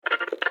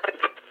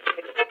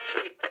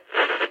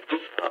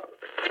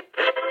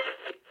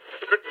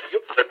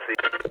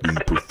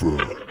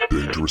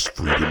forced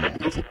freedom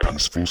over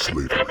peaceful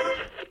slavery.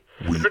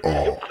 We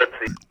are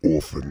the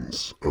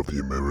orphans of the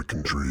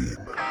American dream.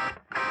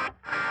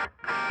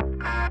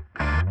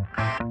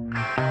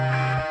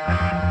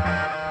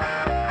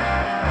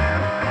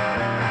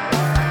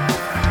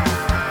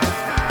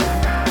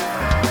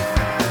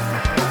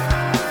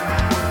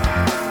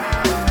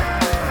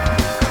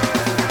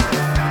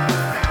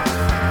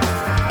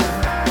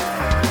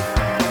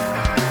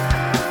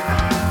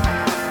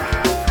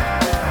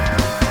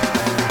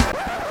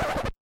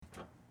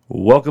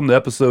 Welcome to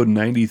episode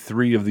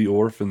 93 of the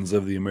Orphans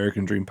of the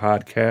American Dream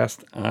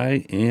podcast.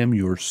 I am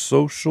your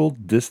social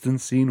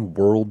distancing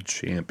world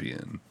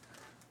champion.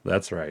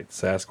 That's right.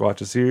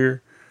 Sasquatch is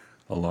here,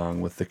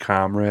 along with the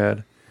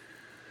comrade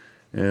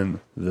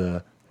and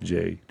the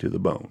J to the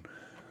bone.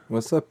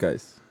 What's up,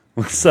 guys?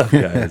 What's up,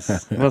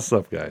 guys? What's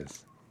up,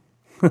 guys?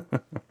 I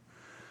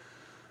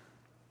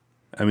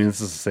mean, this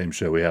is the same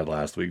show we had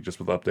last week, just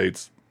with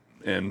updates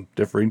and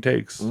differing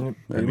takes.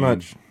 Pretty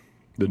much.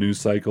 The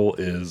news cycle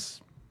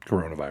is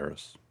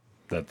coronavirus.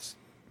 That's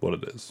what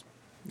it is.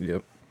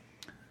 Yep.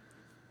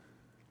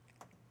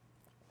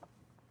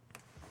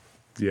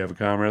 Do you have a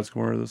comrades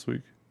corner this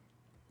week?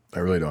 I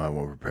really don't have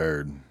one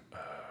prepared.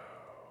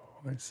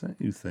 I sent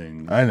you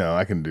things. I know.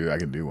 I can do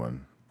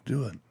one.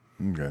 Do it.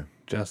 Okay.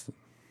 Justin,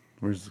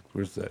 where's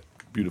that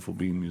beautiful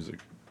bean music?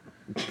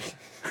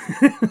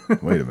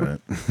 Wait a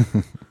minute.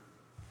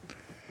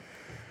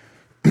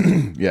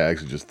 Yeah, I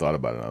actually just thought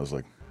about it. I was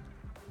like,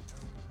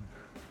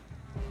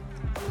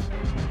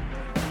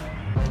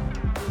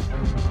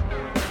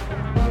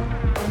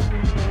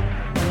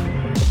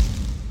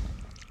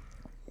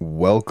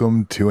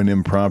 welcome to an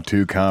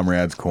impromptu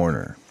comrades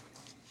corner.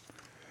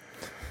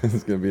 This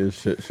is going to be a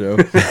shit show.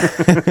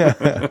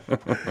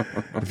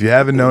 If you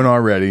haven't known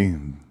already,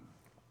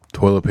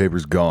 toilet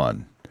paper's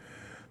gone.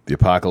 The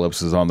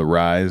apocalypse is on the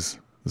rise.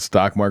 The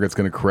stock market's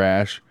going to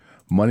crash.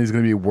 Money's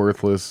going to be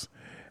worthless.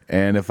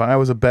 And if I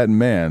was a betting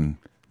man,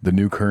 the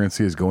new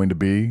currency is going to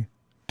be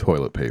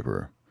toilet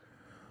paper.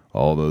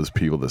 All those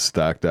people that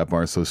stocked up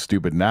aren't so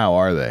stupid now,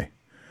 are they?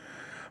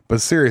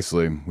 But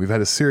seriously, we've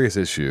had a serious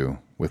issue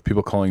with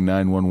people calling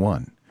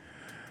 911.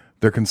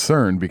 They're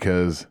concerned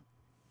because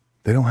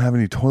they don't have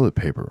any toilet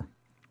paper.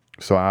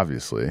 So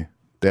obviously,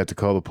 they have to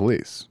call the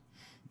police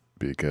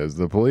because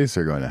the police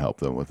are going to help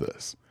them with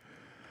this.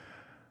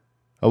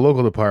 A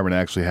local department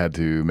actually had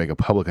to make a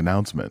public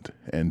announcement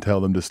and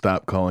tell them to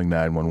stop calling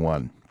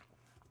 911.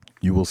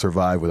 You will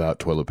survive without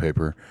toilet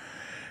paper,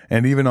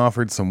 and even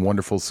offered some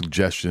wonderful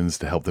suggestions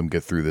to help them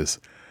get through this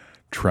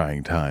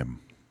trying time.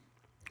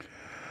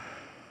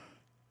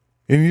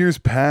 In years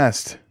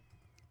past,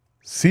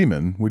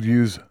 seamen would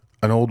use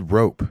an old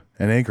rope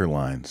and anchor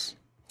lines.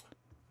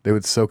 They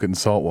would soak it in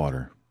salt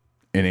water.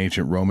 In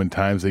ancient Roman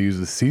times, they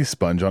used a sea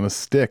sponge on a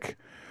stick,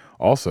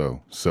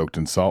 also soaked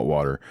in salt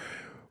water.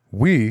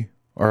 We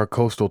are a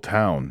coastal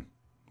town.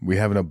 We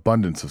have an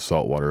abundance of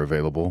salt water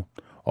available.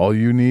 All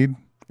you need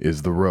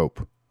is the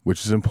rope,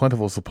 which is in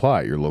plentiful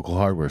supply at your local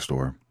hardware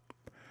store.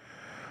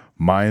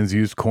 Mayans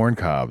used corn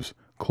cobs.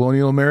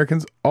 Colonial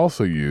Americans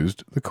also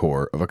used the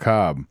core of a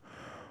cob.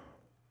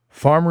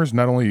 Farmers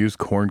not only used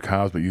corn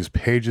cobs, but used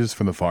pages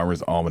from the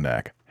Farmer's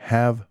Almanac.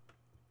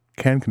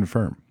 Can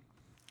confirm.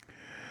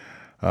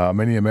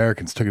 Many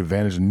Americans took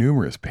advantage of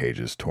numerous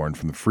pages torn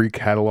from the free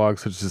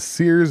catalogs such as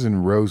Sears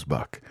and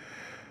Roebuck.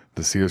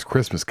 The Sears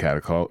Christmas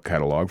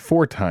catalog,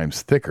 4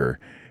 times thicker,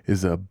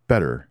 is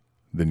better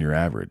than your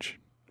average.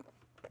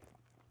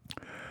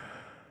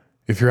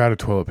 If you're out of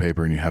toilet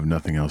paper and you have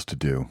nothing else to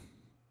do,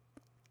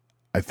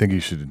 I think you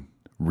should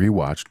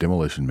rewatch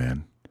Demolition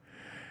Man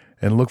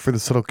and look for the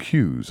subtle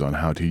cues on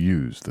how to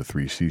use the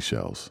 3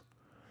 seashells.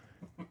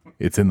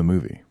 It's in the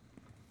movie.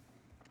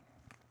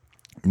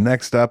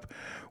 Next up,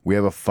 we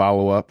have a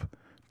follow-up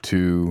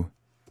to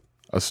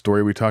a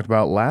story we talked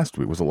about last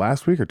week. Was it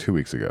last week or 2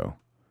 weeks ago?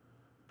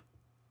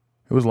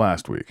 It was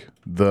last week.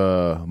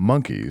 The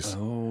monkeys.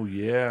 Oh,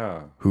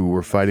 yeah. Who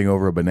were fighting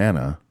over a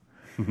banana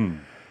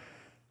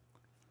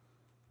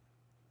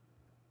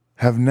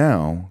have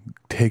now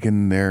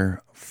taken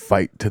their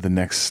fight to the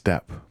next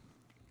step.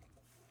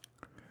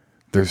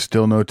 There's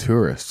still no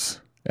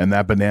tourists, and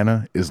that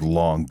banana is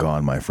long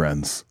gone, my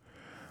friends.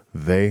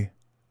 They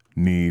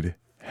need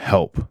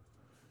help.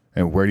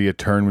 And where do you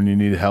turn when you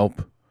need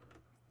help?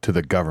 To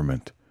the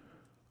government.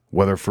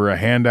 Whether for a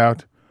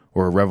handout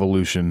or a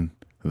revolution,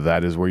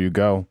 that is where you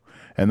go.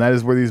 And that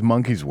is where these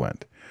monkeys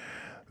went.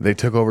 They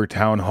took over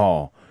town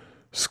hall,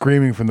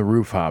 screaming from the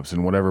rooftops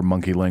in whatever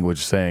monkey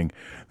language, saying,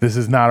 "This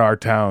is not our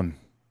town.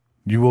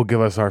 You will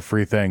give us our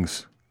free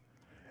things."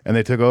 And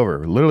they took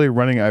over, literally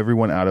running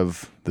everyone out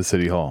of the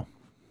city hall.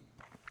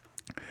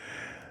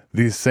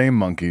 These same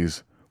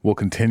monkeys will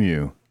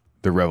continue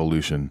the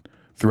revolution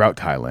throughout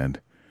Thailand.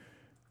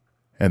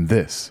 And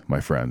this, my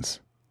friends,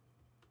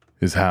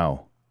 is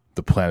how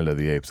the Planet of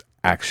the Apes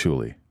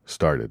actually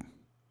started.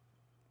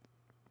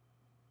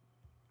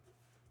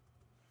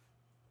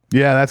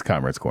 Yeah, that's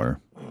Comrade's Corner.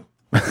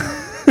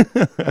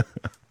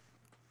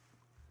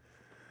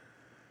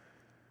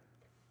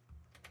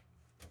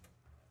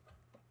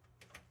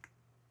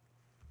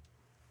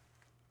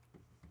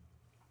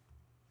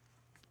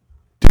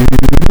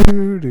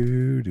 Do,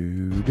 do,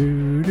 do,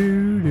 do,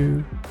 do,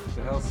 do.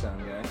 The hell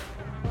sound guy.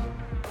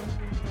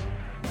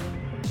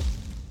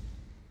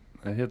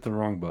 I hit the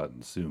wrong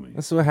button. Sue me.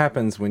 That's what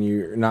happens when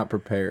you're not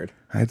prepared.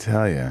 I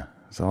tell you,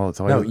 it's always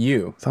No,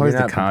 you. It's always You're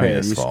the not prepared.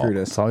 communist You fault. screwed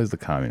us. It's always the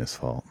communist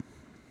fault.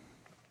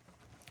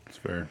 It's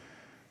fair.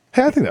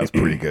 Hey, I think that was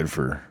pretty good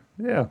for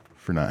Yeah.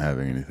 not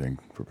having anything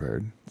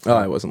prepared. Oh,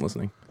 I wasn't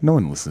listening. No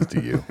one listens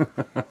to you.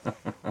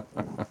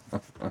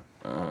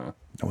 No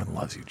one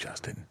loves you,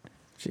 Justin.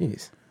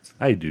 Jeez.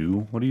 I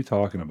do. What are you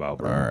talking about,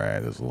 bro? All right,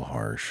 that's a little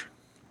harsh.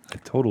 I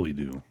totally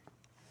do.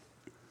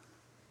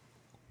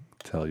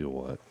 Tell you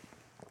what.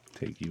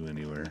 Take you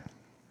anywhere.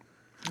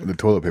 The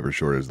toilet paper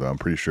shortage, though, I'm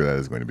pretty sure that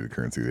is going to be the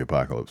currency of the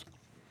apocalypse.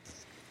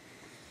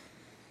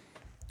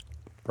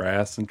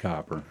 Brass and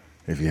copper.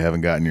 If you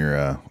haven't gotten your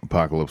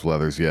apocalypse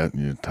leathers yet,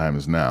 your time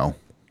is now.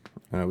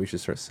 We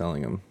should start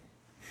selling them.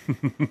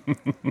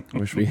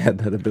 Wish we had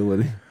that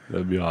ability.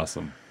 That'd be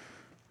awesome.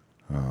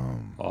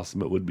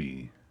 Awesome it would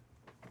be.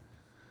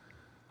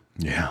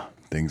 Yeah,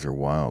 things are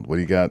wild. What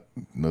do you got?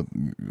 What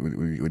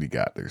do you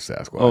got there,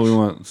 Sasquatch? Oh, we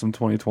want some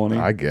 2020?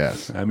 I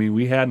guess. I mean,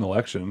 we had an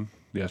election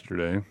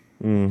yesterday,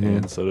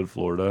 and so did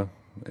Florida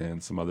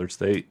and some other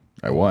state.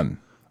 I won.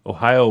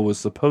 Ohio was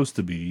supposed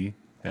to be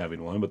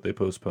having one, but they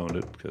postponed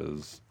it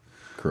because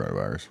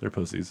Coronavirus. they're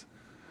pussies.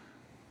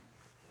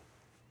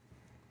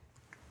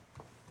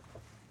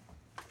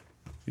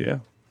 Yeah.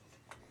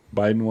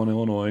 Biden won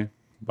Illinois.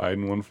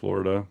 Biden won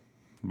Florida.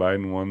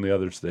 Biden won the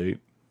other state.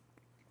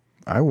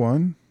 I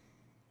won.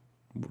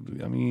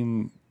 I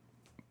mean,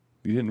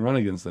 you didn't run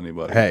against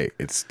anybody. Hey,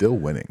 it's still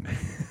winning.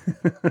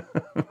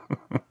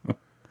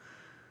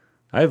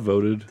 I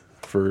voted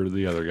for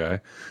the other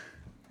guy.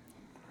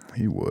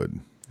 You would.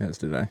 As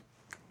did I.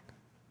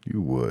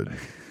 You would.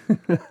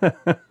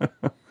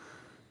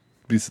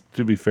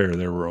 To be fair,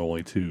 there were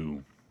only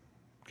two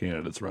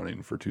candidates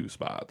running for two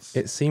spots.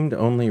 It seemed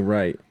only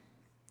right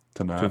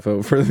to to not.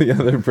 vote for the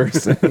other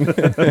person.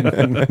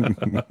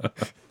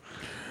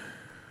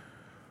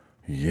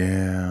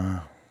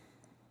 Yeah.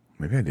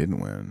 Maybe I didn't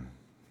win.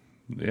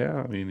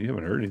 Yeah, I mean, you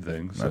haven't heard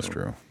anything. So. That's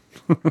true.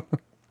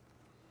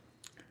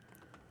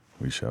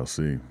 We shall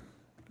see.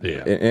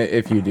 Yeah.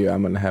 If you do,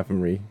 I'm going to have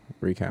him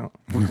recount.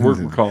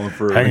 We're calling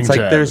for. Hanging It's like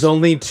Chads. there's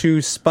only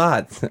 2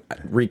 spots.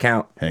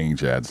 Recount. Hanging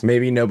Chads.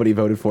 Maybe nobody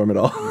voted for him at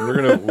all. We're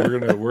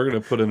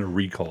gonna put in a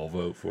recall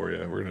vote for you.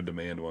 We're gonna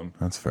demand one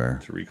That's fair.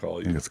 to recall I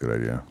think you. that's a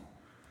good idea.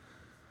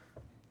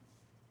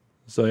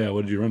 So yeah,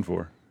 what did you run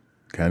for?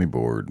 County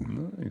board.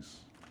 Nice.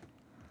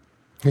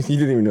 You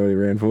didn't even know what he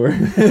ran for.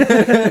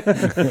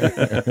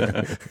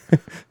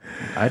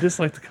 I just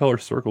like the color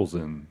circles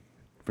in.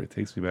 It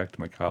takes me back to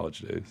my college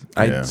days.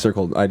 I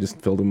just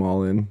filled them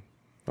all in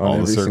on All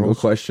the every single circles?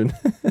 question.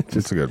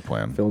 It's a good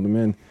plan. Filled them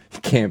in. You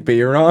can't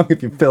be wrong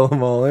if you fill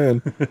them all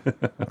in.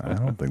 I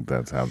don't think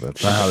that's not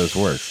how this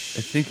works.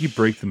 I think you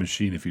break the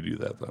machine if you do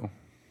that, though.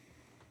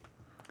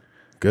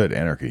 Good.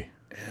 Anarchy.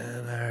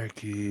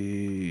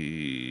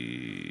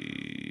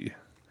 Anarchy.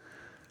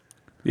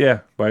 Yeah,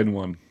 Biden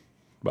won.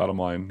 Bottom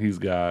line, he's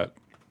got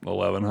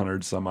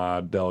 1,100 some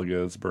odd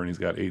delegates. Bernie's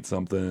got 8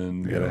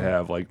 something. You got to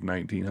have like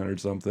 1,900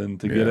 something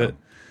to get Yeah. it.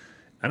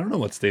 I don't know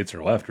what states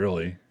are left,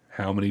 really.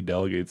 How many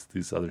delegates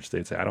these other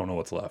states have. I don't know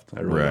what's left.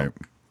 I really Right. don't.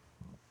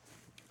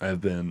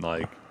 I've been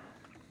like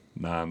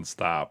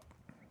nonstop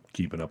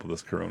keeping up with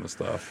this corona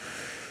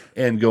stuff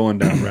and going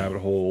down rabbit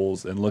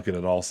holes and looking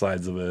at all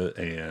sides of it.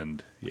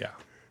 And yeah,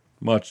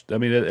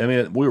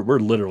 we're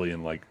literally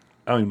in like,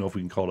 I don't even know if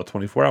we can call it a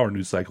 24-hour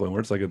news cycle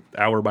anymore. It's like an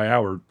hour by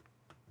hour.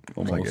 It's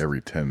Almost. like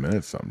every 10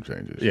 minutes something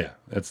changes. Yeah,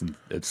 it's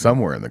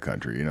Somewhere in the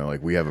country,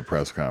 like we have a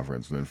press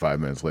conference, and then 5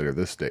 minutes later,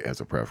 this state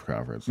has a press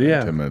conference. And Yeah.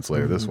 then 10 minutes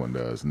later, this one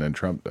does, and then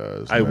Trump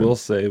does. I and then- will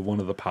say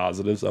one of the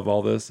positives of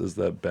all this is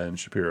that Ben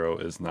Shapiro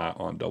is not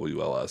on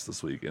WLS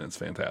this week, and it's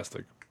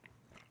fantastic.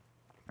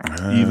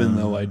 Even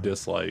though I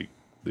dislike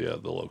the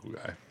local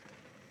guy.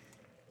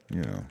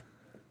 You know,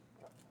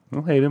 I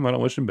don't hate him. I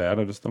don't wish him bad.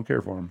 I just don't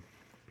care for him.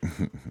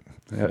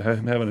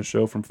 Him having a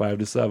show from 5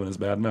 to 7 is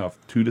bad enough.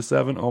 2 to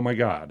 7, oh my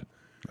God.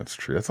 that's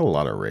true. That's a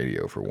lot of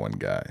radio for one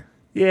guy.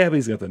 Yeah, but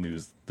he's got the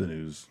news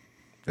It's-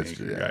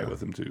 anchor yeah. guy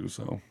with him too.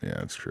 So Yeah,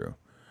 that's true.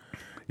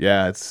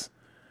 Yeah, it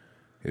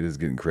is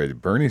getting crazy.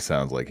 Bernie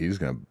sounds like he's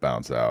going to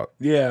bounce out.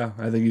 yeah,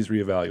 I think he's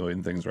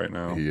reevaluating things right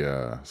now.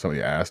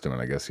 Somebody asked him,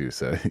 and I guess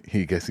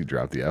he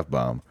dropped the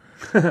F-bomb.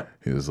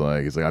 he's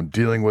like, I'm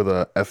dealing with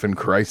a effing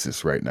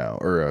crisis right now,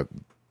 or a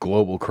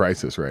global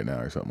crisis right now,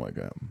 or something like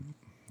that.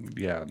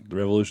 Yeah, the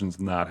revolution's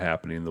not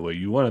happening the way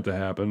you want it to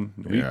happen.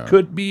 We Yeah.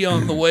 could be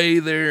on the way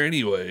there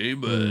anyway,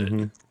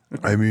 but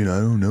I mean, I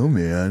don't know,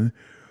 man.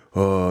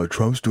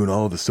 Trump's doing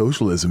all the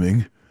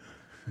socialisming.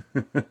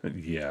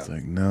 yeah. It's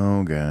like,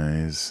 no,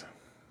 guys.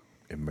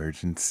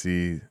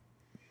 Emergency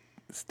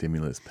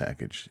stimulus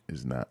package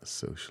is not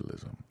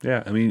socialism.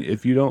 Yeah, I mean,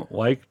 if you don't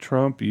like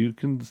Trump, you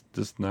can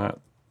just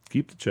not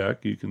keep the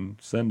check. You can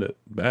send it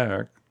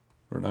back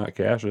or not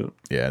cash it.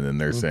 Yeah, and then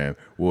they're saying,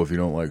 well, if you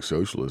don't like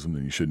socialism,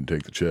 then you shouldn't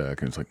take the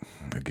check. And it's like,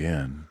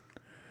 again,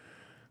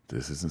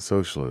 this isn't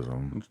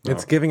socialism.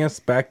 It's giving us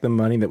back the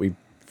money that we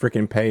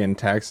freaking pay in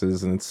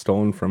taxes and it's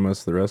stolen from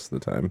us the rest of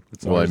the time.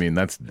 Well, I mean,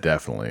 that's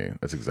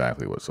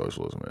exactly what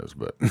socialism is,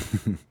 but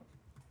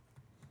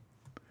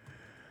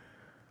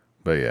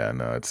but yeah,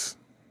 no, it's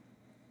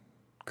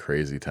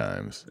crazy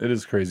times. It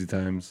is crazy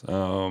times. I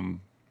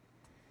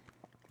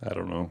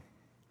don't know.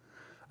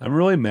 I'm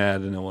really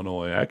mad in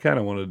Illinois. I kind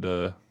of wanted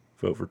to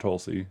vote for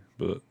Tulsi,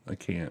 but I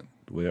can't.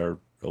 The way our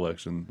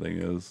election thing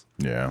is.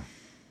 Yeah.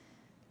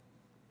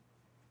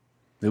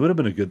 It would have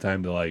been a good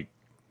time to like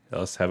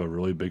us have a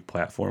really big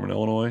platform in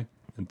Illinois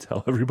and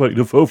tell everybody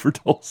to vote for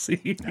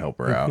Tulsi. Help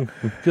her out.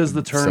 Because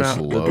the turnout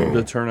low.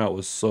 the turnout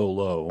was so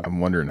low. I'm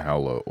wondering how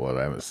low it was.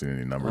 I haven't seen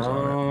any numbers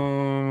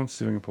on Let's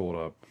see if I can pull it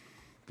up.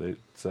 They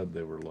said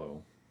they were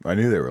low. it. I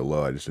knew they were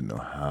low. I just didn't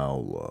know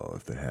how low,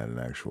 if they had an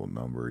actual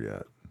number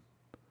yet.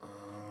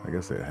 I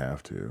guess they'd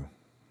have to.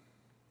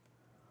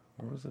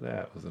 Where was it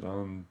at? Was it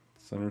on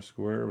Center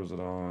Square or was it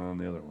on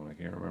the other one? I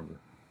can't remember.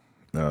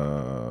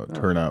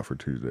 Turnout for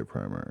Tuesday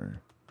primary.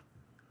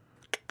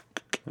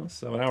 That was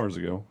 7 hours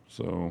ago.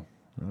 So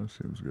That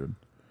seems good.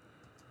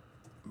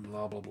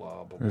 blah blah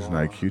blah blah. There's an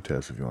blah. IQ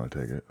test if you want to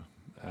take it.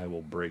 I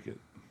will break it.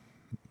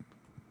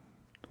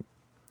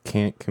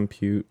 Can't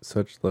compute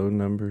such low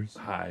numbers.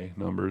 High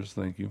numbers,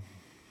 thank you.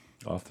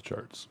 Off the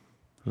charts.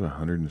 There's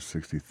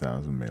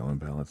 160,000 mail-in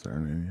ballots that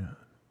aren't in yet.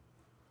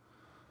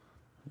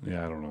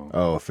 Yeah, I don't know.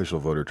 Oh, official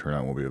voter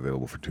turnout won't be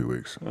available for 2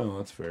 weeks. Oh,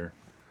 that's fair.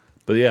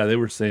 But yeah, they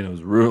were saying it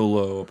was real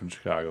low up in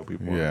Chicago.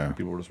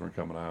 People just weren't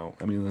coming out.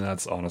 I mean,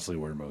 that's honestly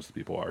where most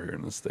people are here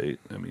in the state.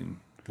 I mean,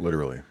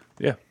 Literally.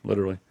 yeah,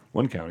 literally.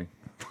 One county.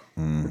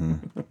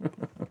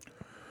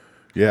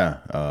 Yeah.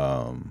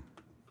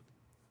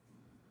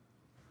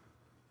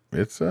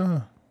 It's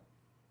I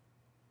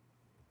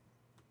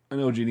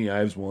know Jeannie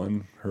Ives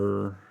won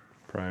her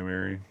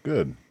primary.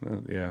 good.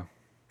 Yeah,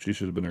 she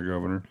should have been our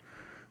governor.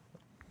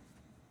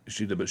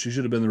 But she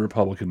should have been the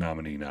Republican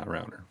nominee, not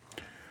Rauner.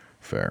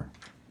 Fair.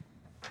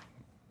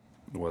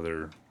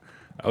 Whether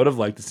I would have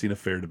liked to seen a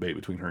fair debate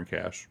between her and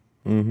Cash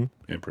and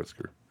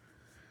Pritzker.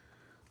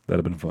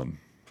 That'd have been fun,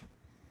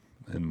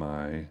 in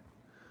my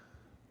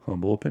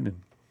humble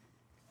opinion.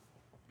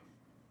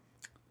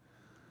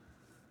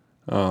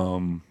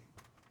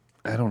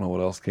 I don't know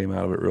what else came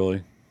out of it,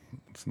 really.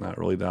 It's not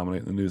really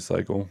dominating the news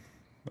cycle.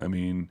 I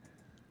mean,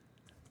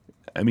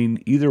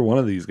 either one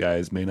of these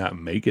guys may not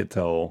make it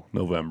till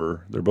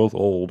November. They're both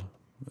old,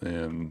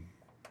 and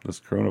this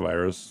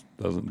coronavirus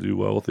doesn't do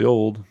well with the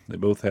old. They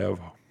both have.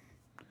 I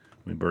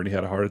mean, Bernie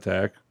had a heart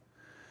attack.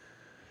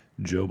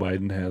 Joe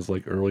Biden has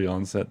like early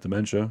onset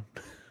dementia.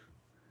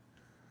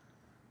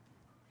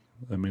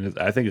 I mean,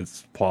 I think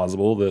it's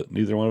plausible that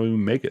neither one of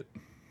them make it.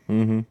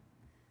 Mm-hmm.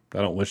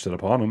 I don't wish that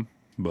upon them,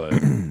 but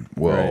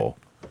Well,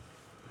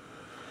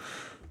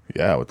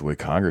 yeah, with the way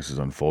Congress is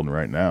unfolding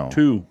right now.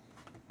 two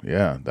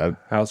Yeah, that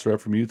House rep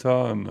from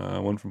Utah and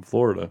one from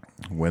Florida,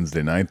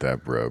 Wednesday night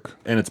that broke.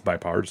 and it's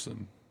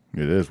bipartisan.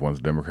 It is. One's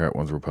Democrat,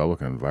 one's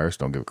Republican. Virus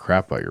don't give a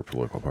crap about your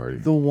political party.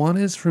 The one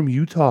is from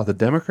Utah. The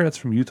Democrats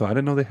from Utah. I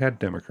didn't know they had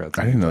Democrats.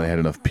 I didn't know they had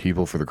enough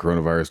people for the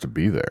coronavirus to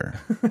be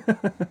there.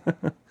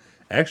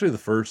 Actually, the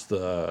first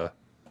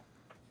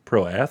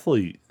pro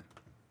athlete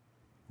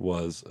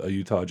was a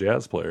Utah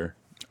Jazz player.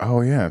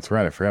 Oh, yeah, that's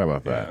right. I forgot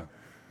about that. Yeah.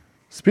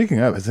 Speaking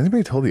of, has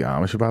anybody told the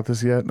Amish about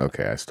this yet?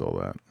 Okay, I stole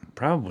that.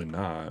 Probably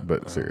not.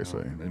 But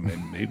seriously.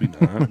 Maybe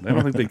not. I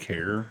don't think they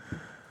care.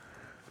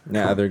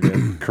 Nah, they're good.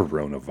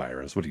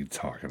 Coronavirus. What are you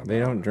talking about? They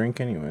don't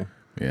drink anyway.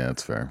 Yeah,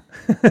 that's fair.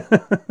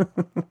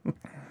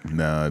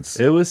 No, it's...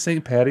 It was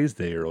St. Patty's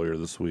Day earlier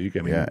this week. I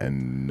mean, Yeah,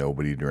 and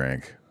nobody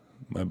drank.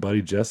 my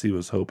buddy Jesse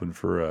was hoping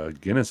for a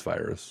Guinness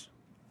virus.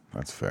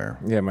 That's fair.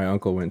 Yeah, my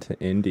uncle went to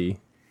Indy,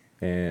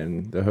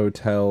 and the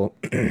hotel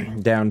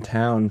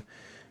downtown,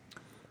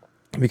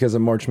 because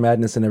of March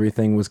Madness and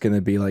everything, was going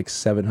to be like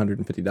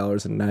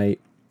 $750 a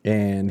night,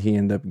 and he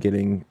ended up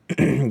getting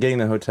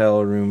the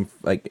hotel room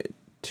like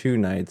 2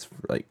 nights for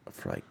like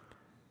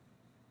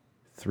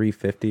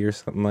 $350 or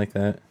something like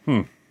that.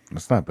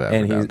 That's not bad.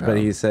 And for downtown.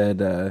 he said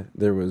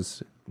there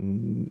was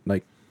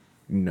like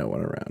no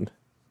one around.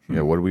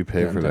 Yeah, what did we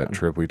pay for that Downtown.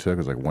 trip we took? It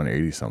was like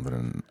 180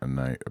 something a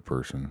night, a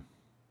person.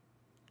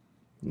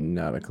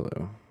 Not a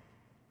clue.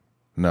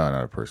 No,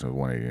 not a person. It was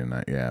 180 a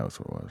night. Yeah, that's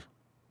what it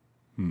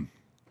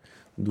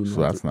was.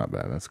 So that's not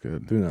bad. That's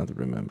good. Do not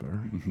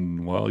remember.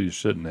 Well, you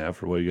shouldn't have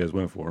for what you guys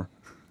went for.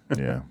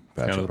 Yeah,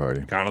 bachelor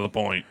party. Kind of the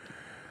point.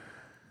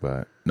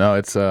 But no,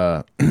 it's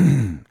I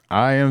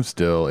am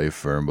still a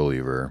firm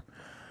believer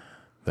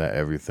that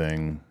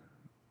everything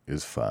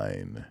is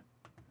fine.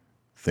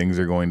 Things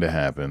are going to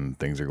happen.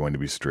 Things are going to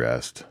be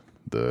stressed.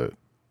 The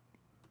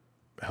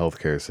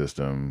healthcare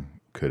system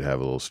could have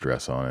a little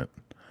stress on it.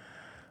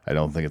 I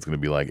don't think it's going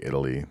to be like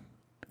Italy,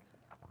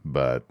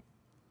 but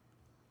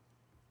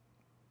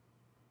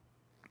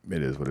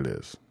it is what it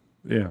is.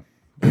 Yeah.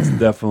 It's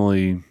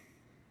definitely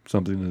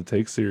something to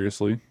take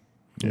seriously.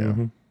 Yeah.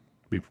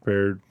 Be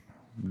prepared.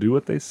 Do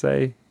what they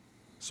say,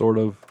 sort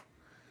of.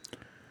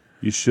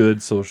 You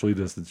should socially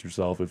distance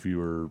yourself if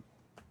you are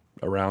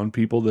around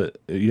people that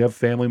you have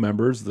family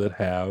members that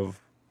have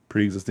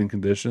pre-existing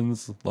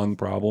conditions, lung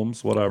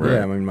problems, whatever.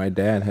 Yeah, I mean, my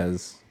dad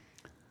has,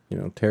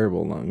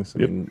 terrible lungs. I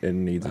Yep. mean,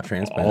 and needs a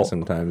transplant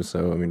sometimes.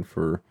 So, I mean,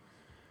 for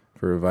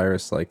a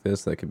virus like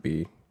this, that could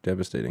be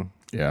devastating.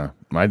 Yeah,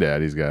 my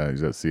dad, he's got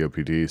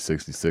COPD,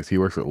 66. He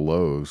works at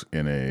Lowe's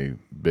in a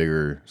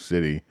bigger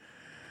city,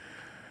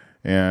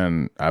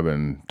 and I've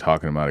been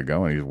talking him out of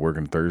going. He's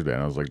working Thursday,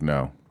 and I was like,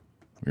 "No,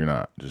 you're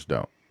not. Just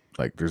don't.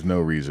 Like, there's no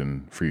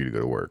reason for you to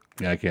go to work."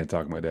 Yeah, I can't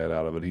talk my dad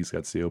out of it. He's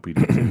got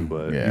COPD too,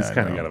 but Yeah, he's I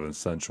kind of know. got an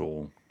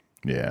essential.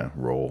 Yeah,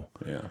 roll.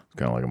 Yeah, It's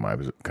kind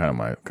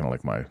of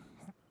like my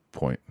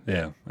point.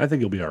 yeah. I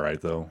think he'll be all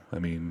right though. I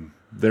mean,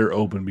 they're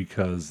open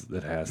because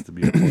it has to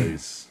be a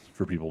place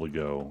for people to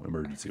go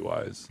emergency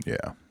wise.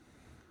 Yeah,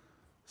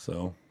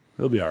 So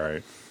he'll be all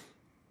right.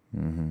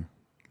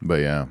 but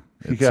yeah,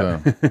 He it's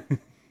got-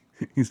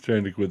 He's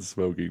trying to quit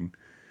smoking.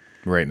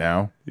 right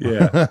now.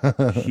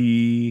 Yeah,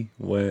 he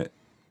went.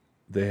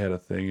 They had a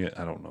thing at,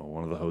 I don't know,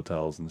 one of the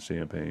hotels in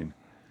Champaign.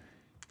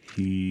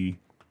 He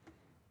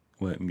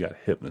went and got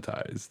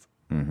hypnotized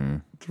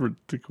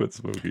to quit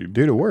smoking.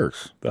 Dude, it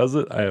works. Does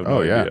it? I have no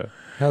Oh, yeah. idea.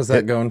 How's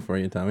that going for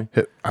you, Tommy?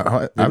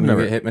 I've Didn't you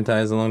never. get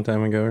hypnotized a long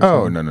time ago. Or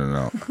Oh something?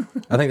 no!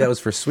 I think that was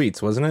for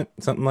sweets, wasn't it?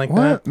 Something like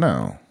What? that.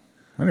 No,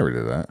 I never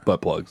did that.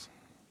 Butt plugs.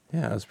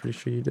 Yeah, I was pretty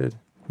sure you did.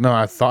 No,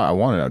 I thought I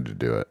wanted to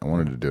do it. I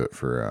wanted to do it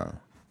for.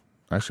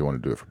 I actually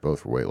wanted to do it for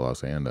both, for weight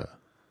loss and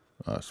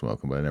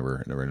smoking, but I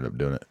never ended up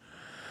doing it.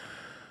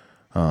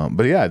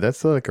 But yeah,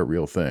 that's like a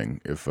real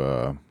thing. If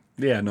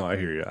Yeah, no, I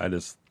hear you. I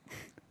just,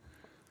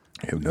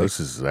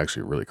 hypnosis is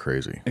actually really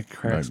crazy. It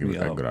cracks I'm not me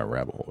gonna up. go down a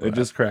rabbit hole. with it that.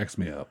 just cracks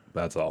me up.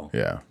 That's all.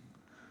 Yeah,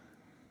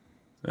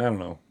 I don't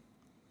know.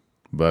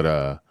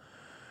 but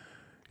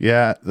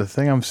yeah, the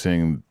thing I'm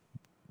seeing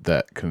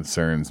that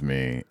concerns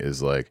me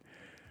is like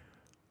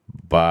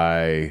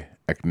by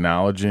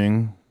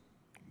acknowledging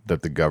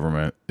that the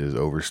government is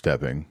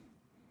overstepping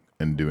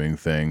and doing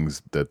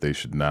things that they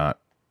should not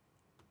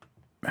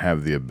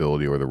have the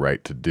ability or the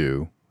right to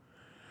do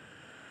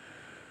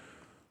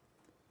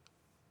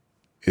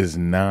is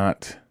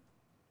not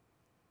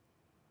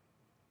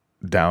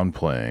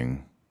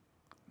downplaying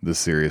the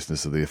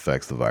seriousness of the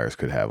effects the virus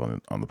could have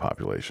on the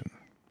population.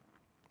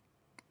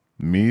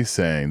 Me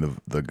saying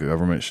the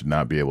government should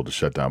not be able to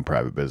shut down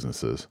private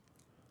businesses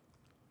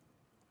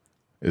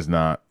is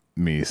not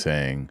me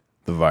saying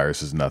the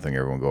virus is nothing.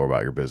 Everyone go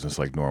about your business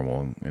like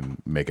normal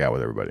and make out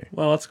with everybody.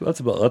 Well, let's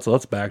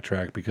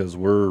backtrack because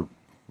we're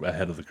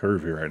ahead of the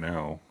curve here right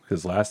now.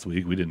 Because last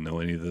week we didn't know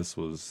any of this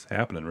was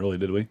happening, really,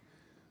 did we?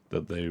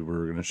 That they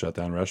were going to shut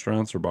down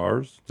restaurants or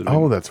bars. Did we?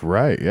 Oh, that's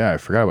right. Yeah, I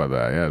forgot about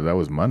that. Yeah, that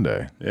was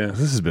Monday. Yeah.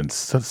 This has been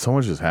so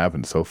much has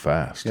happened so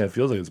fast. Yeah, it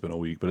feels like it's been a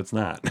week, but it's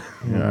not.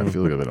 Yeah, I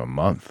feel like it's been a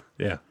month.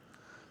 Yeah.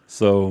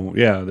 So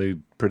yeah,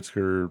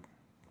 Pritzker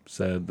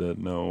said that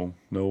no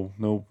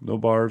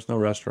bars, no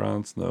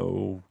restaurants,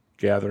 no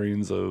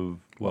gatherings of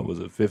what was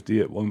it,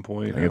 50 at one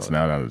point? I think it's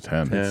now down to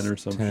 10. 10 or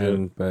some 10,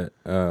 shit. but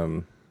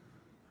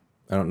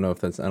I don't know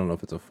if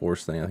it's a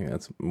forced thing. I think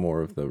that's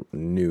more of the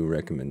new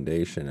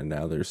recommendation. And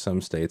now there's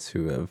some states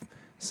who have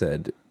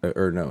said,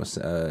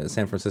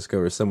 San Francisco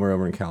or somewhere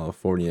over in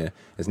California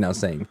is now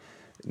saying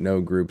no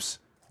groups,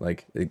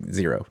 like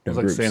zero. No It's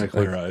like groups. Santa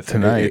Clara, I think.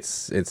 Tonight-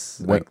 It's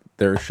like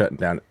they're shutting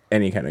down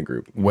any kind of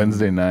group.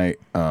 Wednesday night,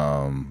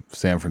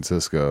 San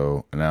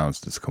Francisco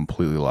announced it's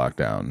completely locked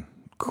down,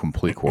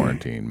 complete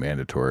quarantine,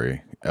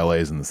 mandatory.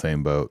 LA's in the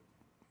same boat.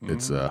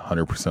 It's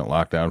 100%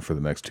 lockdown for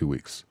the next 2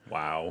 weeks.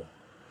 Wow.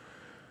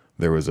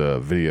 There was a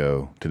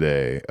video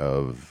today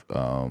of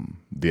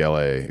the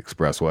LA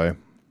Expressway,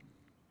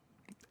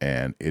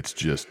 and it's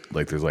just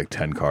like there's like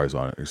 10 cars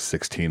on it. There's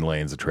 16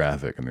 lanes of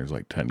traffic, and there's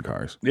like 10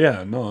 cars.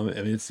 Yeah, no, I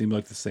mean, it seemed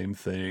like the same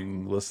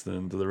thing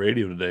listening to the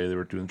radio today. They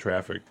were doing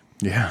traffic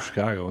Yeah, in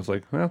Chicago. It's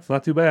like, well, it's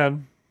not too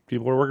bad.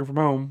 People are working from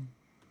home.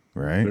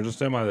 right? There's a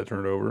semi that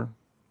turned over.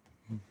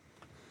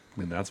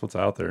 And that's what's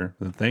out there.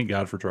 And thank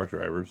God for truck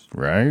drivers.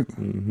 Right?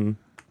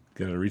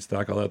 Got to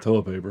restock all that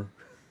toilet paper.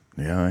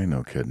 Yeah, I ain't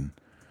no kidding.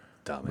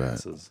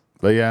 Dumbasses.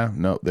 But yeah,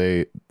 no,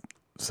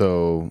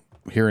 so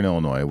here in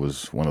Illinois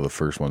was one of the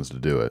first ones to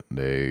do it.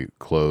 They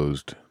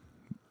closed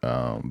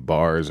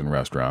bars and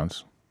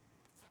restaurants,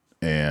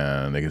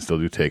 and they can still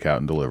do takeout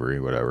and delivery,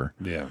 whatever.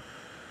 Yeah.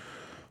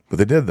 But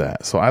they did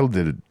that. So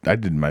I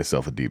did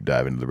myself a deep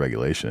dive into the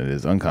regulation. It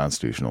is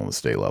unconstitutional on the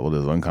state level. It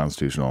is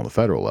unconstitutional on the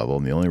federal level.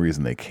 And the only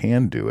reason they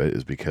can do it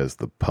is because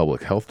the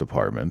public health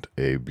department,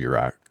 a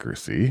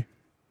bureaucracy,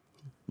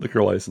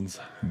 Liquor license.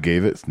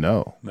 gave it,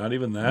 no, Not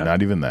even that.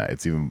 not even that.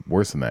 It's even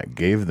worse than that.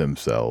 Gave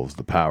themselves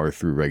the power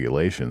through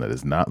regulation that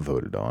is not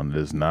voted on. It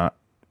is not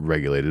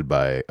regulated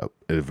by, it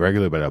is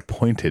regulated by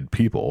appointed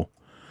people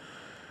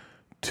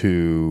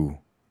to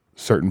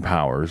certain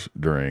powers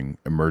during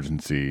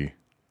emergency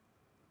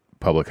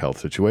public health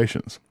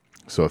situations.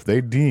 So if they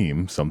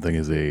deem something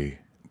as a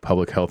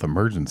public health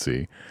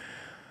emergency,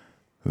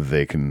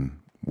 they can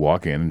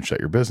walk in and shut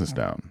your business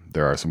down.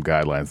 There are some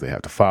guidelines they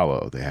have to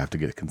follow. They have to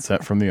get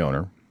consent from the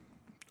owner,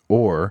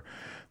 or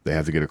they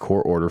have to get a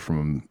court order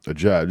from a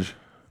judge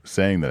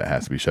saying that it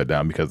has to be shut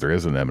down because there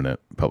is an imminent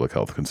public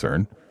health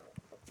concern.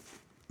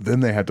 then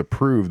they have to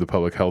prove the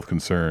public health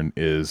concern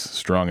is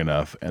strong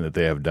enough and that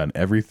they have done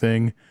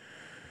everything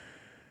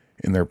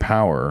in their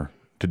power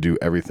to do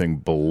everything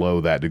below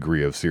that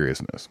degree of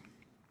seriousness.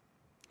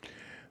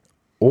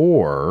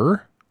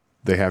 Or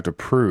they have to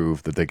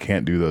prove that they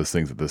can't do those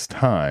things at this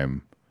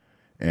time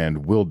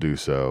and will do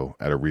so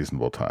at a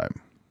reasonable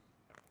time.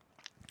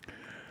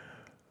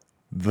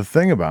 The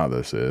thing about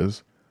this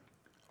is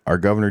our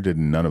governor did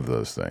none of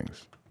those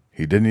things.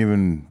 He didn't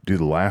even do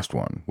the last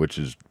one, which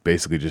is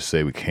basically just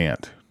say we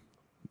can't.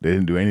 They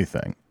didn't do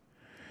anything.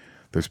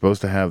 They're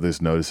supposed to have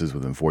this notices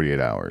within 48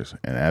 hours.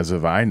 And as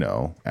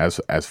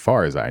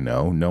far as I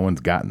know, no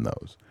one's gotten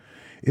those.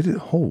 It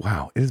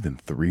has been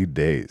 3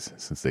 days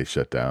since they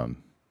shut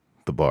down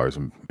the bars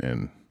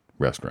and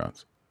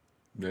restaurants.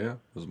 Yeah, it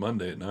was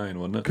Monday at 9,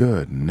 wasn't it?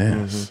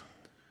 Goodness.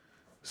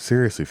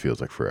 Seriously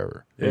feels like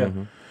forever. Yeah.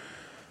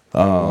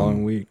 A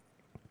long week.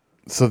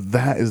 So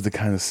that is the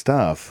kind of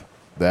stuff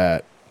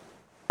that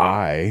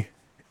I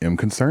am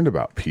concerned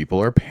about.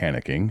 People are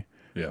panicking.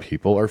 Yeah.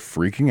 People are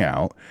freaking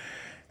out.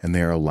 And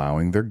they are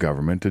allowing their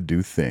government to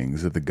do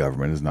things that the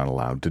government is not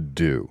allowed to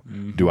do.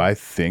 Mm-hmm. Do I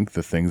think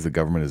the things the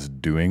government is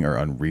doing are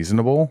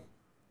unreasonable?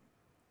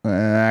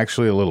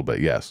 Actually, a little bit,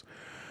 yes.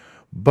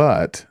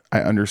 But I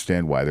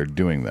understand why they're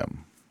doing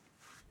them.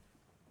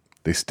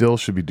 They still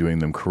should be doing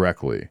them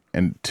correctly.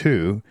 And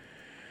two,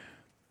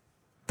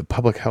 the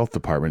public health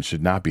department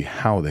should not be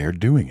how they are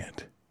doing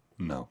it.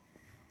 No.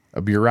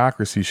 A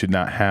bureaucracy should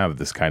not have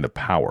this kind of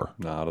power.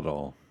 Not at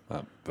all.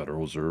 Not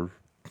Federal Reserve.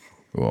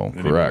 Well,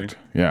 Anybody? Correct.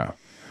 Yeah.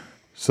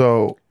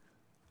 So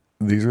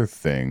these are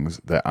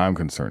things that I'm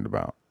concerned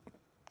about.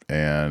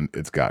 And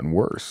it's gotten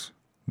worse.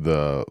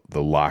 The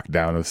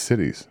lockdown of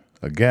cities.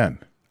 Again,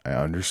 I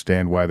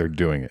understand why they're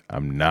doing it.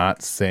 I'm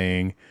not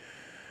saying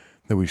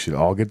that we should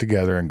all get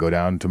together and go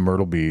down to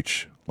Myrtle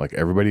Beach like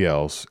everybody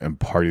else and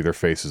party their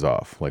faces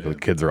off like the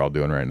kids are all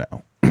doing right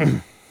now.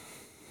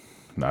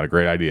 Not a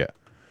great idea.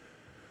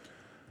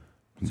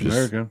 It's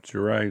America.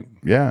 You're right.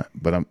 Yeah,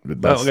 but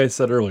like I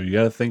said earlier, you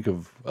got to think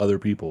of other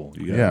people.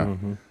 You gotta,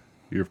 yeah.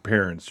 Your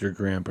parents, your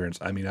grandparents.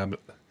 I mean,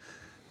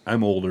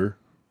 I'm older,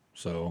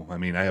 so I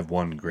mean, I have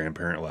one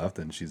grandparent left,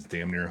 and she's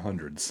damn near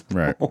hundreds.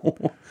 Right.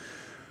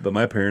 But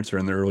my parents are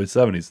in their early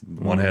 70s.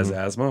 One has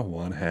asthma,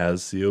 one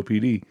has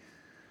COPD.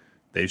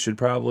 They should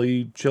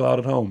probably chill out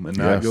at home and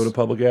not go to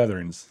public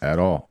gatherings. At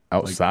all.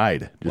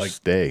 Outside. Just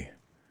stay.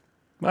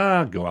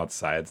 Go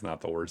outside. It's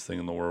not the worst thing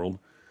in the world.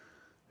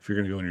 If you're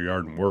going to go in your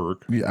yard and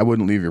work. Yeah, I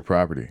wouldn't leave your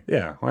property.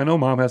 Yeah. Well, I know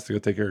Mom has to go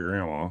take care of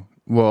Grandma.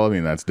 Well, I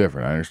mean, that's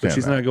different. I understand But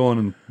she's not going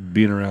and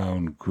being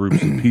around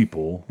groups of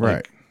people.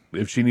 Right.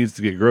 If she needs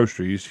to get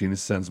groceries, she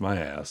sends my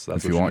ass.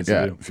 That's what she needs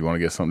to do. If you want to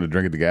get something to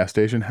drink at the gas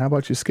station, how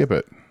about you skip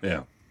it?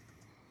 Yeah.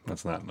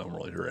 That's not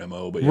normally her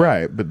MO, but yeah.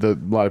 Right, but a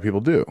lot of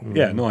people do.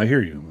 Yeah, no, I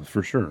hear you,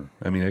 for sure.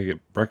 I mean, I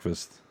get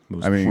breakfast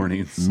most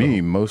mornings.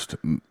 So.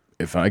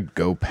 If I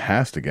go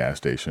past a gas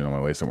station on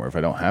my way somewhere, if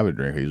I don't have a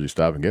drink, I usually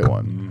stop and get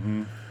one.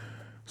 Mm-hmm.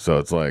 So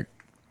it's like,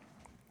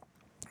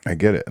 I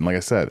get it. And like I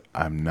said,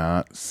 I'm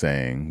not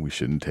saying we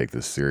shouldn't take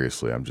this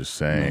seriously. I'm just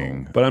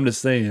saying. No, but I'm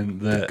just saying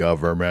that. The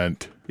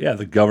government. Yeah,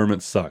 the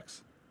government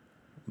sucks.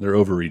 They're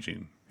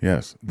overreaching.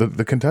 Yes.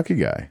 The Kentucky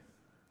guy.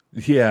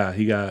 Yeah,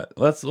 he got.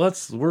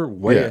 We're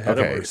way ahead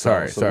of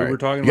ourselves. Sorry. We were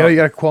talking you about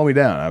gotta call me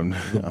down.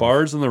 the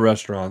bars and the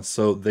restaurants.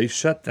 So they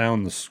shut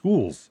down the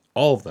schools,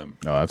 all of them.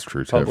 No, that's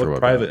true. Public,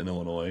 private in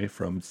Illinois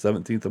from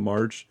 17th of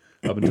March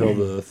up until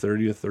the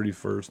 30th,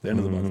 31st, the end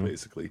of the month,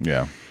 basically.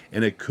 Yeah.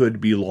 And it could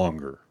be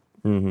longer.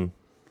 Mm-hmm.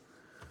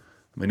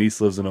 My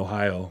niece lives in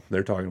Ohio.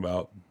 They're talking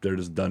about they're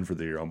just done for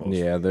the year almost.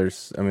 Yeah,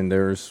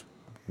 there's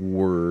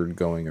word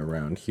going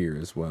around here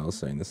as well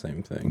saying the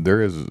same thing.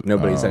 There is.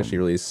 Nobody's actually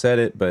really said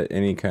it, but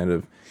any kind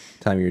of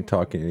time you're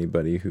talking to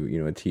anybody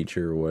who, a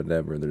teacher or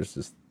whatever, there's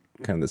just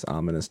kind of this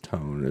ominous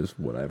tone is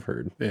what I've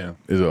heard. Yeah.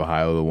 Is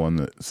Ohio the one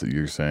that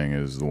you're saying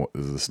is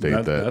the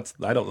state that's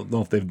I don't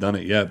know if they've done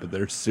it yet, but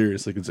they're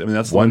seriously considering. I mean,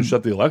 that's the one who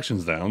shut the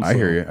elections down. So. I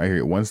hear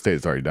you. One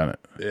state's already done it.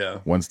 Yeah.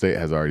 One state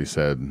has already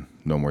said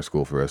no more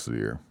school for the rest of the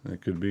year.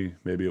 It could be.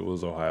 Maybe it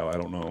was Ohio. I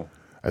don't know.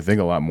 I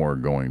think a lot more are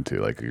going to,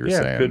 like you're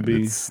saying. It could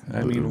be.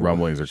 The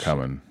rumblings are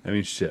coming. I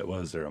mean, shit,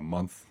 what is there, a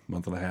month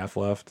and a half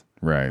left?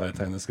 Right. By the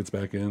time this gets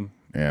back in?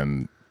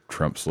 And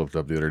Trump slipped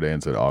up the other day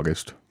and said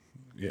August.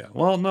 Yeah.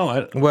 Well,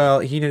 no. Well,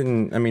 he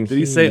didn't. I mean, did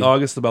he say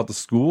August about the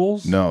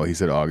schools? No, he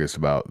said August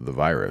about the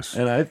virus.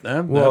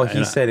 And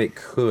he said it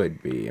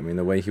could be. I mean,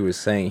 the way he was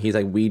saying, he's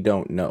like, we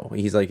don't know.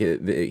 He's like,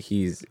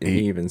 he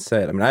even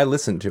said. I mean, I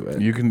listened to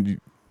it. You can.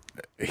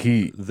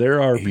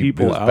 There are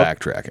people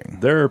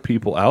backtracking. There are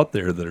people out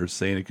there that are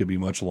saying it could be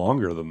much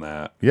longer than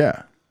that.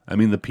 Yeah. I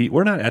mean,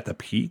 we're not at the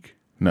peak.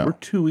 No. We're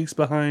 2 weeks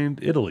behind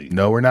Italy.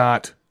 No, we're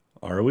not.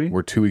 Are we?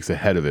 We're 2 weeks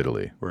ahead of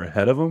Italy. We're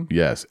ahead of them?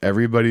 Yes.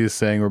 Everybody is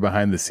saying we're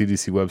behind. The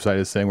CDC website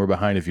is saying we're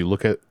behind. If you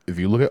look at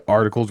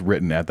articles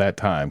written at that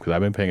time, because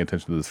I've been paying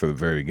attention to this from the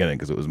very beginning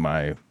because it was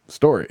my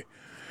story.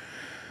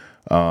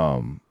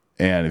 And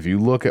if you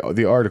look at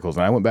the articles,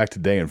 and I went back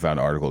today and found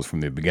articles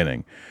from the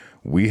beginning,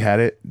 we had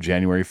it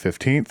January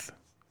 15th,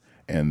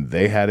 and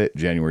they had it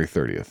January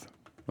 30th.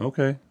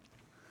 Okay.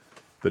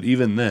 But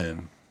even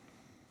then,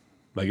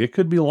 like, it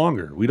could be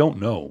longer. We don't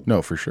know.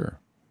 No, for sure.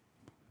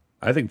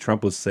 I think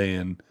Trump was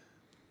saying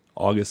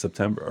August,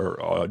 September,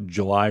 or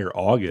July or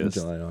August.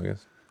 July,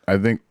 August. I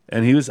think I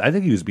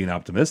think he was being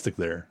optimistic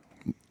there.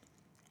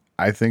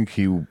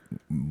 he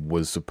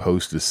was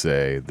supposed to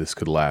say this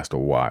could last a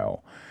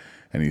while.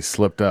 And he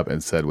slipped up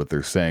and said what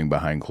they're saying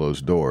behind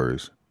closed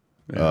doors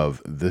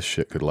of this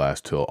shit could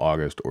last till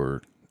August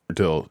or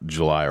till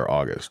July or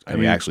August.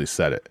 And he actually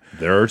said it.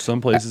 There are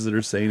some places that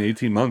are saying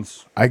 18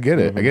 months. I get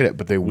it. I get it.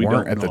 But they We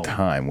weren't don't at the know.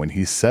 time. When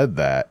he said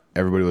that,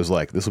 everybody was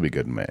like, this will be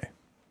good in May.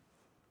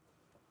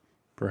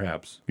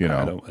 Perhaps. You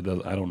know. I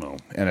don't know.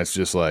 And it's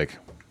just like,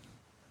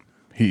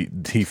 he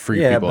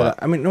freaked Yeah, people but out.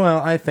 I mean, well,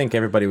 I think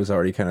everybody was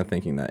already kind of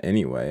thinking that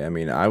anyway. I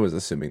mean, I was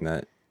assuming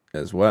that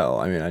as well.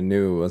 I mean, I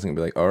knew it wasn't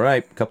gonna be like, all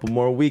right, a couple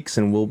more weeks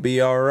and we'll be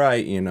all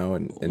right, you know.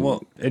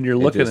 And you're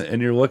looking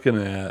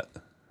at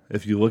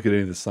if you look at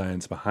any of the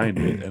science behind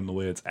it and the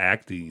way it's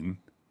acting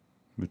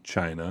with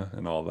China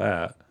and all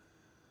that.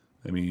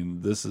 I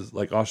mean, this is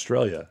like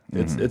Australia.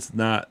 It's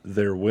not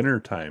their winter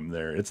time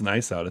there. It's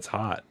nice out. It's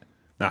hot.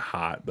 Not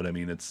hot, but I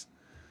mean,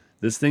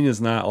 this thing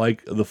is not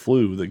like the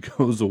flu that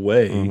goes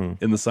away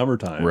in the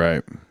summertime.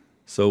 Right.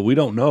 So we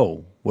don't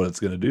know what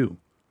it's going to do.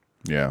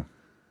 Yeah.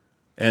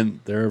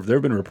 And there have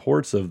been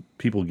reports of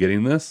people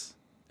getting this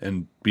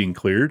and being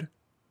cleared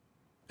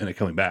and it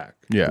coming back.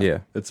 Yeah. yeah,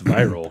 It's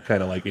viral,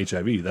 kind of like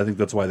HIV. I think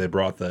that's why they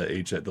brought the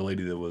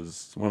lady that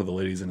was one of the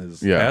ladies in his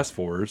task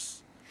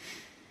force.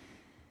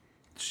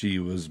 She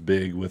was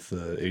big with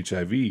the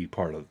HIV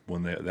part of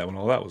when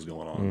all that was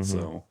going on.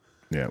 So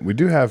Yeah. We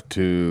do have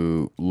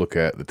to look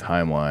at the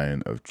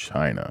timeline of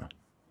China.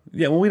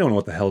 yeah, well, we don't know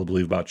what the hell to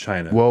believe about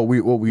China. Well,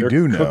 what we They're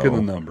do cooking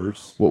the know,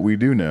 numbers. what we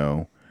do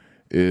know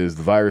is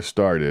the virus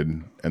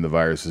started and the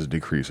virus is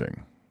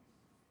decreasing.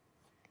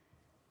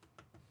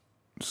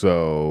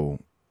 So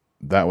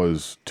that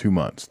was 2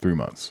 months, 3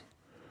 months.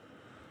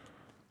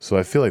 So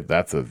I feel like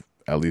that's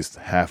at least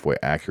halfway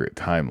accurate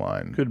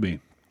timeline. Could be.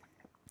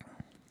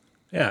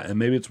 Yeah, and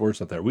maybe it's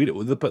worse out there.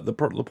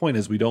 The point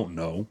is we don't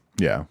know,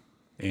 Yeah.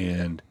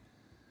 and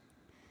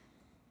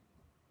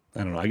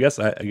I don't know. I guess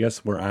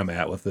where I'm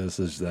at with this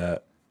is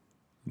that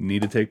you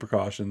need to take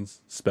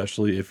precautions,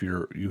 especially if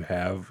you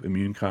have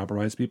immune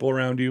compromised people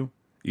around you.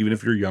 Even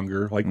if you're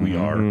younger, like we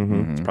are,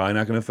 it's probably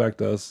not going to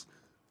affect us.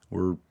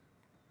 We're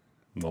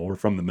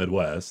from the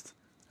Midwest,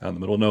 out in the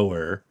middle of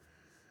nowhere.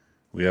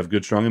 We have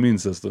good, strong immune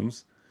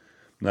systems.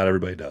 Not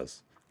everybody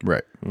does,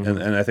 Right.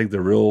 and I think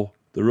the real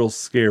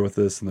scare with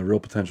this and the real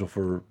potential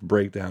for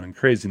breakdown and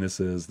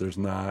craziness is there's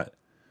not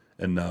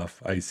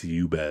enough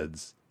ICU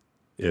beds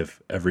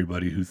if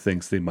everybody who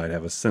thinks they might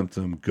have a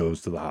symptom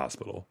goes to the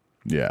hospital.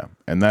 Yeah.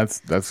 And that's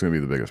going to be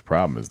the biggest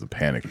problem is the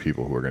panicked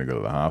people who are going to go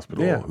to the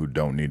hospital Yeah. who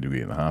don't need to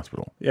be in the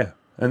hospital. Yeah,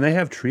 and they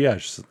have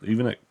triage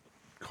even at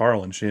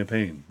Carl in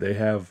Champaign. They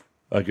have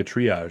like a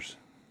triage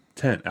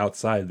tent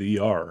outside the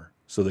ER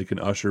so they can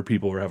usher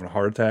people who are having a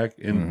heart attack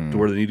in to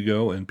where they need to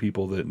go, and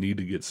people that need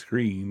to get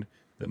screened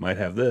that might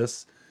have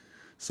this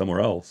somewhere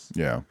else.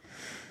 Yeah.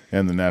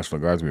 And the National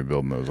Guard's going to be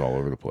building those all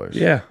over the place.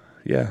 Yeah.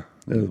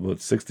 There's, what,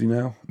 60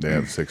 now? They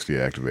have 60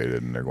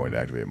 activated, and they're going to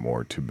activate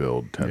more to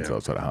build tents Yeah.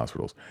 outside of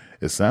hospitals.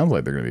 It sounds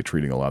like they're going to be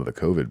treating a lot of the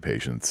COVID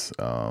patients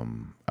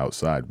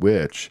outside,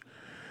 which,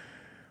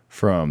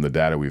 from the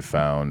data we've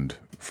found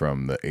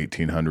from the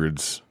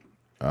 1800s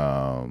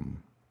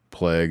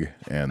plague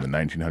and the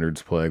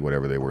 1900s plague,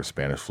 whatever they were,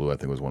 Spanish flu, I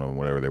think was one of them,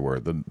 whatever they were,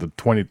 the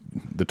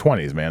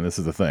 20s, man, this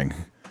is the thing,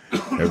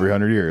 every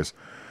 100 years.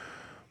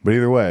 But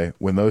either way,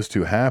 when those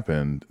two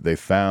happened, they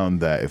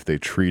found that if they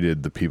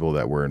treated the people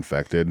that were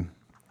infected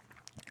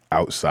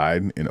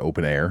outside in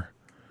open air,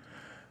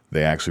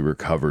 they actually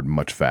recovered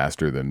much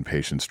faster than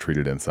patients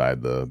treated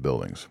inside the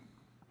buildings.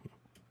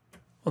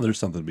 Well, there's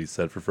something to be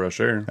said for fresh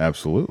air.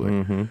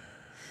 Absolutely.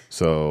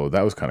 So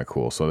that was kind of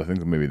cool. So I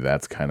think maybe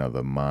that's kind of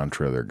the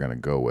mantra they're going to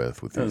go with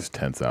these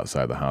tents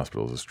outside the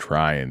hospitals is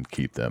try and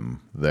keep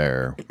them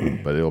there.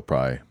 But it'll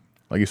probably,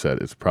 like you said,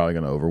 it's probably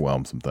going to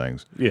overwhelm some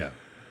things. Yeah.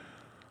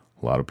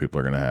 A lot of people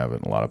are going to have it,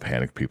 and a lot of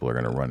panicked people are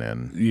going to run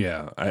in.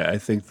 Yeah. I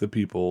think the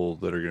people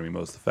that are going to be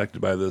most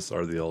affected by this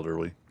are the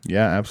elderly.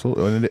 Yeah,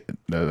 absolutely. And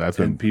that's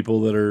been And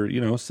people that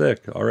are,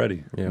 sick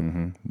already. yeah.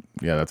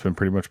 yeah, that's been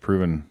pretty much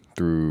proven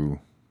through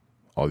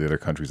all the other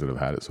countries that have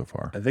had it so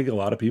far. I think a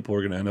lot of people are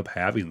going to end up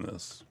having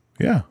this,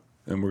 Yeah,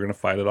 and we're going to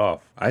fight it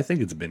off. I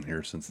think it's been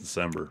here since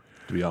December,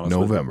 to be honest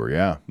with you. November.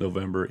 Yeah,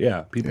 November.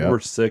 Yeah. People Yep. were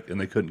sick,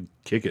 and they couldn't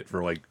kick it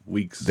for like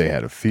weeks. they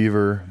had a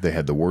fever. They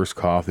had the worst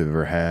cough they've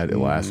ever had. It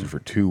lasted for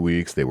 2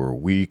 weeks. They were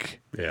weak.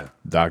 Yeah.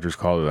 Doctors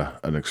called it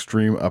an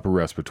extreme upper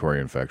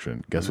respiratory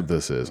infection. Guess what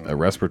this is? A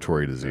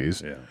respiratory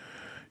disease. Yeah.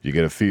 You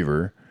get a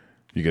fever.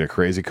 You get a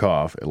crazy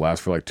cough. It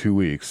lasts for like 2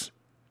 weeks.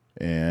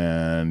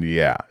 And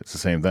yeah, it's the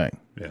same thing.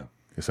 Yeah.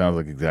 It sounds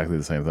like exactly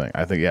the same thing.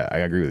 I think, yeah, I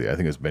agree with you. I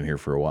think it's been here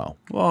for a while.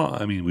 Well,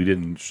 I mean, we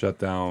didn't shut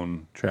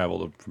down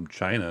travel from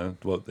China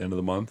at the end of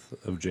the month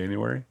of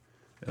January.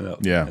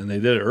 Yeah. And they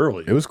did it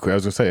early. It was quick. I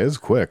was going to say, it was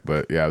quick,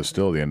 but yeah, it was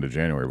still the end of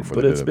January before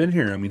But they it's did it. been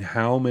here. I mean,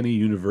 how many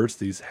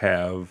universities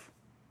have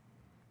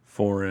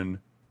foreign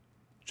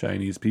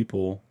Chinese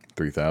people.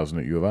 3,000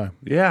 at U of I.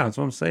 Yeah, that's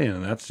what I'm saying.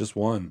 And that's just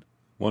one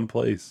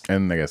place.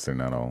 And I guess they're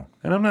not all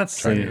And I'm not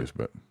saying, Chinese,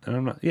 but and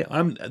I'm not.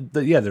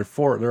 Yeah,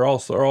 they're all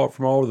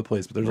from all over the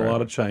place. But there's Right. a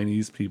lot of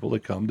Chinese people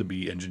that come to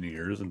be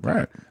engineers and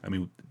Right. I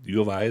mean,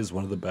 U of I is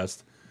one of the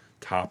best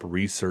top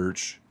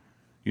research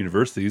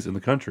universities in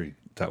the country.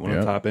 One of Yep.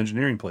 the top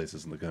engineering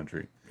places in the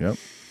country. yep.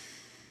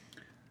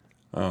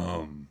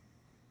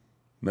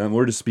 Man,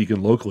 we're just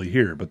speaking locally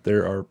here, but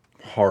there are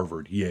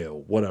Harvard,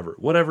 Yale,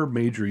 whatever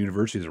major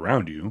universities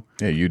around you.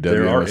 Yeah, UW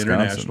There in are Wisconsin.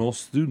 international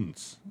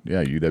students.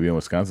 Yeah, UW in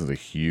Wisconsin is a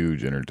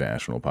huge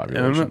international And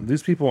population.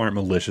 these people aren't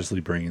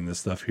maliciously bringing this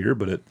stuff here,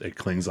 but it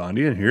clings on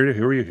to you, and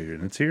here we here,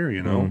 and it's here,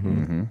 you know.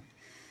 Mm-hmm. I'm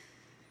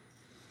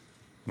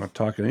not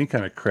talking any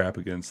kind of crap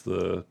against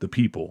the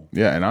people.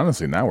 Yeah, and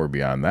honestly, now we're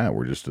beyond that.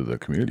 We're just to the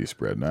community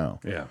spread now,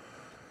 Yeah.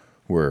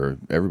 where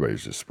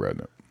everybody's just spreading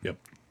it. Yep.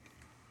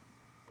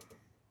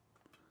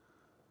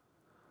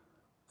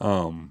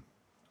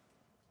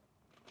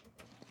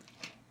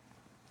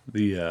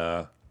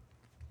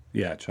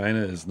 China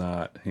is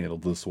not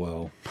handled this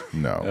well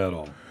No, at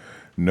all.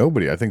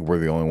 nobody. I think we're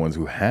the only ones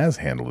who has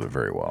handled it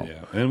very well.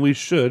 Yeah, and we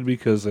should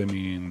because I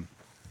mean,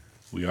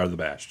 we are the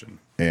bastion.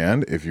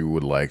 And if you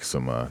would like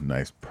some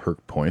nice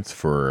perk points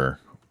for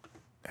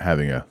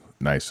having a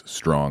nice,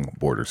 strong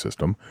border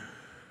system,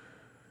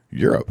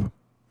 Europe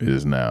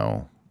is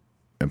now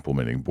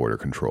implementing border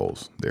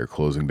controls. They're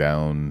closing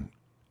down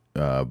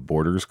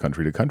borders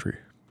country to country.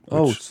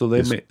 Oh, so they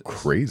is made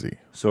crazy.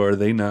 So are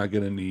they not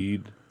going to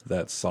need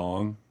that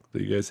song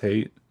that you guys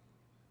hate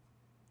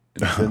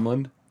in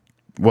Finland?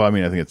 Well, I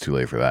mean, I think it's too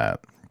late for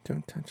that.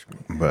 Don't touch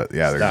me. But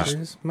yeah, they're Stop. just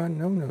Here's my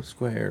no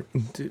square.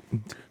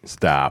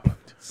 stop.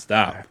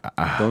 Stop!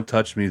 Don't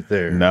touch me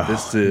there. No.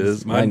 This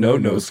is my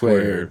no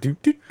square. Do,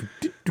 do,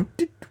 do,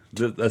 do,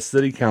 do. A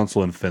city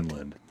council in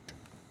Finland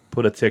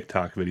put a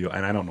TikTok video,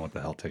 and I don't know what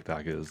the hell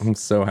TikTok is. I'm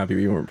so happy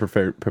we weren't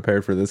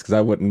prepared for this because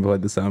I wouldn't have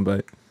played the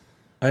soundbite.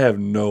 I have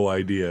no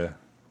idea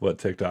what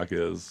TikTok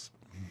is,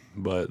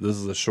 but this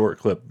is a short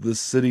clip. The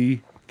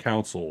city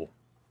council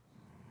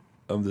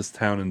of this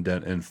town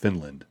in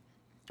Finland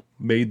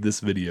made this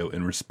video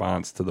in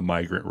response to the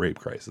migrant rape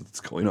crisis that's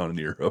going on in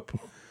Europe.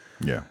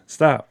 Yeah,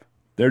 Stop.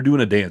 They're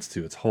doing a dance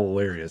too. It's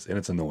hilarious and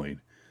it's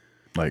annoying.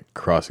 like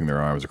crossing their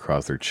arms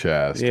across their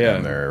chest. Yeah.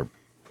 And their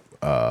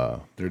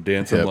They're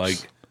dancing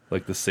hips.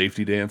 like the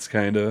safety dance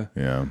kind of,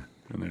 yeah.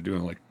 and they're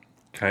doing like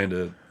kind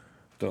of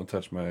don't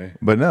touch my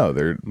But no,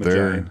 they're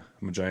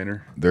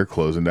vagina.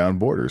 closing down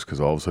borders because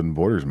all of a sudden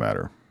borders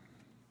matter.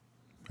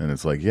 And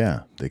it's like,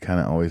 yeah, they kind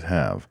of always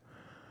have.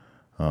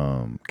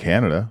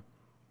 Canada,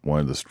 one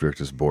of the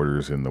strictest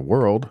borders in the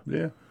world,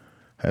 Yeah.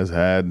 has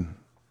had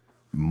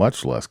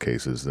much less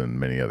cases than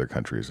many other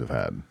countries have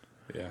had.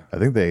 Yeah. I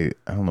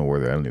don't know I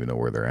don't even know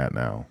where they're at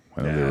now.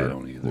 I know Yeah, they I were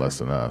don't either. less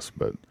than us,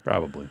 but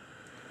Probably.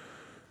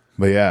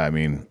 yeah, I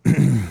mean,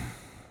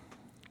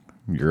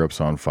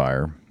 Europe's on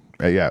fire.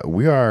 Yeah,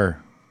 we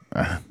are.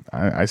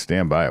 I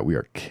stand by it. We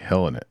are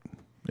killing it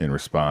in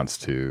response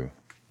to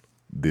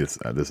this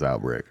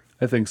outbreak.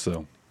 I think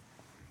so.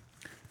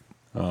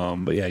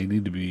 But yeah, you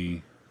need to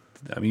be.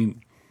 I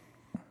mean,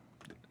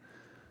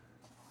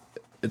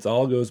 it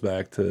all goes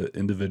back to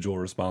individual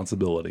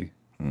responsibility.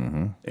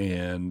 Mm-hmm.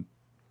 And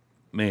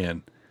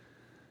man,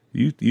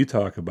 you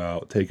talk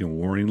about taking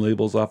warning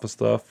labels off of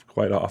stuff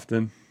quite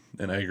often,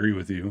 and I agree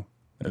with you.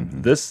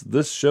 And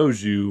this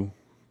shows you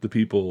the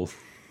people,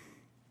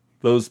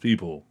 those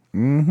people,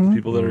 the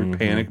people that are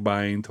panic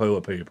buying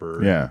toilet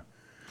paper. Yeah.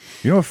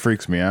 You know what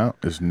freaks me out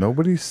is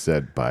nobody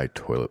said buy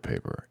toilet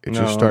paper. It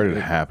just No, started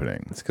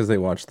happening. It's because they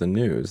watched the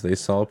news. They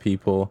saw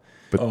people,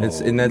 But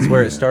and that's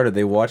where it started.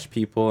 They watched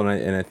people,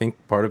 and I think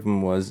part of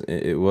them was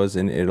it was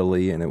in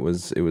Italy, and it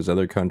was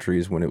other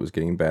countries when it was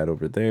getting bad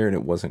over there, and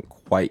it wasn't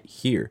quite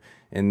here.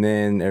 And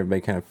then everybody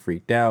kind of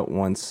freaked out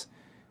once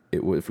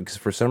it was because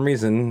for some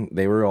reason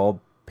they were all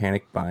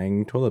panic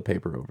buying toilet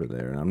paper over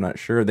there, and I'm not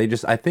sure.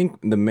 I think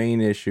the main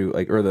issue,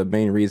 or the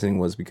main reasoning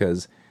was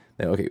because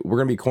okay, we're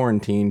gonna be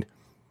quarantined.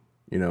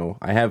 You know,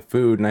 I have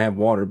food and I have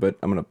water, but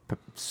I'm going to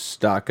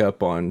stock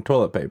up on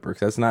toilet paper. 'Cause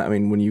that's not, I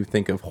mean, when you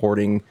think of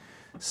hoarding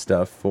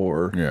stuff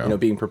for, Yeah.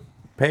 being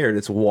prepared,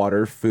 it's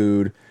water,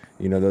 food,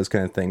 those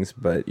kind of things.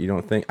 But you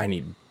don't think, I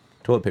need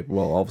toilet paper.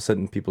 Well, all of a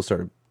sudden people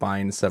started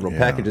buying several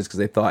packages because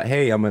they thought,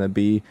 hey, I'm going to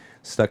be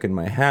stuck in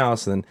my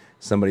house. And then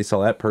somebody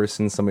saw that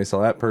person.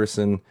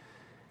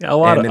 Yeah, a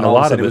lot and of then all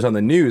of a sudden it it was on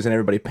the news and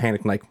everybody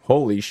panicked like,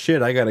 holy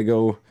shit, I got to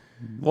go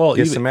well,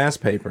 get even, some ass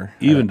paper.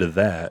 even to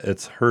that,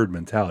 it's herd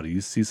mentality.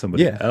 You see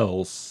somebody Yeah.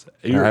 else,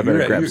 I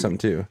better grab you're- some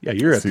too. Yeah,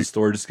 you're at the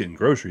store just getting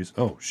groceries.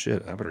 Oh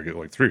shit, I better get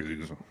like 3 of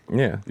these.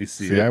 Yeah. You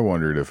see, see, I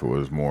wondered if it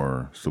was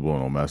more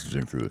subliminal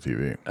messaging through the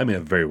TV. I mean,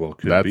 it very well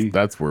could be.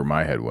 That's where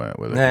my head went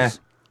with it. Nah.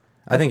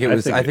 I think it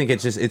was. think I think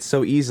it's just. It's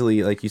so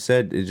easily, like you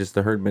said, it's just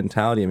the herd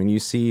mentality. I mean, you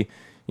see,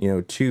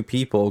 two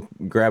people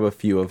grab a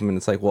few of them, and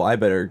it's like, well, I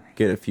better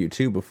get a few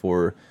too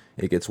before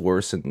it gets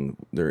worse and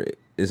there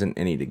isn't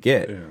any to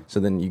get. Yeah. So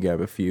then you grab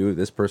a few.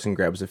 This person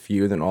grabs a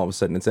few. Then all of a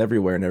sudden it's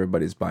everywhere, and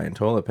everybody's buying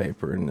toilet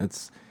paper, and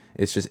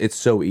it's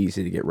so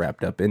easy to get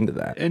wrapped up into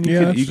that. And Yeah,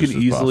 you that's can just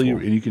as easily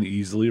possible. and you can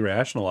easily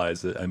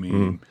rationalize it. I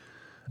mean,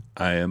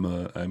 I'm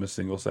a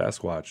single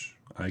Sasquatch.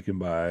 I can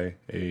buy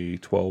a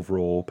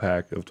 12-roll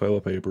pack of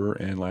toilet paper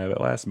and have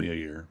it last me a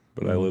year.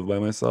 But I live by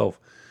myself.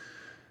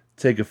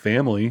 Take a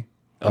family,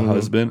 a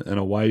husband and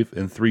a wife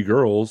and 3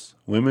 girls.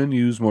 Women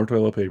use more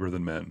toilet paper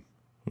than men.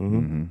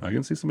 I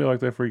can see somebody like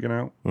that freaking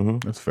out.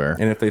 That's fair.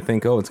 And if they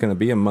think, oh, it's going to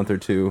be a month or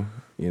two,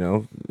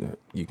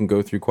 you can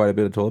go through quite a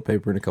bit of toilet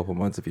paper in a couple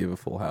months if you have a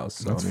full house.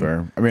 So, That's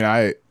fair. I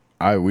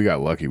mean, we got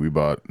lucky. We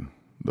bought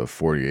the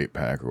 48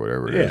 pack or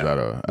whatever it is Yeah, out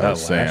of that'll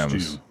last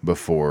Sam's you.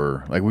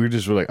 before. Like we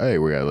were like, hey,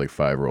 we got like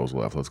 5 rolls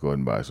left. Let's go ahead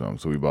and buy some.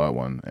 So we bought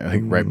one. And I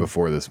think right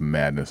before this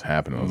madness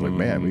happened, I was like,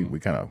 man, we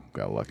kind of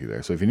got lucky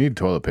there. So if you need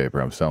toilet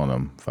paper, I'm selling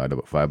them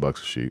 $5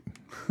 a sheet,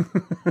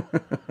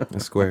 a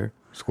square,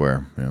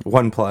 yeah,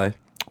 1 ply.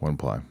 1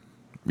 ply.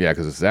 Yeah,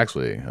 because it's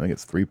actually, I think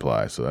it's 3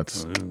 ply. So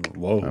that's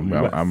Whoa, I'm- you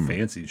got I'm-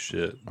 fancy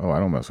shit. I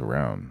don't mess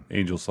around.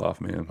 Angel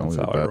Soft, man. That's Only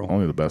how I roll.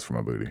 only the best for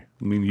my booty.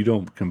 I mean, you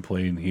don't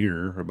complain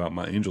here about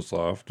my Angel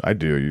Soft. I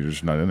do. You're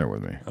just not in there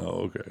with me.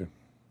 Oh, okay.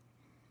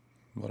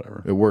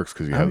 Whatever. It works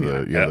because you have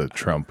the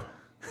Trump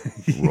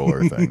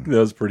roller thing. That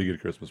was a pretty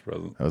good Christmas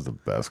present. That was the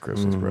best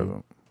Christmas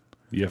present.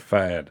 You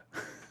fad.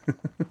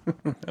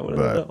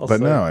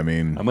 But no, I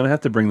mean, I'm gonna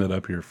have to bring that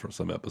up here for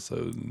some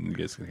episode, and you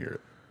guys can hear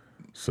it.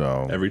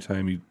 so Every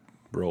time you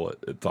roll it,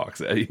 it talks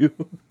at you.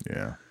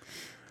 yeah.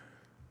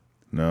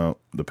 No,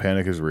 the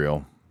panic is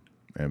real,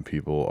 and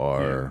people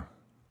are.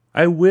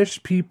 I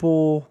wish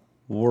people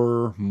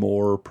were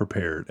more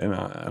prepared, and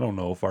I don't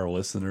know if our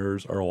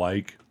listeners are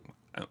like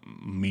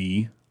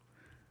me.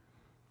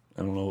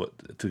 I don't know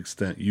what to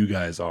extent you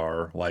guys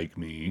are like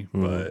me,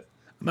 but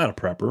I'm not a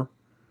prepper.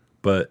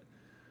 But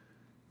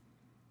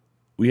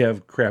we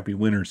have crappy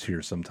winters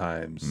here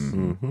sometimes.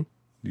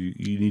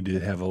 You need to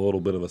have a little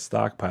bit of a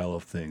stockpile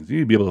of things. You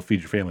need to be able to feed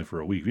your family for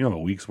a week. If you don't have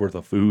a week's worth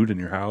of food in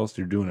your house,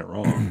 you're doing it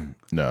wrong.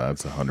 No,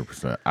 that's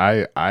 100%.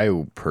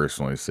 I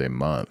personally say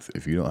month.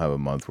 If you don't have a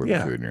month's worth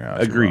of food in your house,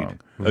 you're agreed, wrong.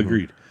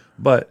 agreed.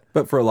 But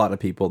But for a lot of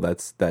people, that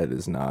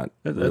is not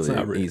That's really not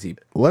an really- easy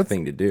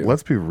thing to do.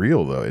 Let's be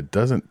real though. It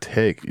doesn't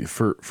take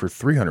for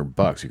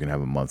 $300. You can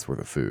have a month's worth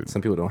of food.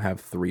 Some people don't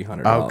have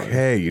 $300.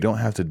 Okay, you don't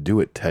have to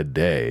do it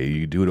today.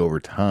 You do it over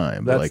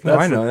time. But That's- like, No,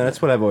 I know.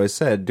 That's what I've always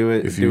said. Do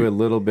it. Do you- a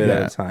little bit at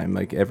yeah. a time.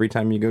 Like every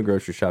time you go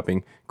grocery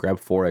shopping, grab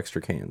 4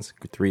 extra cans,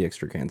 3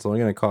 extra cans. It's only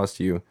going to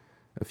cost you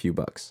a few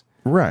bucks,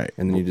 right?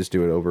 and then you just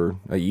do it over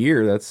a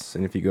year.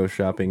 And if you go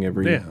shopping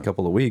every Yeah.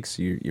 couple of weeks,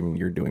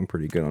 you're doing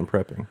pretty good on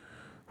prepping.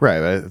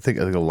 Right. I think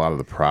a lot of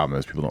the problem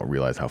is people don't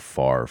realize how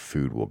far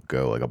food will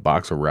go. Like a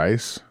box of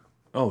rice.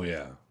 oh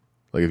yeah,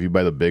 Like if you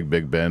buy the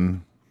big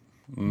Ben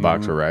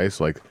box of rice,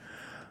 like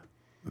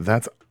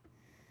that's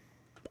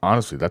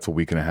honestly that's a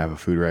week and a half of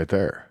food right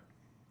there.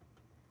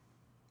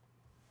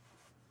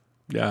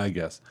 yeah, I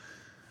guess.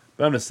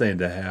 But I'm just saying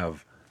to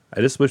have. I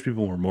just wish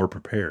people were more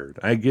prepared.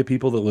 I get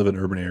people that live in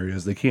urban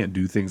areas; they can't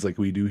do things like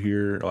we do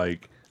here.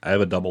 Like I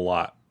have a double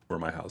lot where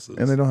my house is,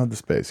 And they don't have the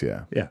space,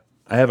 yeah. yeah,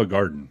 I have a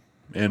garden,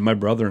 and my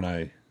brother and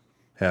I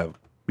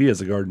he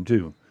has a garden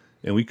too,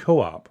 and we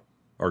co-op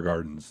our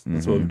gardens.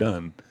 That's what we've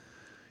done.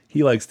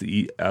 He likes to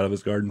eat out of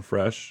his garden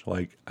fresh,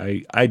 like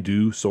I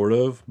do sort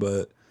of,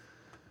 but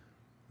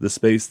the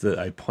space that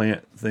I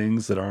plant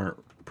things that aren't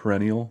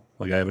perennial,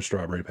 like I have a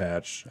strawberry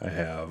patch, I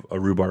have a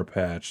rhubarb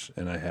patch,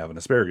 and I have an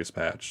asparagus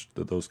patch.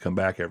 That those come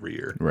back every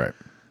year. Right.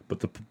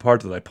 But the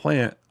part that I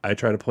plant, I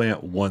try to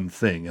plant one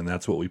thing, and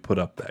that's what we put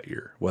up that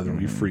year, whether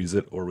we freeze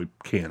it or we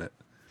can it.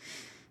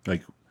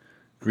 Like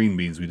green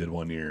beans, we did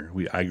one year.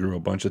 I grew a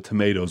bunch of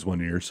tomatoes one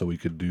year, so we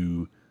could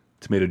do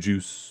tomato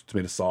juice,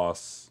 tomato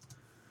sauce,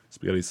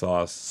 spaghetti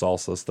sauce,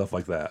 salsa, stuff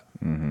like that.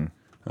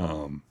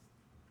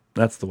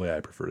 That's the way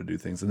I prefer to do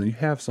things, and then you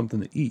have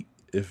something to eat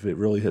if it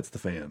really hits the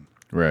fan.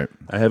 Right.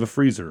 I have a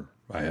freezer.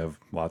 I have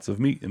lots of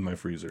meat in my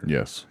freezer.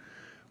 Yes.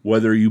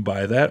 Whether you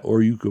buy that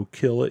or you go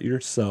kill it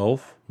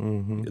yourself,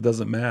 it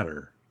doesn't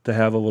matter. To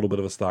have a little bit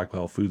of a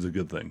stockpile of food's a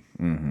good thing.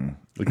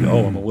 Like,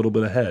 oh, I'm a little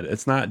bit ahead.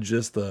 It's not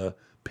just a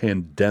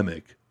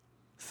pandemic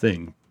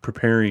thing.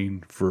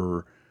 Preparing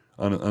for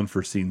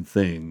unforeseen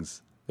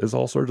things is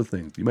all sorts of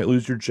things. You might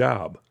lose your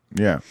job.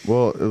 Yeah.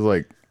 Well, it was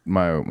like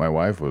my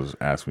wife was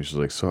asking me, she's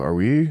like, so are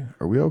we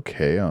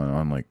okay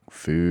on like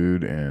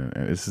food? And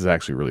this is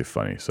actually really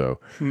funny. So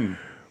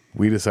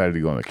we decided to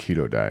go on the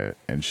keto diet,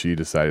 and she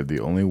decided the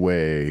only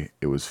way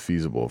it was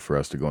feasible for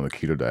us to go on the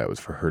keto diet was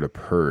for her to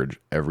purge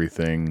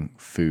everything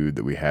food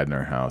that we had in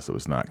our house that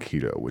was not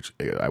keto, which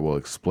I will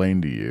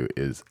explain to you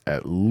is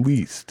at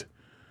least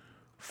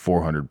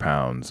 400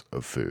 pounds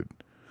of food.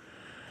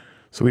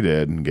 So we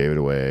did and gave it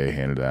away,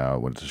 handed it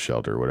out, went to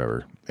shelter,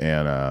 whatever.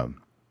 And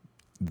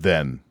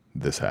then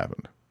this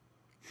happened.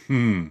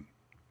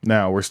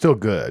 Now we're still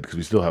good because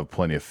we still have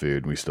plenty of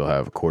food. We still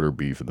have quarter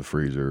beef in the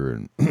freezer,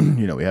 and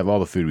we have all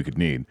the food we could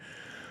need.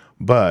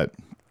 But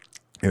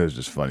it was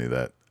just funny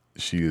that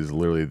she is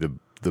literally the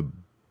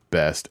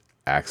best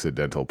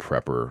accidental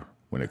prepper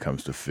when it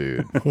comes to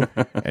food,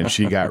 and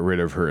she got rid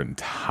of her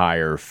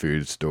entire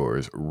food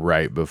stores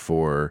right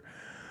before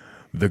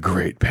the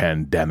great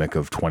pandemic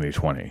of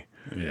 2020.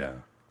 Yeah.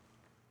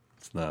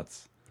 It's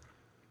nuts.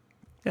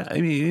 Yeah,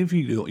 I mean, if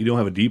you don't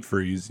have a deep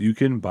freeze, you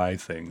can buy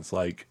things.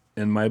 Like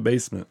in my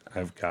basement,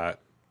 I've got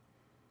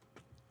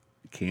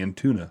canned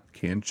tuna,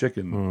 canned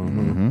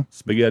chicken,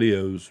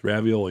 SpaghettiOs,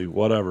 ravioli,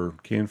 whatever,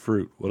 canned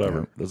fruit,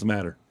 whatever. Doesn't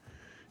matter.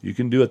 You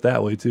can do it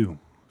that way too.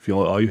 If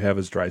all you have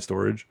is dry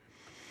storage,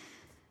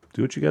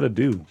 do what you got to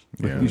do.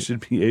 Yeah. You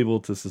should be able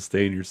to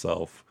sustain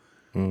yourself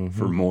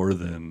for more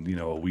than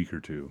a week or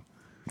two.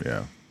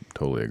 Yeah,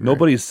 totally agree.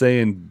 Nobody's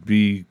saying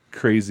be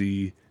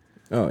crazy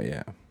Oh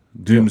yeah.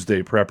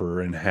 doomsday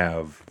prepper and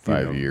have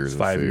 5 years of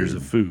 5 food. years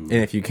of food.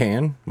 And if you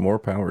can, more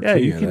power Yeah, to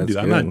you you. can That's do.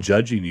 I'm good. not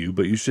judging you,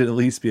 but you should at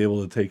least be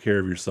able to take care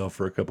of yourself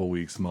for a couple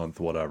weeks, month,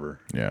 whatever.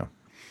 Yeah.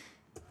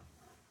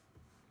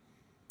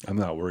 I'm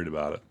not worried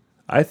about it.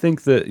 I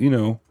think that,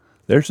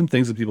 there's some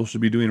things that people should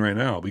be doing right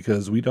now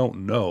because we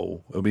don't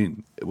know. I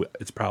mean,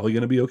 it's probably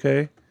going to be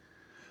okay,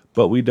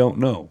 but we don't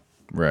know.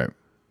 Right.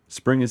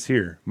 Spring is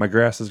here. My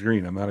grass is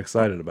green. I'm not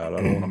excited about it.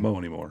 I don't want to mow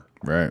anymore.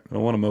 Right. I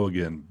don't want to mow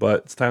again,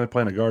 but it's time to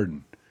plant a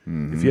garden.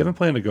 If you haven't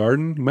planted a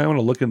garden, you might want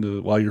to look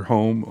into, while you're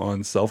home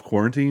on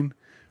self-quarantine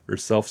or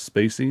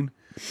self-spacing,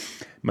 you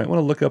might want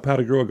to look up how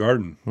to grow a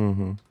garden.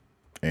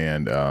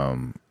 And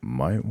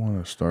might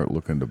want to start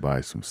looking to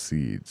buy some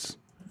seeds.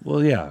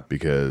 Well, yeah.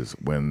 Because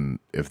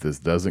if this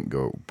doesn't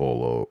go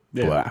blow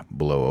Yeah.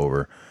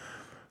 over,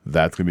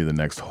 that's going to be the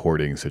next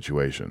hoarding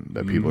situation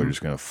that people are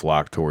just going to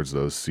flock towards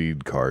those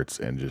seed carts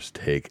and just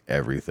take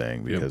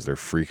everything because they're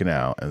freaking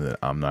out, and then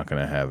I'm not going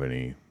to have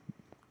any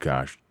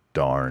gosh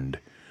darned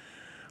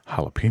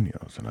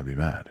jalapenos, and I'd be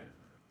mad.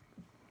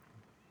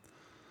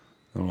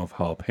 I don't know if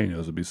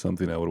jalapenos would be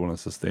something I would want to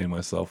sustain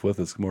myself with.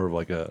 It's more of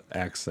like a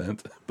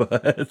accent,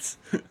 but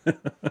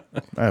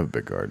I have a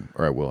big garden,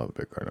 or I will have a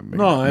big garden. I'm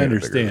no, I making it bigger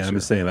understand. this I'm year.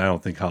 just saying I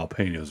don't think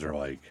jalapenos are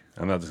like.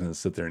 I'm not just going to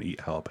sit there and eat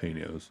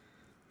jalapenos.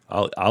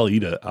 I'll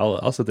eat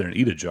I'll sit there and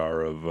eat a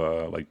jar of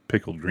like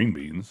pickled green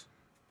beans.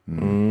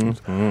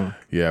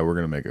 Yeah, we're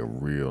gonna make a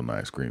real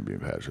nice green bean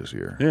patch this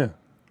year. Yeah.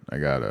 I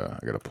got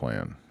a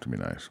plan to be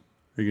nice.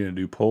 Are you going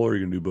to do pole or are you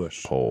going to do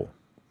bush? Pole.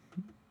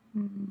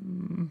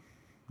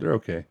 They're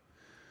okay.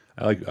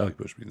 I like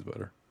bush beans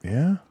better.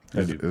 Yeah, I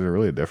is do. there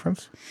really a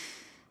difference?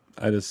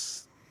 I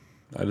just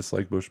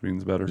like bush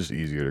beans better. Just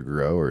easier to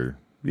grow, or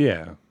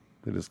Yeah.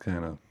 They just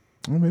kind of.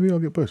 well, maybe I'll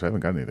get bush. I haven't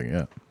got anything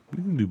yet.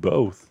 You can do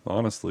both,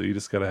 honestly. You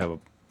just got to have a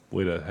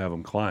way to have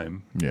them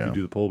climb. Yeah. You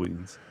do the pole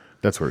beans.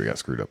 That's where we got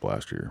screwed up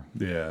last year.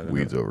 Yeah.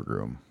 Weeds overgrew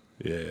them.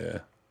 Yeah.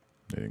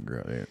 They didn't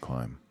grow. They didn't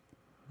climb.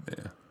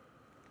 Yeah.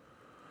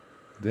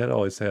 Dad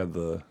always had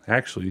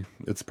actually,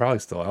 it's probably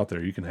still out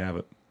there. You can have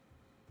it.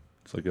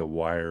 It's like a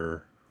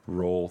wire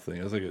roll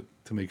thing. It's like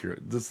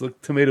this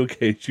tomato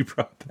cage you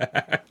brought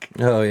back.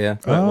 Oh yeah.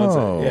 But once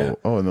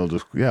And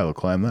they'll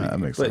climb that. That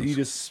makes but sense. you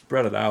just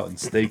spread it out and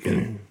stake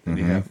it. And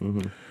you have,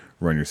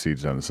 Run your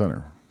seeds down the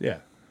center. yeah,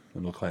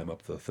 and they'll climb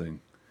up the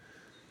thing.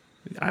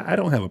 I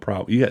don't have a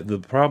problem. The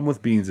problem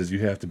with beans is you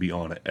have to be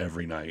on it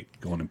every night,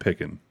 going and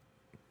picking.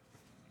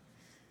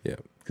 Yeah.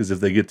 Because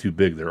if they get too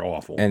big, they're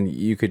awful. And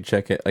you could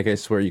check it. Like I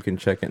swear, you can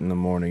check it in the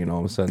morning, and all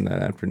of a sudden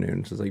that afternoon,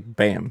 it's just like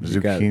bam,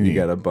 you Zucchini.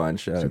 got a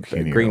bunch.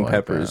 Zucchini Green are like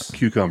peppers,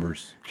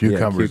 Cucumbers.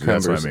 Cucumbers. Yeah,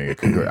 That's what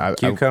I mean.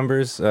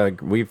 cucumbers.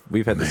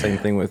 We've had the same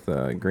thing with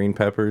green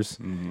peppers.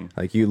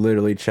 Like you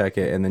literally check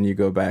it, and then you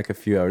go back a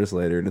few hours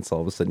later, and it's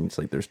all of a sudden it's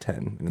like there's 10.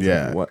 And it's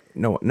Yeah. Like, what?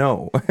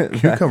 No.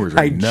 Cucumbers are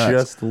I nuts.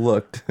 just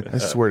looked. I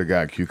swear to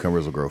God,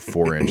 cucumbers will grow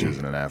 4 inches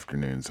in an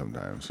afternoon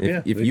sometimes.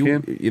 Yeah, If they you,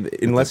 can.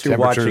 unless you're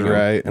temperature's watching,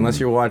 right. unless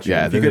you're watching,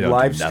 Yeah, if you then they could don't do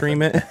live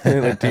stream it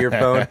like, to your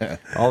phone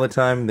all the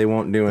time, they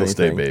won't do They'll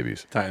stay anything.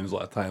 babies. Time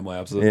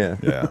lapse. Yeah.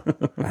 Yeah.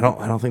 I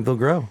don't think they'll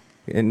grow.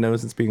 It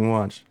knows it's being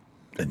watched.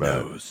 It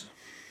knows.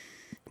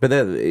 But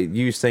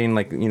you saying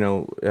like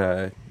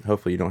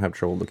hopefully you don't have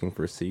trouble looking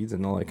for seeds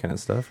and all that kind of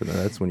stuff, and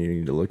that's when you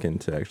need to look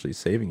into actually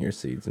saving your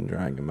seeds and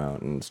drying them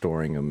out and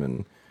storing them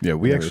and Yeah,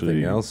 we and everything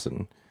actually else.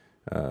 And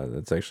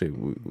that's actually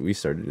we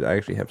started. I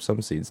actually have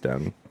some seeds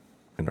down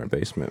in our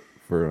basement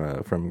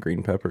from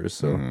green peppers.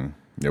 So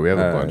Yeah, we have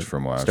a bunch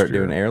from last start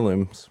year. doing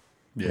heirlooms.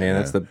 Yeah. Man,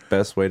 that's the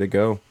best way to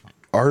go.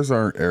 Ours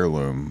aren't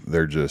heirloom;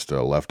 they're just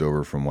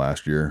leftover from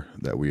last year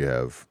that we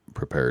have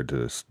prepared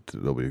to.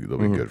 They'll be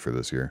good for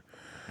this year.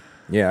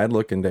 Yeah, I'd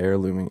look into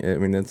heirlooming. I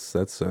mean, that's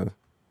And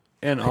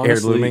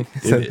honestly,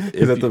 heirlooming.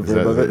 Is that the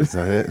verb of it? Is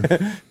that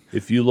it?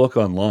 if you look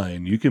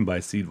online, you can buy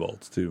seed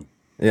vaults too.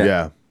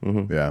 Yeah.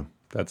 Mm-hmm. Yeah.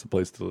 That's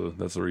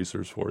that's a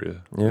resource for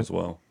you Yeah. as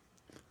well.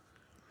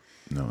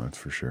 No, that's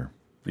for sure.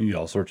 You get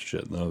all sorts of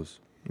shit in those.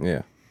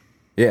 Yeah,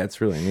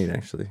 it's really neat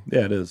actually.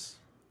 Yeah, it is.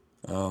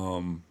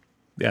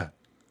 Yeah,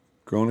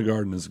 growing a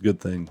garden is a good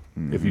thing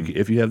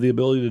if you have the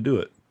ability to do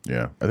it.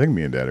 Yeah, I think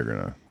me and Dad are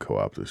gonna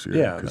co-op this year.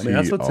 Yeah, 'cause I mean,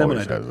 that's he what Tim and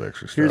always I do. has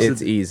extra Here's stuff.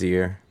 It's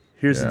easier.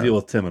 Here's Yeah. the deal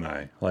with Tim and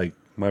I. Like,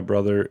 my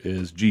brother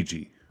is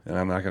Gigi, and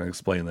I'm not going to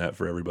explain that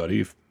for everybody.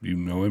 If you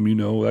know him, you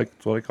know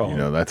that's what I call You him.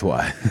 know, that's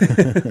why.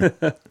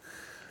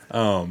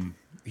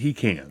 He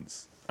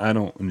cans. I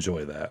don't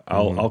enjoy that.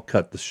 I'll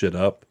cut the shit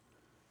up.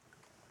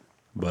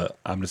 But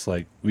I'm just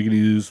like, we can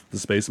use the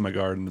space in my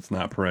garden that's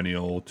not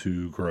perennial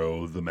to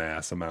grow the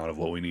mass amount of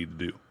what we need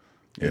to do.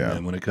 And Yeah.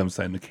 then when it comes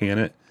time to can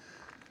it,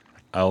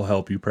 I'll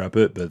help you prep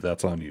it, but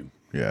that's on you.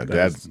 Yeah,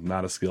 That's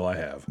not a skill I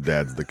have.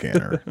 Dad's the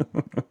canner.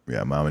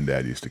 Yeah, Mom and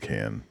Dad used to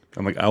can.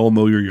 I'm like, I will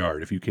mow your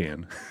yard if you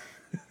can.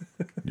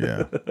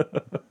 Yeah.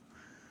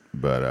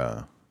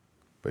 But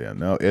yeah,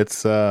 no,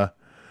 it's a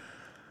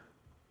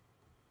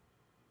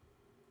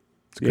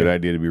good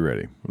idea to be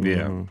ready.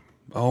 Yeah.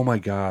 Oh my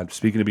God.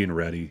 Speaking of being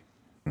ready,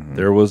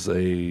 there was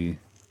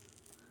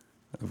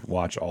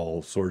watch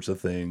all sorts of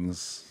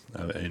things,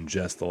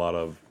 ingest a lot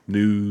of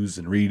news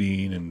and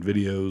reading and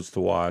videos to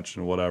watch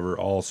and whatever,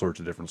 all sorts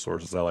of different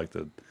sources. I like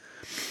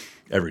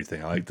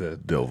everything. I like to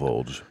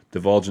divulge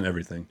in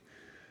everything.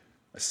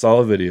 I saw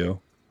a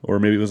video, or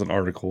maybe it was an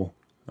article.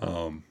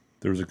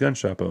 There was a gun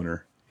shop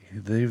owner.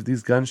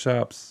 These gun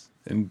shops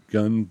and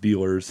gun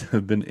dealers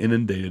have been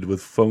inundated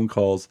with phone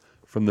calls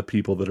from the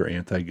people that are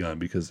anti-gun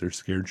because they're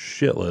scared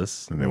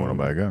shitless. And they want to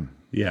buy a gun.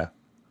 Yeah.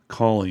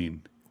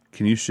 Calling.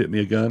 Can you ship me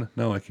a gun?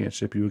 No, I can't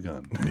ship you a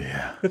gun.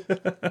 Yeah.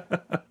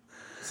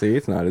 See,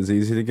 it's not as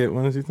easy to get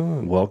one as you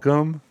thought.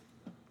 Welcome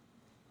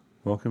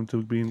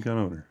to being a gun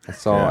owner. I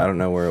saw, Yeah. I don't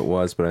know where it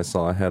was, but I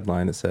saw a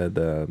headline that said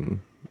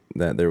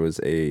that there was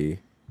a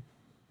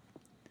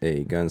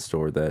gun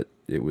store that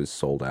it was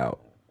sold out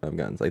of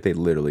guns. Like they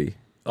literally,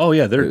 Oh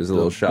yeah, it was a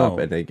little shop,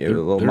 and it was a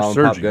little mom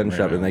and pop gun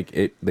shop, and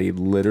they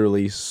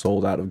literally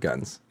sold out of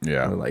guns.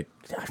 Yeah. And they're like,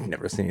 I've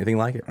never seen anything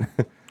like it.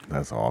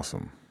 That's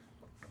awesome.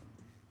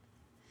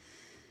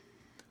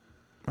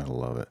 I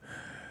love it.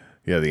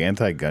 Yeah, the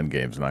anti-gun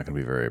game's not going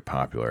to be very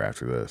popular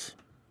after this.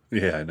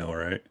 Yeah, I know,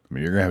 right? I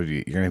mean, you're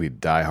gonna be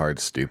diehard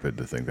stupid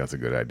to think that's a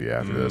good idea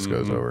after this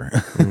goes over.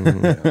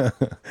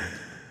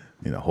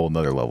 You know, whole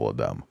nother level of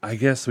dumb. I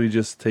guess we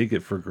just take it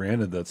for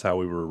granted. That's how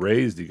we were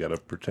raised. You got to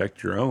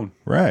protect your own.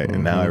 Right.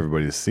 And now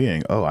everybody's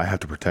seeing, oh, I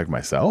have to protect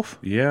myself?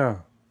 Yeah.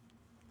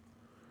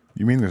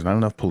 You mean there's not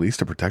enough police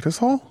to protect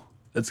us all?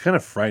 It's kind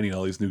of frightening,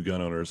 all these new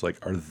gun owners. Like,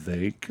 are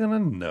they going to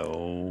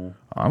know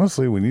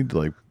Honestly, we need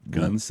to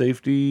gun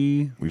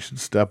safety? we should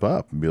step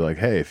up and be like,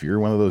 hey, if you're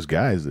one of those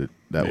guys that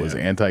was Yeah.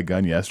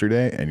 anti-gun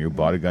yesterday and you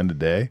bought a gun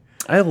today,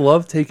 I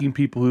love taking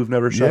people who've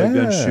never shot a gun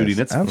yes, shooting.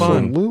 It's fun.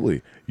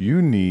 absolutely.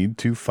 You need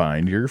to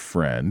find your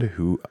friend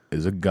who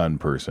is a gun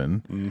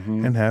person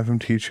and have him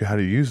teach you how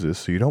to use this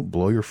so you don't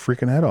blow your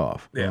freaking head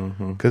off. Yeah.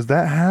 Because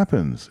that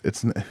happens.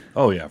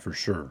 Oh, yeah, for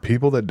sure.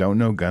 People that don't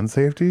know gun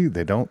safety,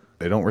 they don't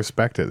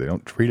respect it. They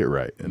don't treat it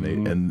right. And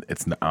and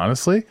it's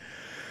honestly,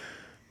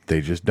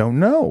 they just don't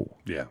know.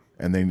 Yeah.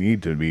 And they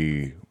need to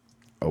be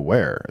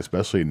aware,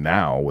 especially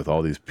now with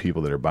all these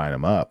people that are buying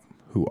them up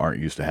who aren't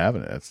used to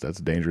having it. That's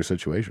a dangerous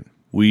situation.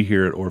 We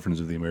here at Orphans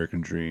of the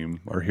American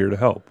Dream are here to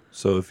help.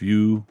 So if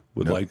you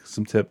would like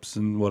some tips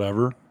and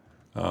whatever,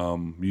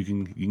 you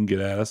can get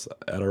at us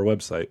at our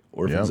website,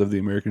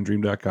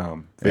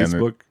 orphansoftheamericandream.com, And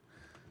Facebook,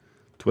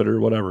 Twitter,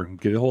 whatever.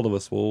 Get a hold of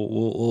us.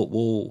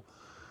 We'll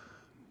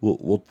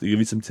give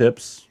you some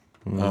tips.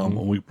 And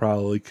we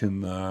probably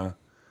can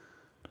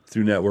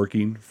through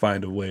networking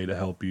find a way to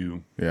help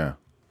you Yeah.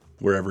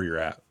 wherever you're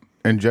at.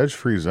 And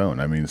judge-free zone.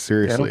 I mean, Yeah, I don't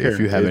seriously, care. if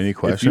you have any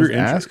questions,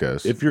 ask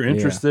us. If you're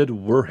interested,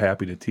 we're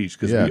happy to teach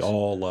because Yes. we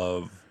all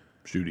love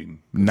shooting.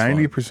 It's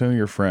 90% of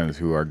your friends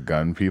who are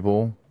gun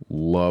people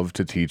love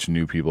to teach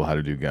new people how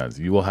to do guns.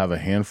 You will have a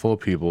handful of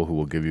people who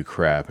will give you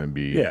crap and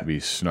be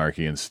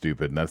snarky and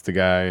stupid. And that's the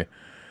guy,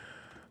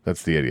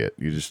 that's the idiot.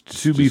 You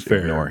just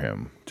ignore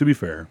him. fun. To be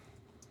fair.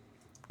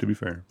 To be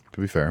fair.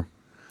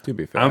 To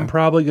be fair, I'm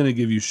probably going to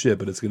give you shit,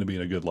 but it's going to be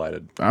in a good light.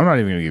 I'm not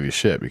even going to give you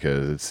shit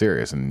because it's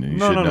serious and you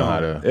should know how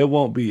to. It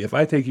won't be. If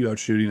I take you out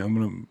shooting, I'm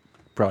going to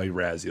probably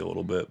razz you a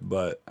little bit,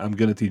 but I'm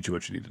going to teach you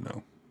what you need to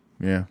know.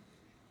 Yeah.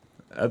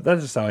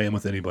 That's just how I am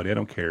with anybody. I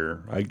don't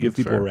care. I give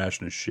people fair. a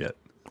ration of shit.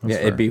 yeah,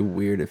 it'd be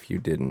weird if you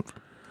didn't.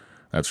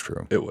 That's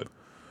true. It would.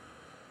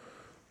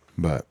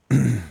 But,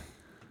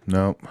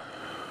 no.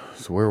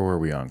 So where were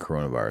we on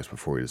coronavirus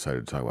before we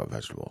decided to talk about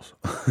vegetables?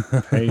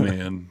 Hey,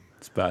 man.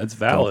 It's All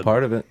valid.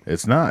 part of it.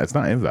 It's not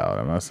invalid.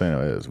 I'm not saying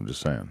it is. I'm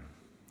just saying.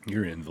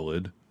 You're an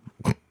invalid.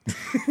 A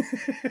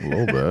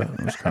little bit.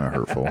 It's kind of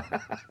hurtful.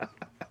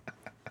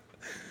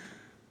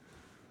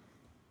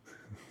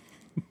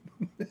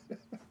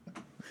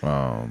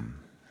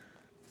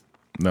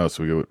 No,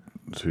 so we go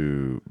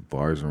to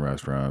bars and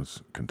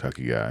restaurants,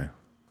 Kentucky guy.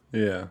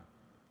 Yeah.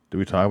 Did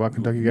we talk about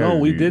Kentucky guy? No, or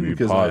we you- didn't you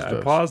because paused I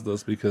us? paused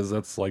us because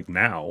that's like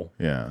now.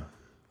 Yeah.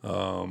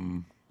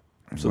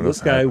 So What this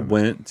else guy happened?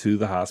 went to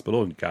the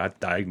hospital and got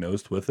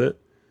diagnosed with it.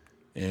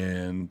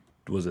 And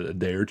was it a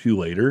day or two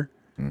later?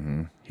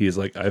 He's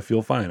like, I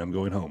feel fine. I'm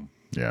going home.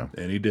 Yeah.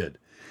 And he did.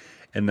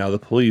 And now the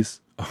police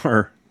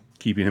are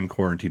keeping him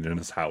quarantined in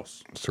his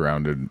house.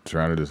 Surrounded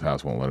his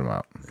house, won't let him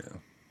out. Yeah.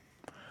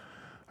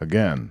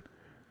 Again,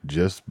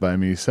 just by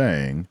me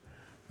saying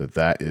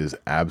that is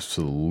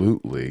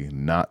absolutely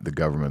not the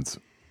government's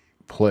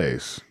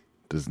place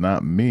does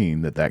not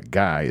mean that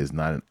guy is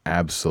not an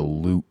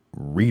absolute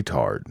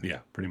retard. Yeah,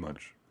 pretty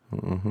much.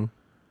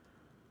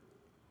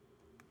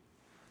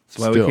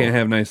 That's why we can't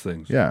have nice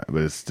things. Yeah,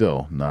 but it's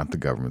still not the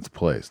government's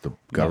place. The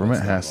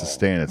government has to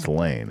stay in its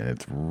lane, and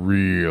it's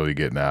really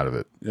getting out of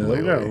it. Yeah,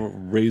 they've got a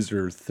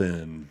razor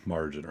thin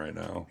margin right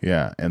now.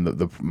 Yeah, and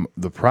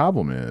the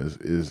problem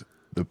is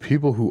the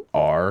people who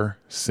are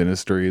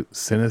sinisterly,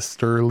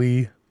 is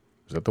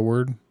that the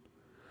word?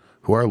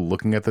 Who are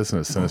looking at this in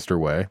a sinister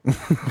way.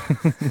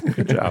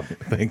 Good job.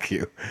 Thank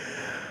you.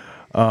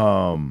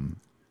 Are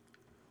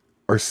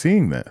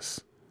seeing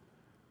this.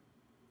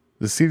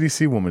 The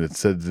CDC woman had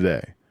said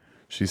today,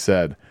 she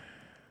said,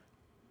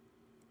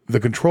 the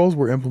controls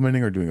we're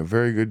implementing are doing a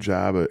very good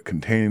job at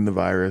containing the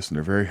virus, and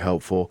they're very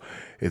helpful.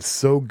 It's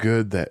so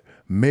good that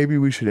maybe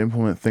we should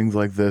implement things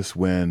like this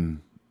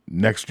when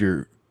next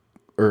year,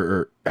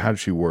 or how did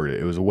she word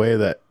it? It was a way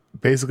that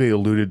basically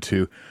alluded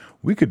to,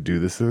 we could do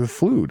this with the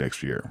flu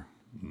next year.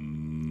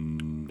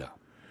 No.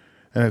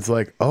 And it's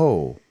like,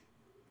 oh,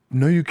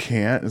 no, you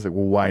can't. It's like,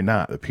 well, why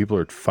not? The people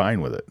are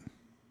fine with it,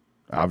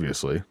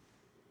 obviously.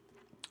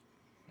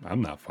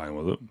 I'm not fine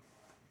with it.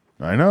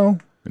 I know.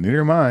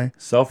 Neither am I.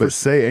 But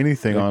say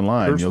anything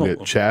online, you'll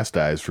get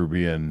chastised for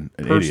being an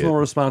idiot. Personal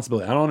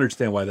responsibility. I don't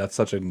understand why that's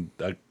such an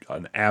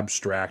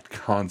abstract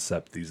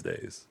concept these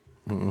days.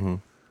 Mm-hmm.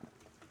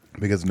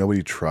 Because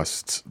nobody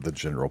trusts the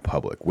general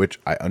public, which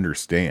I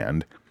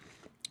understand,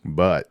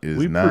 but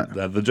is not.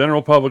 The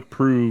general public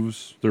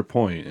proves their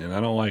point, and I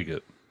don't like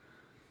it.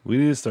 We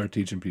need to start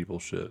teaching people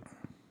shit.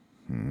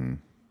 Mm-hmm.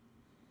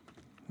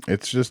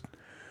 It's just...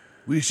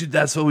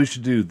 That's what we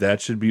should do.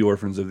 That should be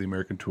Orphans of the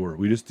American Tour.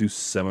 We just do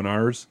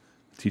seminars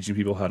teaching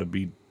people how to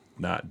be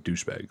not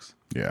douchebags.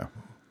 Yeah.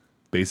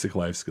 Basic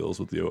life skills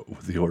with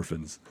the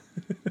orphans.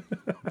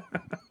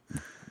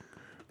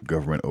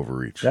 Government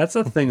overreach. That's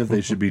a thing that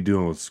they should be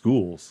doing with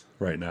schools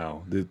right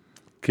now. The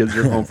kids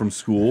are home from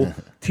school,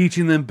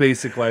 teaching them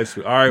basic life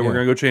skills. All right, we're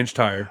gonna go change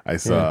tire. I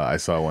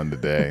saw one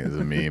today as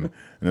a meme, and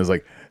it was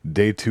like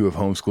day 2 of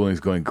homeschooling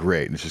is going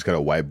great, and it's just got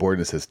a whiteboard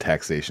and it says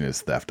taxation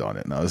is theft on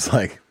it, and I was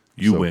like,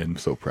 you win. I'm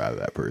so proud of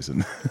that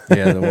person.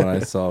 Yeah, the one I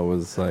saw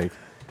was like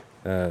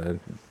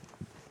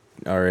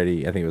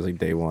already, I think it was like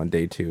day 1.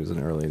 Day 2 was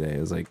an early day. It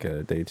was like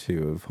day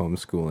 2 of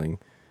homeschooling.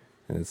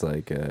 And it's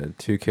like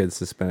 2 kids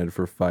suspended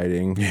for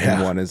fighting,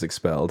 and 1 is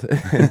expelled.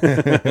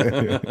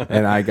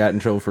 And I got in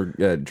trouble for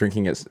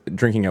drinking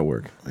at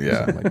work.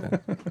 Yeah. Something like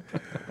that.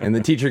 And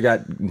the teacher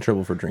got in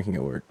trouble for drinking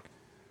at work.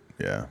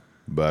 Yeah.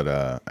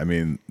 But, I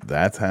mean,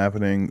 that's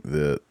happening.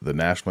 The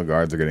National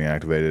Guards are getting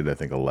activated, I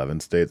think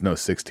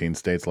 16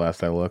 states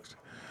last I looked.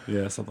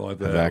 Yeah, something like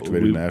that. Have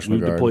activated National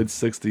Guard. We've deployed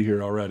 60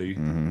 here already.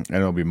 Mm-hmm. And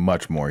it'll be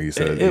much more. He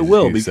said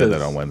he said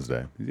that on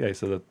Wednesday. Yeah, he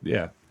said that,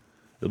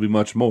 it'll be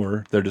much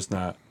more. They're just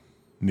not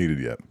needed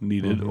yet.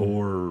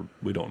 Or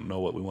we don't know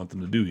what we want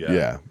them to do yet.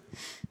 Yeah.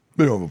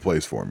 They don't have a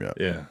place for them yet.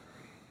 Yeah.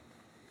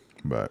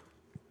 But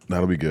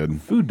that'll be good.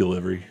 Food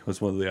delivery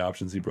was one of the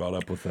options he brought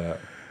up with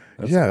that.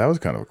 That was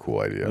kind of a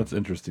cool idea. That's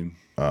interesting.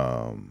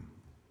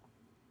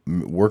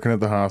 Working at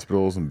the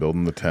hospitals and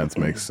building the tents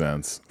makes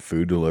sense.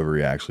 Food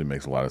delivery actually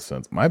makes a lot of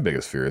sense. My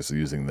biggest fear is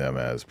using them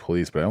as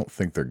police, but I don't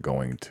think they're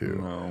going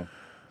to.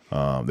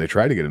 No. They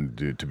tried to get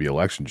them to be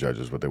election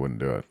judges, but they wouldn't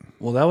do it.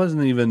 Well, that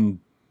wasn't even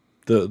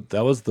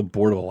that was the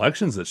Board of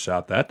Elections that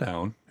shot that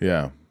down.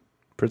 Yeah.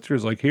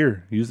 Pritzker's like,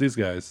 here, use these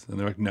guys. And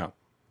they're like, no.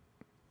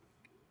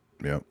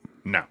 Yep.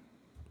 No.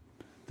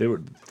 They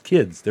were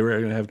kids. They were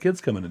going to have kids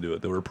come in and do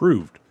it. They were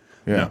approved.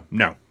 Yeah.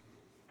 No.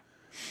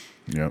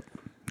 Yep.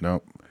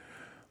 Nope.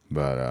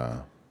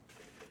 But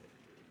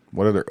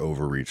what other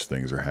overreach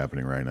things are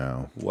happening right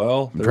now?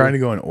 Well, I'm trying to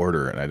go in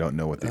order, and I don't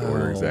know what the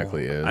order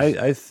exactly is.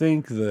 I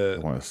think that...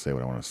 I want to say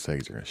what I want to say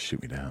because you're going to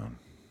shoot me down.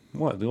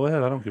 What? Go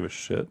ahead. I don't give a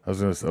shit. I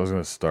was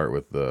gonna start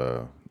with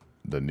the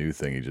new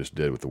thing he just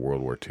did with the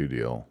World War II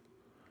deal.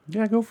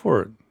 Yeah, go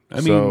for it.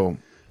 I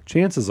mean,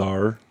 chances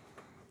are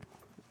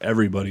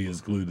everybody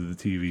is glued to the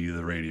TV,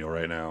 the radio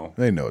right now.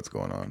 They know what's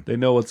going on. They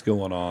know what's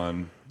going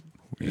on.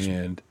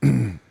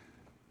 And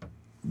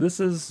this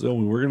is,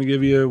 we're going to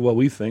give you what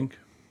we think.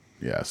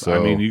 Yeah. So, I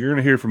mean, you're going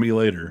to hear from me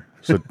later.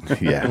 So,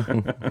 yeah,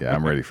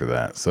 I'm ready for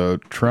that. So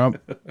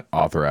Trump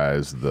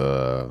authorized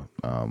an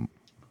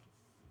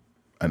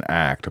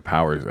act, a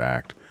Powers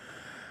Act,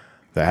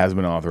 that has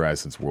been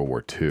authorized since World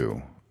War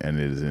II. And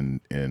it is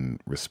in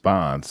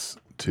response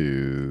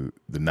to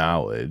the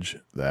knowledge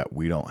that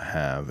we don't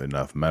have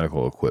enough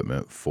medical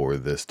equipment for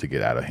this to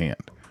get out of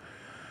hand.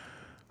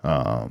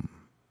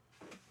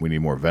 We need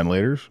more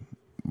ventilators.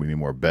 We need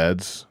more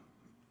beds.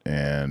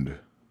 And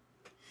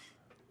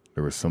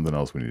there was something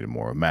else we needed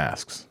more.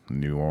 Masks. We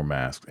need more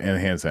masks. And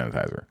hand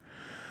sanitizer.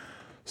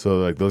 So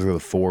like those are the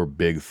 4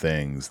 big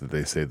things that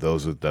they say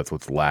that's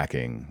what's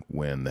lacking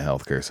when the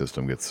healthcare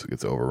system gets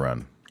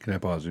overrun. Can I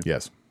pause you?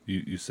 Yes.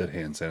 You said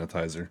hand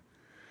sanitizer.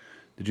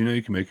 Did you know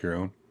you can make your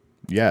own?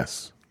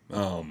 Yes.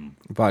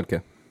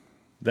 Vodka.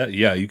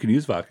 You can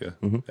use vodka,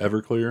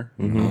 Everclear,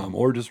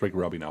 or just like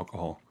rubbing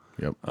alcohol.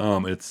 Yep.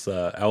 It's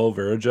aloe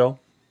vera gel,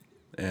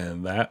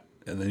 and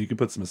then you can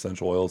put some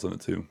essential oils in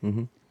it too.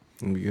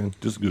 That'd be good.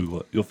 Just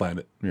Google it, you'll find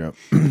it. Yeah.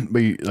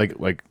 But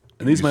like,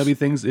 and these might be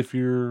things if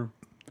you're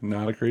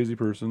not a crazy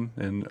person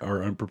and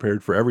are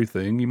unprepared for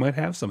everything, you might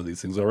have some of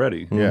these things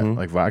already. Yeah,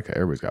 like vodka.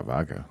 Everybody's got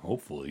vodka.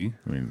 Hopefully.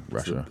 I mean,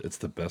 Russia. It's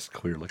the best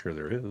clear liquor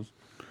there is.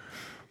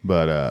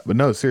 But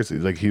no, seriously,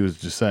 like he was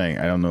just saying,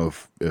 I don't know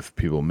if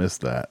people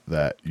missed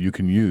that you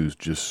can use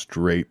just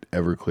straight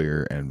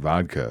Everclear and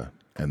vodka,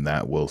 and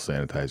that will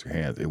sanitize your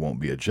hands. It won't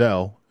be a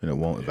gel, and it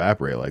won't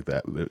evaporate like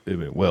that.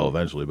 It will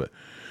eventually, but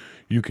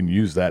you can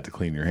use that to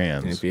clean your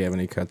hands. And if you have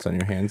any cuts on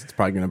your hands, it's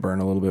probably going to burn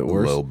a little bit A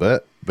worse. little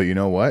bit. But you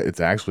know what? It's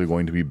actually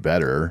going to be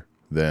better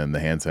than the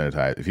hand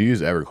sanitizer. If you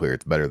use Everclear,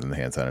 it's better than the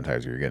hand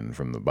sanitizer you're getting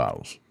from the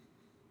bottles.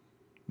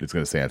 It's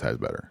going to sanitize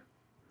better.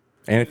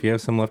 And if you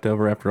have some left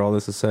over after all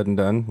this is said and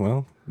done,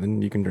 well,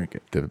 then you can drink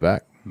it. Dip it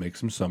back. Make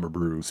some summer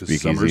brew,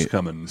 because summer's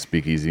coming.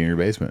 Speakeasy in your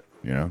basement.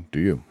 Do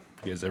you?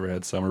 You guys ever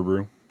had summer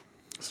brew?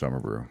 Summer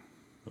brew.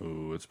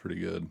 Oh, it's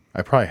pretty good.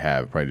 I probably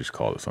have. Probably just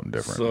called it something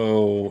different.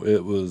 So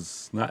it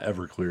was not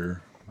Everclear,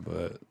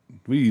 but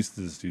we used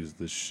to just use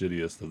the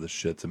shittiest of the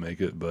shit to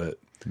make it. But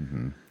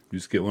you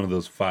just get one of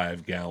those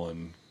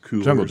 5-gallon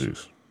coolers. Jungle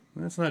juice.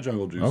 That's not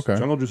jungle juice. Okay.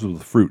 Jungle juice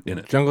with fruit in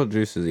it. Jungle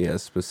juice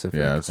is specific.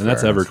 Yeah, And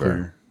that's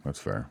Everclear. That's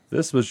fair.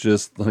 This was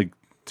just like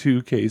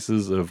 2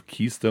 cases of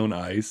Keystone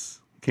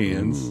Ice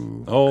cans.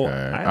 Okay.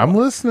 I'm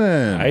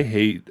listening.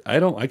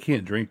 I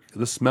can't drink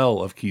the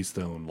smell of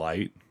Keystone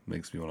Light.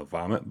 Makes me want to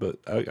vomit, but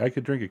I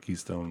could drink a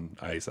Keystone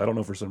Ice. I don't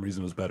know, for some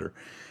reason it was better.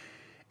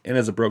 And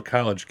as a broke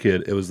college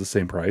kid, it was the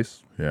same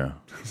price. Yeah.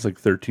 It's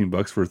like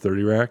 $13 for a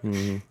 30 rack.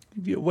 You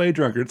get way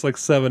drunker. It's like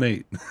 7,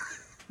 8.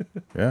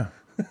 Yeah.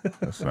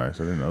 That's nice.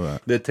 I didn't know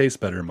that. It tastes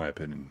better, in my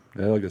opinion.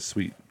 They like a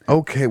sweet.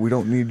 Okay, we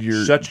don't need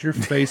your... Shut your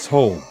face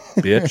hole,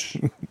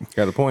 bitch.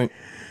 Got a point.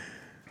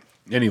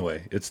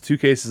 Anyway, it's 2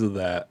 cases of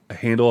that, a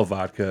handle of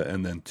vodka,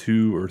 and then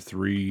 2 or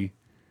 3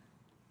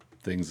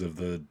 things of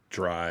the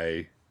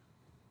dry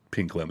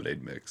pink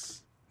lemonade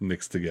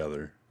mixed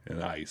together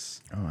and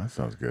ice. Oh, that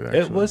sounds good, actually.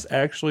 It was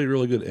actually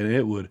really good, and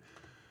it would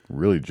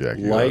really jack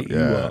you light up. you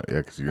Yeah, up. yeah,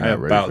 because you're I not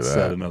ready about for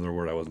said that. another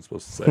word I wasn't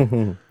supposed to say.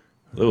 It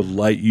would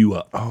light you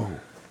up. Oh,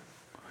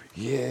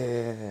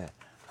 yeah.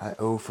 I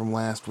owe from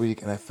last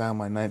week, and I found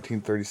my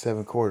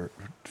 1937 quarter,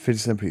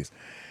 50-cent piece.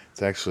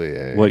 It's actually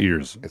a... What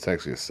years? It's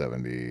actually a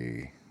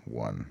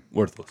 71.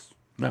 Worthless.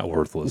 Not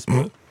worthless,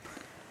 but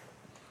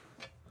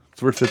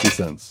it's worth 50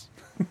 cents.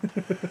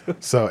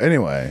 So,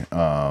 anyway,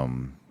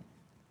 I'm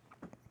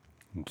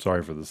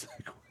sorry for the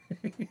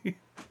segue.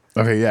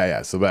 okay,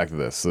 yeah. So back to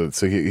this. So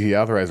he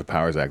authorized a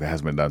Powers Act that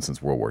hasn't been done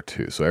since World War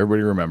II. So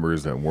everybody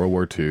remembers that in World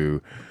War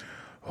II,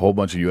 a whole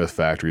bunch of U.S.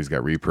 factories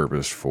got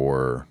repurposed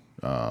for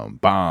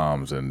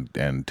bombs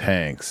and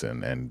tanks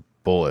and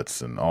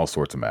bullets and all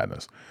sorts of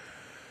madness.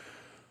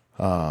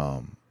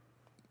 And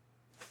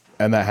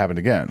that happened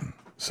again.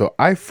 So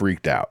I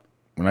freaked out.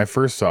 When I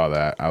first saw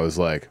that, I was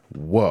like,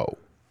 whoa.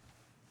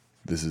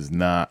 This is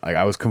not, like,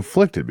 I was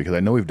conflicted because I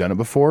know we've done it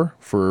before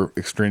for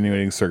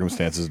extenuating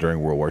circumstances during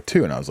World War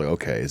II. And I was like,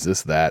 okay, is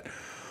this that?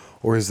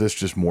 Or is this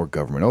just more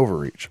government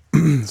overreach?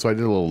 So I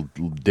did a little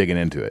digging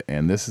into it.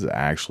 And this is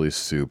actually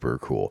super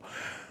cool.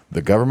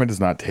 The government does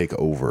not take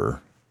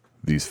over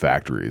these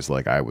factories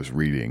like I was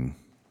reading.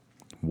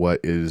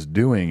 What it is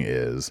doing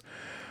is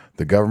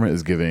the government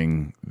is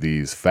giving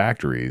these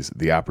factories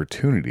the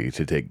opportunity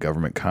to take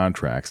government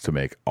contracts to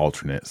make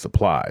alternate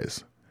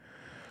supplies.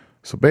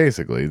 So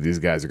basically, these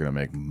guys are going to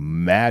make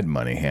mad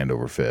money hand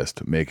over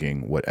fist,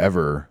 making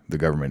whatever the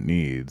government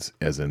needs,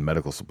 as in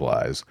medical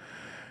supplies,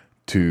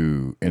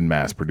 to en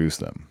masse produce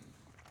them.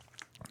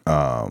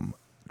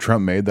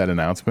 Trump made that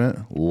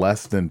announcement.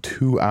 Less than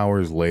 2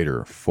 hours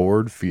later,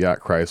 Ford, Fiat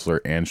Chrysler,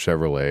 and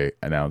Chevrolet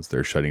announced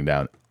they're shutting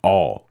down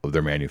all of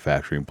their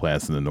manufacturing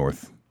plants in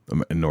North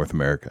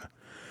America.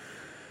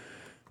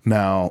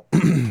 Now,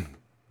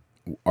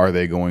 are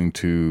they going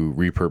to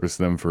repurpose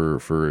them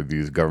for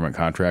these government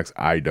contracts?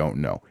 I don't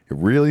know. It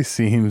really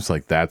seems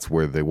like that's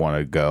where they want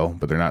to go,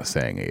 but they're not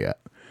saying it yet.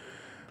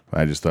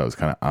 I just thought it was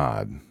kind of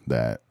odd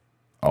that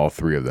all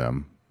 3 of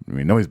them, I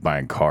mean, nobody's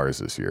buying cars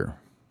this year.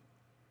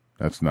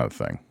 That's not a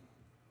thing.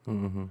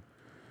 Mm-hmm.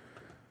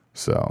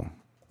 So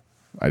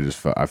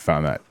I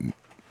found that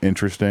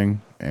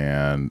interesting,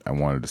 and I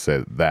wanted to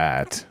say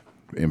that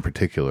in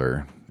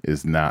particular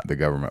is not the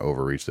government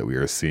overreach that we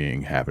are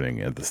seeing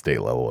happening at the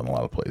state level in a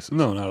lot of places.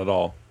 No, not at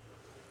all.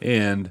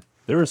 And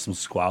there was some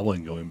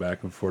squabbling going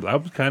back and forth. I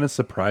was kind of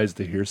surprised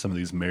to hear some of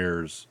these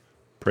mayors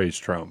praise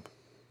Trump,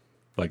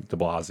 like de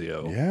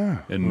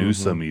Blasio, and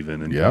Newsom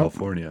even in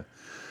California.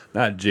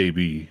 Not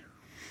JB.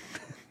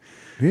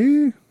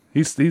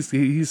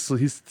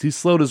 He's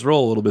slowed his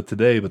roll a little bit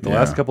today, but the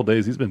last couple of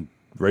days he's been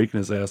raking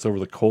his ass over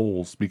the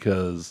coals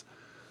because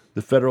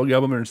the federal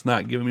government's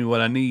not giving me what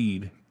I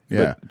need.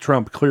 Yeah. But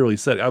Trump clearly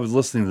said, I was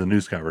listening to the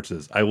news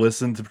conferences. I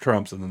listened to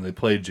Trump's and then they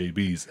played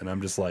JB's, and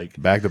I'm just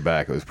like, back to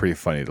back, it was pretty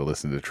funny to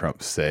listen to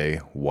Trump say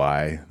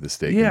why the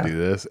state can do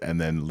this, and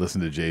then listen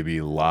to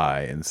JB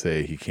lie and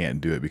say he can't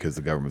do it because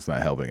the government's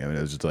not helping. I mean,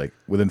 it was just like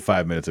within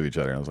 5 minutes of each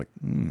other. And I was like,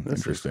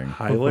 That's interesting.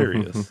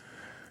 hilarious.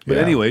 But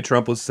anyway,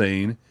 Trump was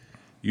saying,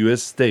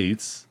 U.S.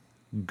 states,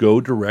 go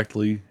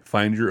directly,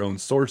 find your own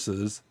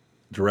sources.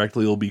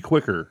 Directly will be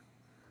quicker.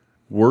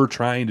 we're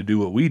trying to do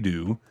what we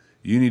do.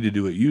 You need to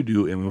do what you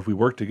do. And if we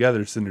work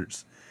together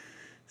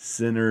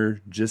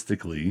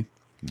synergistically.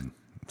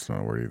 It's not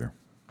a word either.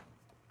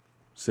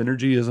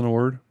 Synergy isn't a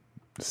word?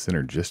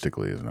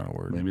 Synergistically is not a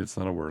word. Maybe it's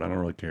not a word. I don't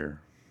really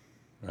care.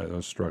 I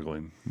was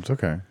struggling. It's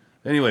okay.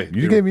 Anyway.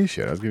 You gave me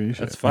shit. I was giving you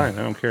shit. That's fine.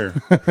 I don't care.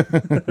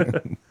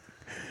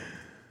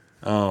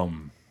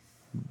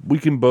 We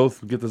can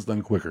both get this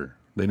done quicker.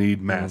 They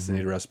need masks, they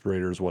need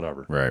respirators,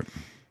 whatever. Right.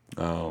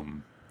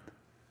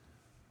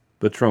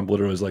 But Trump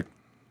literally was like,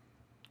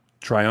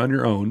 try on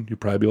your own. You'll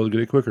probably be able to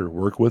get it quicker.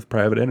 Work with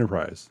private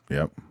enterprise.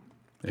 Yep.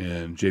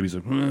 And JB's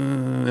like,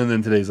 and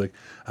then today's like,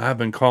 I've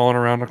been calling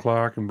around the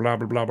clock and blah,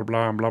 blah, blah, blah,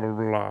 blah, and blah, blah,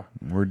 blah, blah.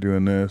 We're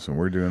doing this and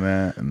we're doing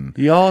that. And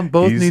y'all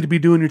both need to be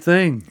doing your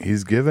thing.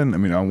 He's given,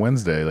 on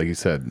Wednesday, like you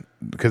said,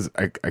 because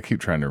I keep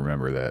trying to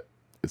remember that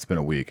it's been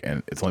a week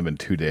and it's only been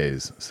 2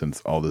 days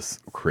since all this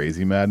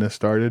crazy madness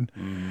started.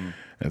 And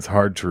it's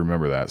hard to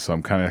remember that. So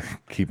I'm kind of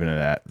keeping it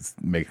at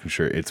making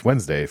sure it's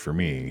Wednesday for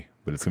me,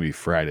 but it's going to be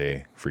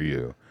Friday for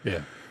you.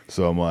 Yeah.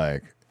 So I'm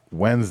like,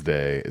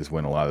 Wednesday is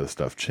when a lot of the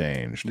stuff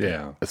changed.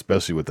 Yeah.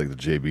 Especially with like the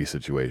JB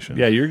situation.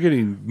 Yeah, if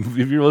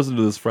you're listening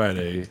to this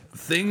Friday,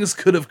 things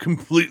could have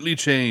completely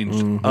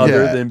changed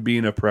other than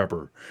being a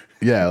prepper.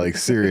 Yeah, like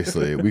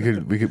seriously, we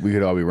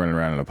could all be running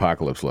around in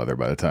apocalypse leather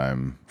by the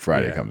time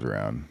Friday comes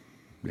around.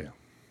 Yeah.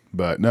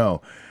 But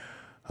no,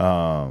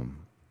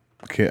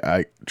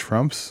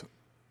 Trump's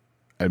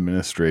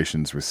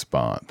administration's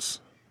response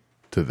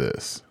to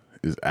this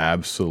is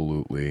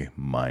absolutely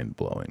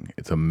mind-blowing.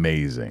 It's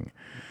amazing.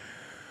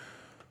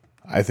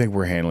 I think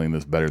we're handling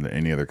this better than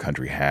any other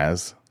country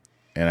has,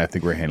 and I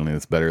think we're handling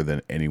this better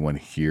than anyone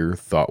here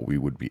thought we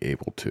would be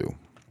able to.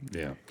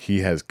 Yeah. He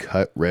has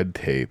cut red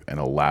tape and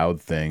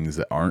allowed things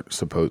that aren't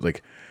supposed,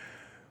 like,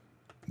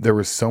 there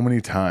were so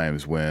many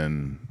times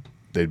when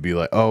they'd be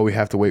like, oh, we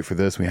have to wait for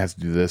this, we have to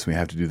do this, we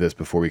have to do this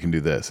before we can do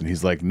this. And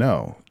he's like,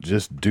 no,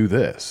 just do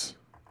this.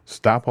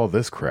 Stop all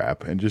this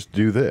crap and just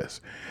do this.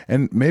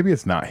 And maybe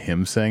it's not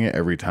him saying it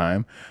every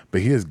time,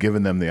 but he has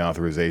given them the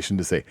authorization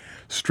to say,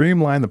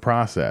 streamline the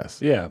process.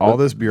 Yeah. All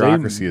this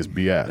bureaucracy is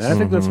BS. And I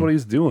think that's what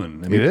he's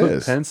doing. I mean, It put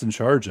is. Pence in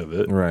charge of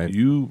it. Right.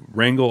 You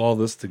wrangle all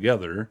this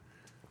together,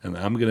 and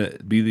I'm going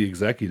to be the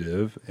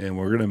executive, and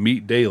we're going to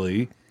meet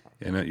daily,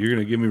 and you're going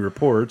to give me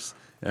reports,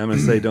 and I'm going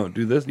to say, don't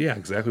do this. Yeah,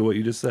 exactly what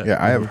you just said.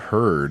 Yeah, I have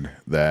heard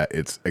that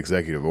it's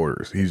executive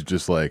orders. He's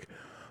just like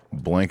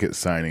blanket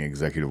signing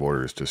executive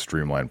orders to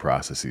streamline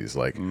processes,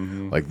 like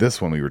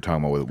this one we were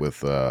talking about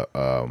with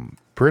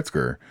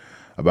Pritzker,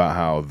 about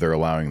how they're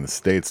allowing the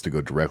states to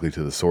go directly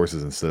to the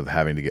sources instead of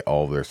having to get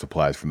all of their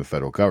supplies from the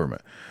federal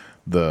government.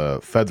 The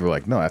feds were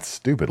like, no, that's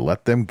stupid.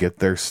 Let them get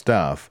their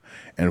stuff,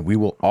 and we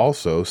will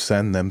also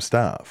send them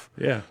stuff.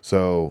 Yeah.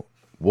 So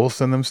we'll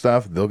send them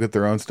stuff. They'll get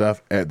their own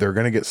stuff. They're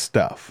going to get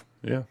stuff.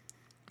 Yeah.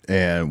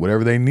 And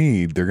whatever they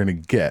need, they're going to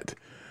get.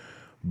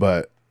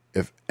 But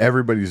if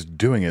everybody's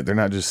doing it, they're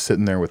not just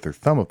sitting there with their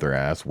thumb up their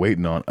ass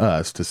waiting on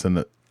us to send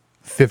it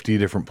 50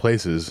 different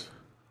places.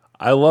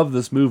 I love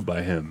this move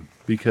by him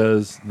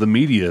because the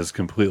media is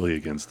completely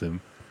against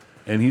him,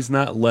 and he's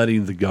not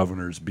letting the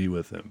governors be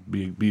with him,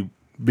 be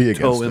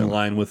against toe in him.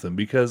 line with him,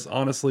 because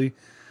honestly,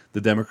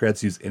 the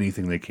Democrats use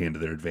anything they can to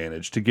their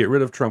advantage to get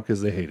rid of Trump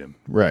because they hate him.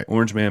 Right.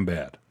 Orange man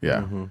bad.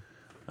 Yeah.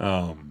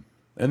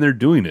 And they're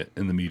doing it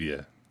in the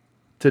media.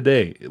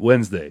 Today,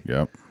 Wednesday,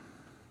 Yep.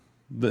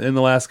 in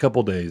the last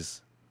couple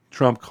days,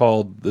 Trump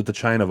called it the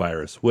China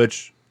virus,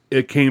 which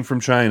it came from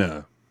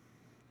China.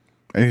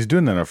 And he's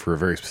doing that for a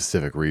very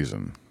specific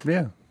reason.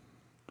 Yeah.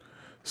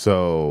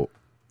 So,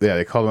 yeah,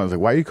 they called him. I was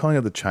like, why are you calling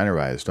it the China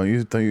virus? Aren't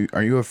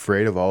you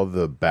afraid of all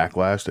the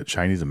backlash that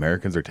Chinese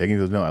Americans are taking?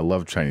 He goes, no, I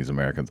love Chinese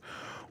Americans.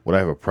 What I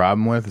have a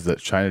problem with is that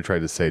China tried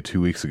to say 2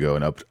 weeks ago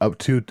and up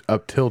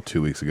till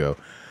 2 weeks ago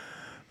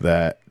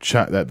that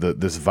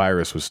this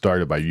virus was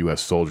started by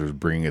U.S. soldiers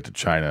bringing it to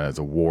China as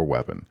a war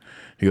weapon.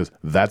 He goes,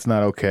 that's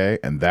not okay,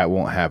 and that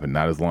won't happen,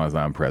 not as long as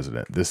I'm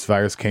president. This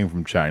virus came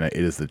from China.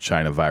 It is the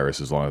China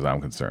virus as long as I'm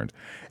concerned.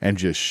 And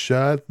just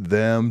shut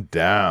them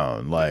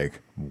down.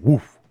 Like,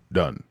 woof,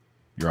 done.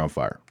 You're on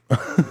fire.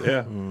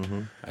 Yeah.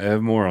 I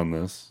have more on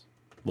this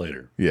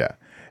later. Yeah.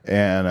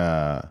 And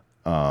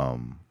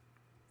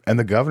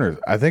the governors,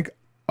 I think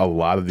a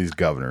lot of these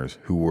governors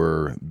who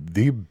were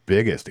the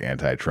biggest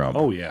anti-Trump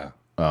Oh, yeah.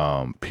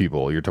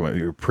 people, you're talking about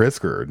your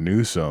Pritzker,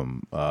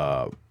 Newsom,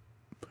 De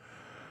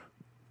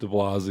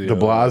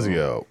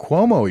Blasio.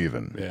 Cuomo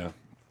even.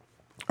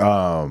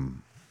 Yeah.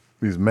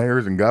 These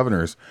mayors and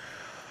governors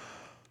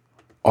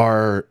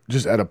are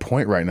just at a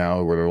point right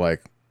now where they're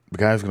like, the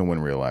guy's going to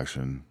win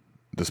re-election.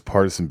 This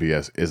partisan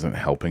BS isn't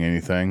helping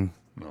anything.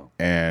 No.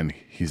 And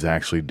he's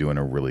actually doing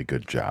a really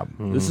good job.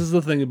 This is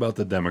the thing about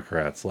the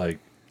Democrats. Like,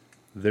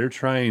 they're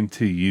trying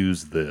to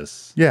use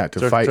this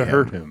to fight to him.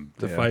 hurt him,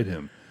 to fight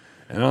him.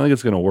 And I don't think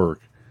it's going to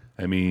work.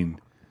 I mean,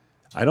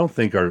 I don't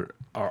think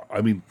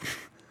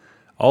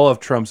all of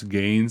Trump's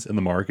gains in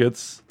the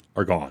markets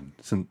are gone.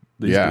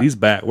 He's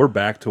back. We're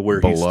back to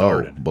where he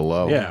started.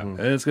 Below. Yeah, and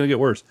it's going to get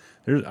worse.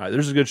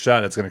 There's a good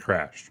shot it's going to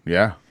crash.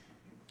 Yeah.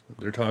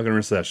 They're talking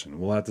recession.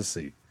 We'll have to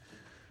see.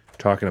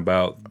 talking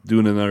about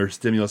doing another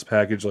stimulus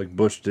package like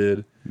Bush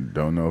did.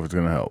 Don't know if it's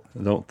going to help.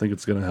 I don't think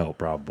it's going to help,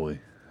 probably.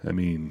 I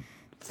mean,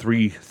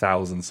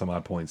 3,000 some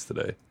odd points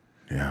today.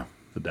 Yeah.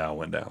 The Dow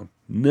went down.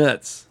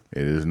 Nuts.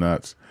 It is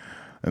nuts.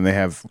 And they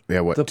have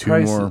what, The two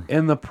price more?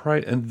 and the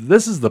price, and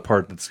this is the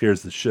part that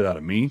scares the shit out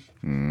of me,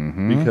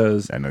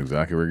 because I know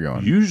exactly where you're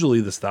going. usually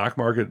the stock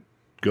market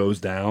goes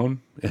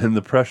down and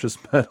the precious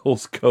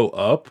metals go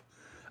up.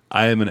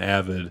 I am an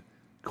avid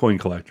coin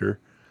collector.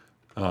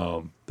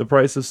 The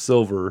price of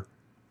silver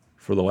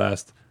for the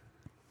last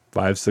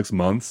 5-6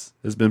 months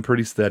has been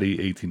pretty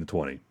steady, 18 to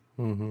 20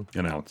 an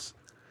ounce.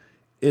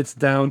 It's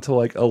down to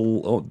like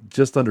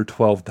just under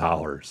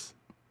 $12.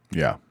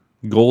 Yeah.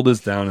 Gold is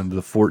down into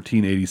the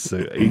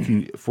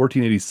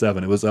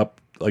 1487. It was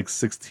up like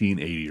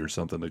 1680 or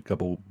something a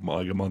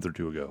month or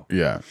two ago.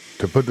 Yeah.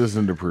 To put this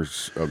into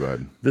oh, go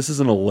ahead. This is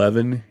an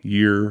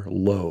 11-year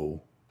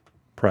low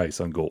price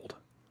on gold.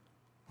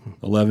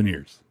 11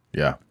 years.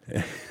 Yeah.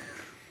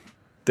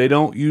 They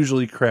don't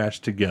usually crash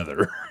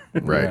together.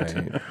 Right.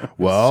 Right.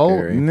 Well,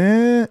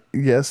 Scary.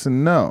 yes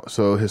and no.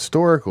 So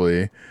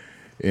historically,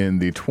 in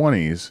the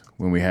 20s,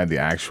 when we had the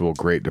actual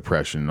Great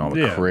Depression and all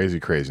the Yeah.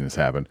 craziness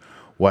happened,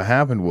 what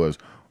happened was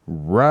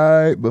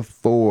right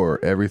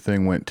before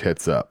everything went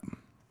tits up,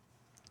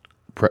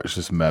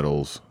 precious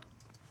metals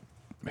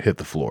hit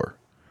the floor.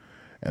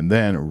 And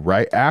then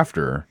right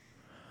after,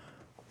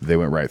 they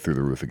went right through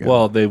the roof again.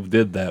 Well, they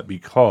did that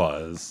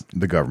because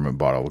The government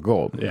bought all the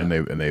gold, Yeah. and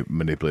they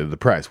manipulated the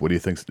price. What do you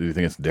think? Do you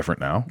think it's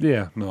different now?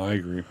 no, I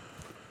agree.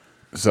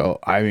 So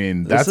I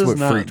mean, that's is what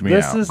not- freaked me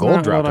this out. is Gold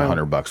not dropped what I-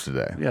 $100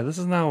 today. Yeah, this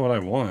is not what I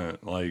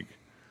want. Like,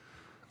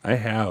 I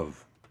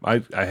have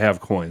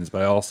coins,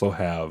 but I also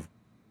have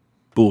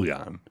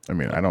bullion. I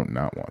mean, I don't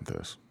not want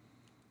this.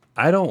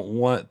 I don't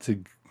want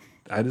to.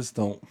 I just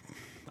don't.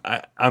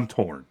 I'm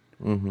torn.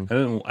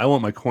 I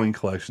want my coin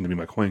collection to be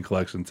my coin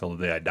collection until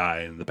the day I die,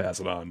 and to pass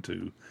it on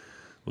to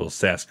little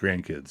sass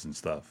grandkids and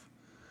stuff.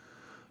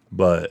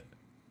 But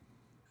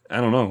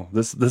I don't know.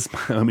 This.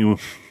 I mean,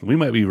 we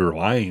might be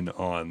relying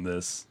on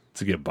this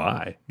to get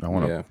by. I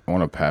want to. Yeah. I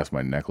want to pass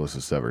my necklace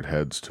of severed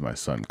heads to my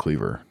son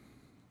Cleaver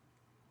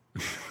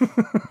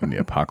in the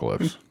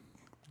apocalypse.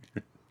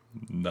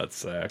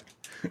 Nutsack.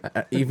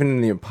 Even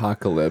in the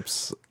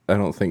apocalypse, I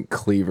don't think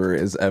Cleaver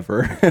is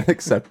ever an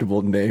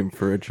acceptable name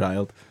for a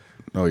child.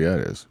 Oh yeah,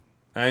 it is.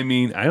 I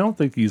mean, I don't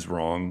think he's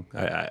wrong.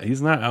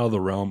 He's not out of the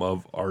realm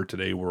of our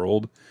today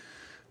world.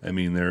 I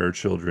mean, there are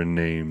children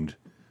named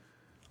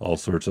all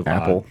sorts of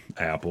Apple.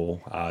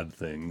 odd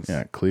things.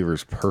 Yeah,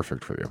 Cleaver's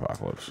perfect for the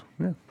apocalypse.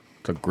 Yeah.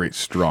 It's a great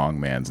strong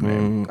man's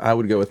name. I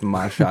would go with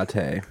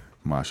Machate.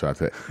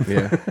 Mashate.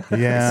 Yeah.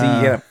 Yeah. See,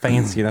 you gotta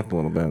fancy it up a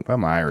little bit. If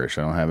I'm Irish,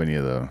 I don't have any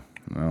of the.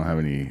 I don't have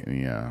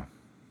any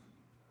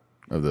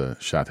of the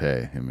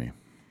chate in me.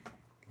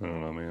 I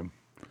don't know, man.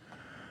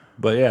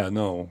 But yeah,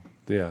 no,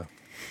 yeah,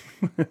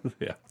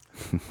 yeah.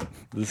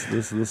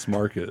 This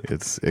market.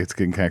 It's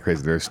getting kind of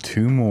crazy. There's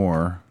two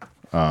more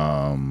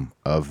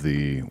of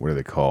the, what are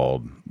they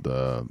called?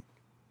 The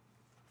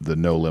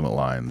no limit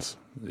lines.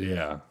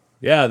 Yeah,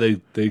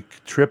 They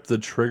tripped the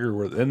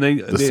trigger and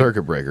The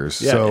circuit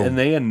breakers. Yeah, So and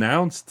they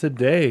announced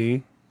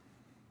today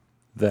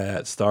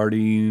that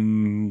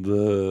starting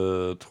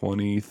the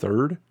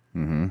 23rd,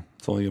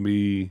 it's only gonna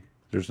be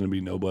there's gonna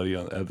be nobody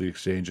at the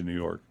exchange in New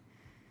York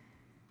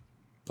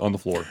on the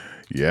floor.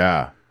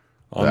 yeah,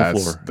 On the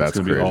floor. It's That's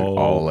gonna be crazy. all-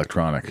 All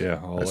electronic. Yeah,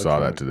 all I saw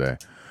that today.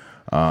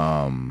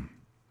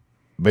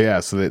 But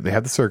yeah, so they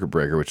have the circuit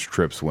breaker, which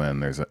trips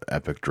when there's an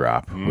epic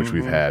drop, which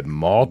we've had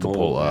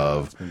multiple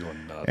of. It's been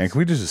going nuts. And can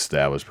we just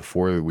establish,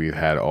 before we've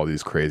had all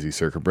these crazy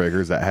circuit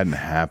breakers, that hadn't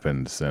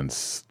happened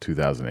since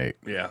 2008.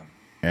 Yeah.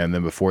 And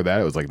then before that,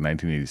 it was like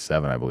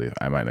 1987, I believe.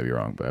 I might not be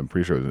wrong, but I'm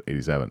pretty sure it was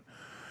 87.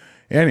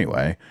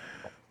 Anyway,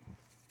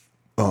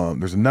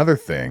 there's another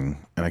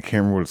thing, and I can't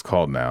remember what it's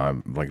called now.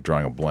 I'm like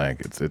drawing a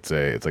blank. It's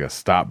like a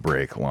stop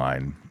break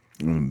line.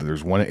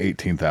 There's one at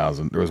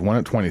 18,000. There was one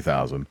at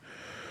 20,000.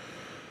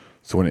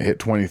 So when it hit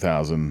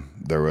 20,000,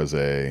 there was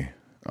a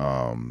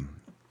Like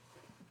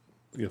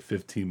a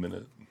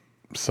 15-minute.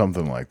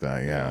 something like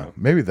that. Yeah,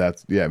 maybe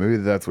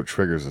that's what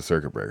triggers the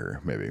circuit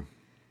breaker. Maybe.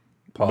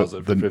 Pause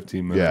it for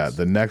 15 minutes. Yeah,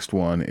 the next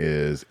one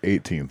is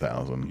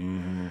 18,000,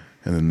 and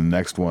then the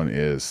next one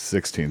is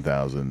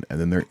 16,000, and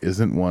then there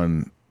isn't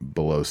one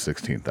below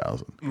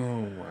 16,000. Oh,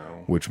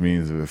 wow. Which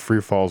means if it free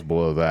falls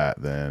below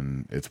that,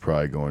 then it's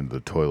probably going to the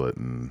toilet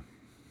and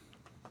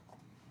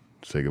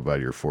say goodbye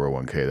to your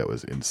 401k. That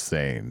was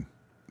insane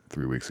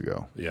 3 weeks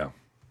ago. Yeah.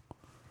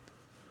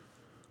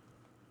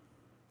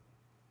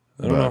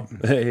 I don't know.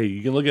 Hey,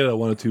 you can look at it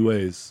one of two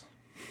ways.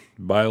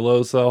 Buy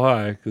low, sell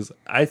high. Because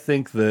I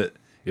think that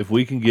if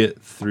we can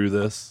get through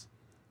this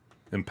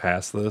and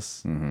pass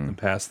this and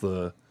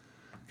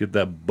get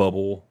that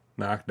bubble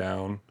knocked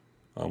down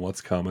on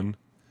what's coming,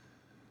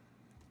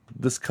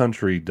 this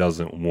country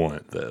doesn't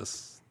want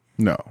this.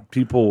 No.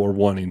 People are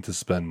wanting to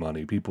spend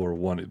money. People are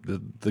wanting,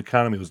 the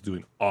economy was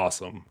doing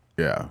awesome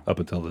Yeah. up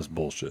until this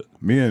bullshit.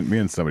 Me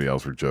and somebody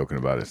else were joking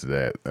about it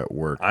today at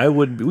work.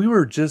 We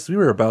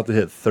were about to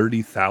hit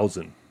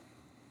 30,000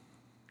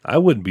 I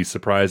wouldn't be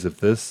surprised if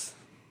this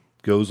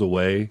goes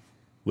away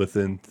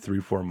within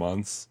 3-4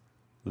 months,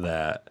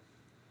 that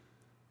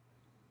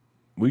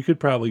we could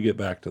probably get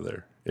back to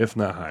there, if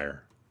not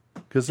higher.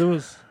 Because it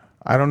was...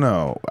 I don't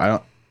know.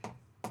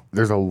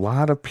 There's a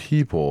lot of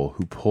people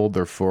who pulled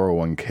their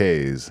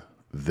 401ks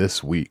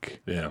this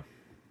week. Yeah.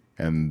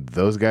 And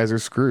those guys are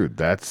screwed.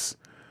 That's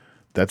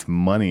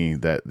money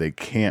that they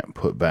can't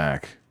put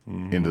back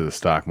into the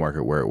stock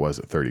market where it was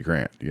at 30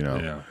 grand, you know?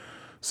 Yeah.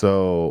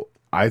 So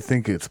I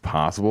think it's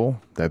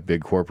possible that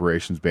big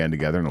corporations band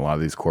together, and a lot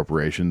of these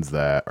corporations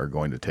that are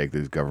going to take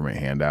these government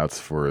handouts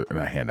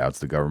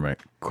the government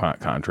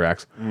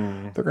contracts,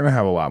 they're going to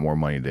have a lot more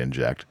money to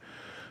inject.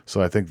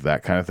 So I think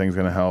that kind of thing's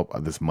going to help.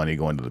 This money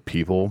going to the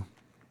people,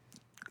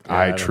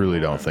 I truly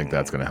don't think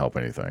that's going to help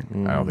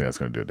anything. I don't think that's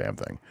going to do a damn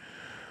thing.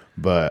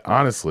 But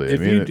honestly,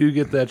 if you do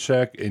get that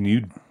check and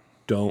you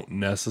don't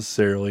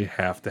necessarily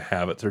have to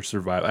have it to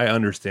survive, I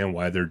understand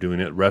why they're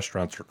doing it.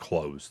 Restaurants are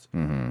closed.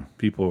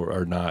 People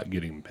are not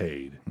getting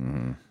paid.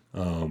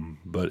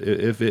 But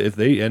if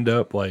they end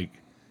up like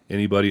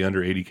anybody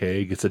under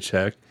 80K gets a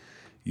check,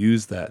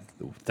 use that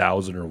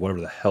 1,000 or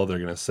whatever the hell they're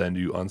going to send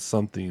you on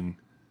something.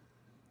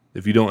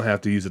 If you don't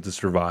have to use it to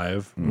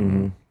survive,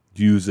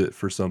 use it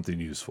for something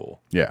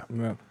useful. Yeah.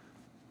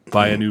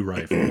 Buy a new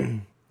rifle.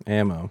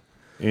 Ammo.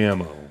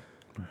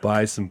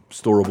 Buy some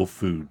storable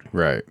food.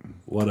 Right.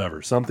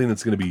 Whatever. Something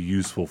that's going to be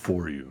useful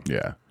for you.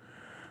 Yeah.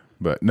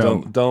 But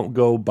no. Don't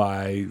go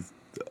buy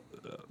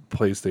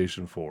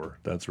PlayStation 4.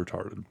 That's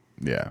retarded.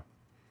 Yeah.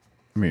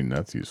 I mean,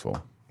 that's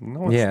useful.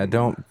 No, it's Yeah,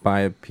 don't buy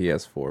a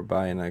PS4.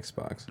 Buy an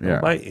Xbox. Don't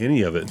Yeah. buy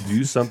any of it.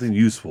 Do something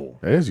useful.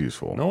 It is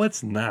useful. No,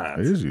 it's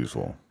not. It is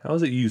useful. How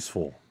is it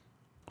useful?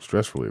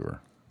 Stress reliever.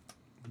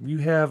 You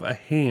have a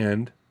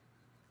hand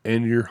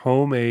and your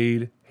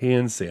homemade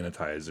hand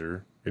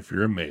sanitizer, if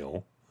you're a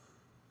male.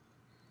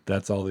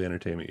 That's all the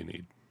entertainment you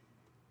need.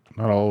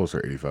 Not all of us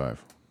are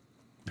 85.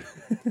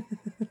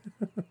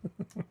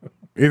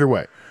 Either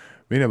way,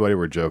 me and a buddy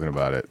were joking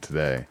about it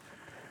today.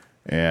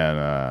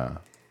 And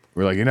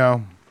we're like,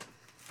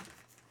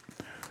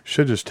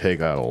 should just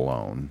take out a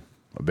loan,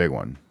 a big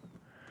one,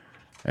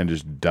 and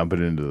just dump it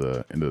into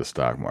the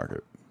stock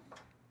market.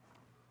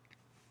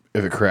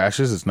 If it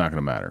crashes, it's not going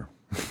to matter.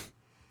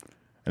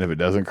 And if it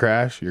doesn't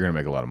crash, you're going to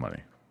make a lot of money.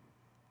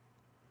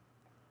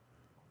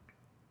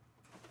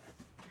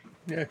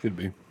 Yeah, it could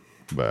be.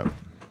 But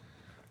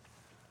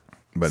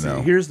See,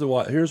 no. here's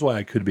why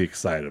I could be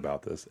excited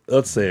about this.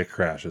 Let's say it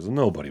crashes.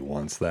 Nobody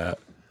wants that.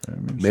 I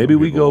mean, Maybe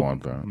some we people go.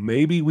 want that.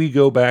 Maybe we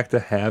go back to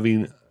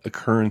having a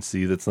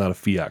currency that's not a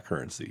fiat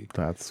currency,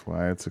 That's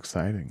why it's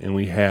exciting. and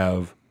we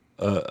have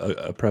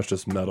a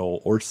precious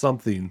metal or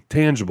something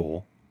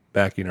tangible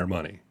backing our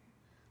money,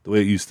 the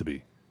way it used to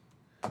be.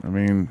 I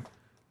mean,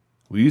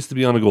 We used to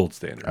be on a gold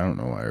standard. I don't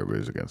know why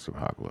everybody's against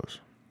apocalypse.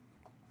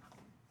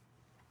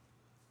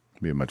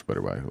 Be a much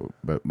better life,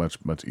 but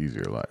much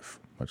easier life,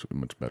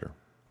 much better.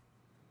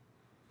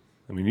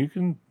 I mean, you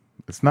can.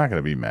 It's not going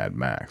to be Mad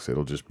Max.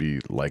 It'll just be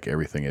like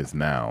everything is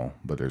now,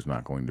 but there's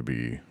not going to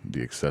be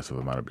the excessive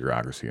amount of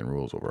bureaucracy and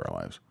rules over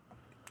our lives.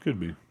 Could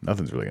be.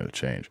 Nothing's really going to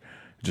change.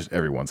 Just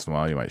every once in a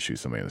while, you might shoot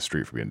somebody in the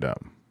street for being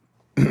dumb,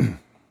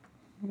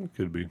 It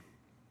could be.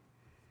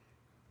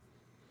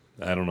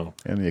 I don't know.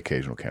 and the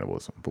occasional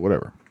cannibalism, but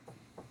whatever.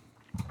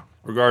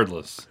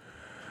 Regardless.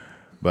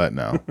 But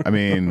no, I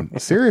mean,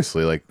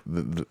 seriously, like,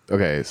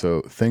 okay, so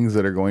things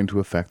that are going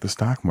to affect the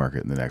stock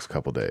market in the next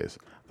couple days.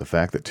 The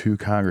fact that 2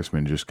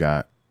 congressmen just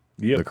got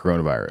the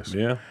coronavirus.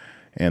 Yeah.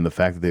 And the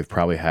fact that they've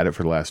probably had it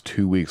for the last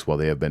 2 weeks while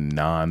they have been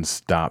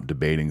nonstop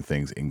debating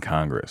things in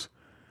Congress.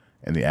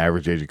 And the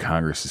average age of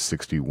Congress is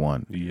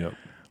 61. Yep.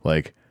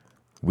 Like,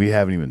 we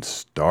haven't even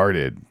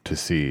started to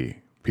see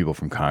people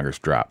from Congress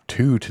drop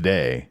 2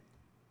 today.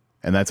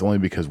 And that's only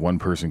because one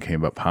person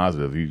came up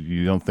positive.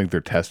 You don't think they're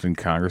testing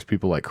Congress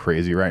people like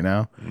crazy right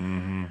now?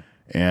 Mm-hmm.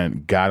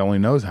 And God only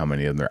knows how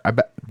many of them there. I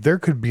bet there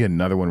could be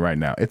another one right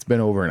now. It's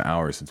been over an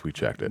hour since we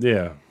checked it.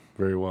 Yeah.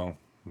 Very well.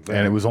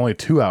 And it was only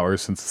 2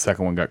 hours since the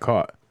second one got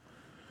caught.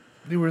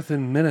 They were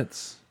within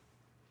minutes.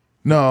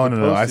 No. I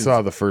posted-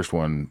 saw the first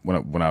one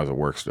when I was at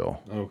work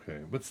still.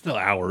 Okay. But still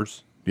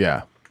hours.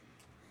 Yeah.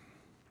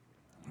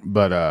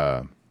 But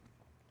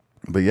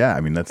yeah,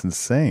 I mean, that's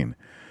insane.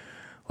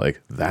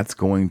 Like, that's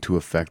going to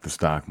affect the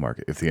stock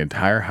market. If the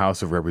entire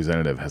House of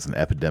Representatives has an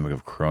epidemic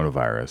of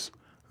coronavirus,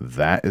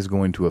 that is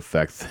going to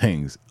affect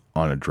things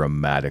on a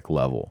dramatic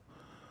level.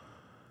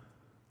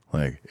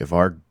 Like, if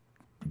our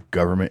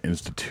government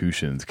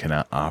institutions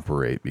cannot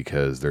operate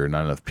because there are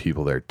not enough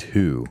people there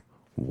too,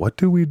 what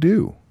do we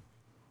do?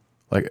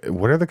 Like,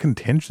 what are the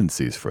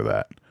contingencies for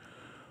that?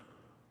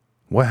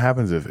 What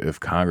happens if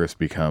Congress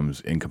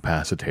becomes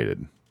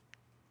incapacitated?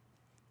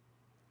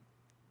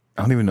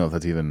 I don't even know if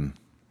that's even...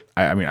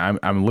 I mean,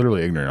 I'm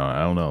literally ignorant on it.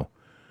 I don't know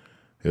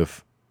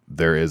if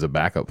there is a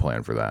backup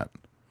plan for that.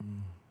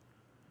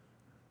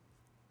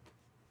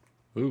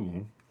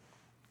 Ooh.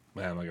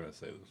 Man, I'm not going to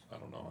say this. I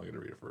don't know. I got to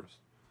read it first.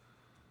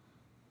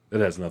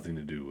 It has nothing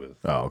to do with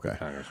Oh, okay.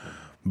 Congressman.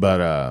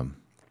 But I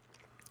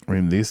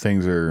mean, these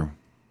things are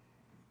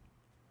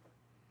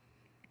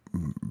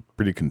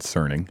pretty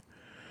concerning.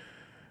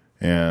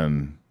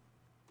 And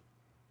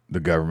the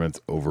government's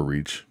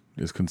overreach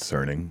is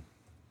concerning.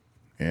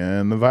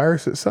 And the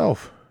virus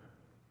itself,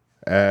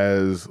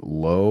 as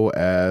low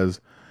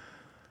as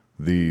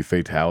the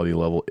fatality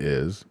level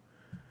is,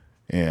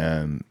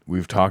 and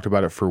we've talked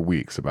about it for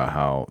weeks about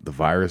how the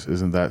virus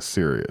isn't that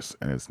serious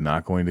and it's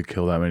not going to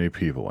kill that many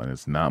people and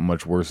it's not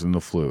much worse than the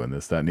flu and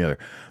this, that, and the other.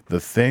 The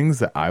things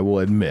that I will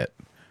admit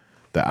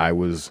that I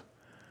was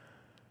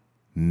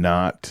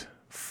not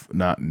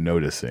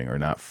noticing or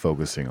not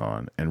focusing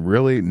on, and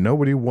really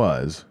nobody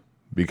was,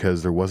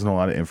 because there wasn't a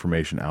lot of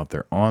information out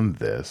there on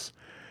this,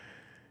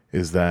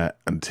 is that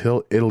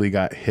until Italy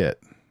got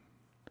hit,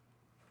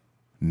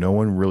 no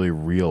one really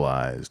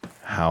realized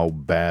how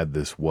bad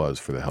this was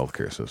for the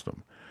healthcare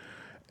system.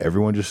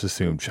 Everyone just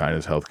assumed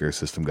China's healthcare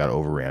system got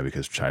overran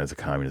because China's a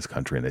communist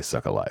country and they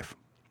suck at life.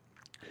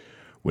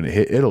 When it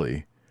hit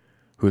Italy,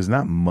 who is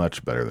not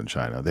much better than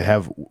China, they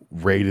have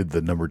rated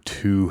the number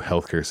 2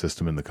 healthcare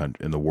system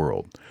in the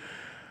world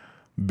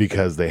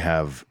because they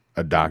have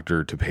a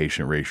doctor to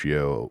patient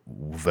ratio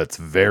that's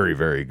very,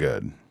 very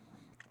good.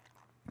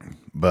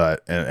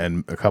 But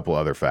and a couple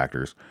other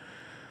factors.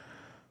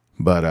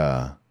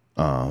 But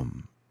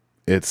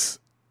it's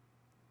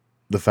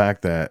the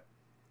fact that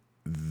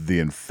the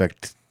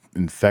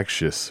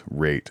infectious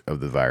rate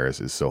of the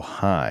virus is so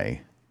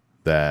high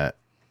that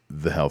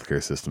the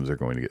healthcare systems are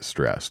going to get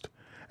stressed.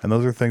 And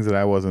those are things that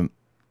I wasn't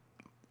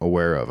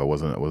aware of. I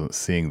wasn't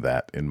seeing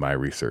that in my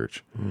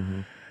research.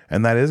 Mm-hmm.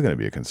 And that is going to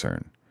be a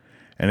concern.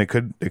 And it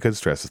could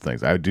stress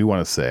things. I do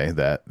want to say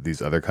that these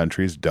other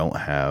countries don't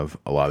have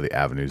a lot of the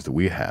avenues that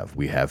we have.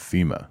 We have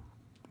FEMA.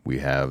 We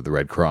have the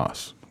Red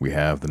Cross. We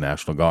have the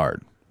National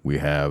Guard. We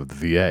have the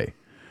VA.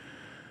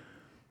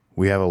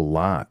 We have a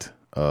lot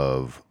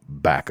of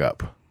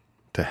backup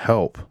to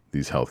help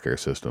these healthcare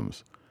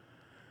systems.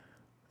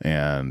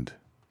 And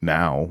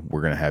now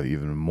we're going to have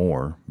even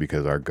more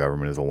because our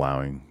government is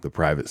allowing the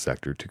private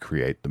sector to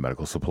create the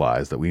medical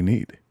supplies that we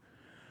need.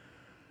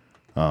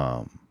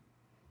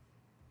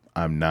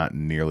 I'm not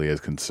nearly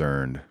as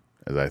concerned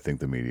as I think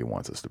the media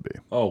wants us to be.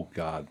 Oh,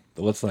 God.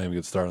 Let's not even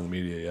get started on the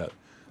media yet.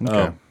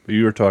 Okay. But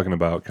you were talking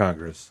about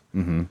Congress.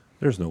 Mm-hmm.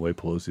 There's no way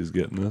Pelosi's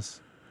getting this.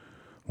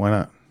 Why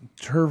not?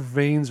 Her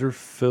veins are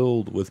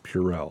filled with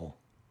Purell.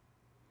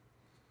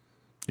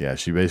 Yeah,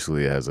 she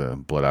basically has a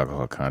blood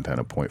alcohol content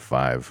of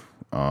 0.5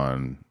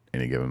 on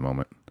any given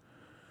moment.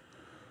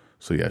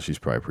 So, yeah, she's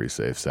probably pretty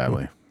safe,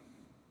 sadly.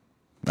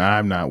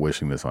 I'm not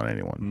wishing this on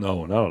anyone.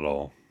 No, not at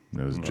all.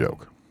 It was a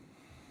joke.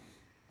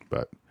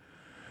 But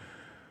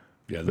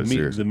yeah, the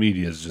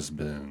media has just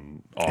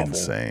been awful.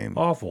 Insane.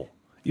 Awful.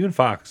 Even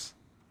Fox.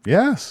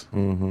 Yes.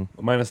 Mm-hmm.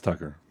 Minus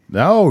Tucker.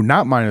 No,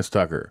 not minus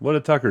Tucker. What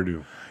did Tucker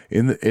do?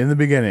 In the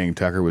beginning,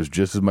 Tucker was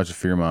just as much a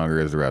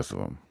fearmonger as the rest of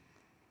them.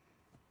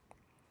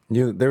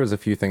 There was a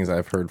few things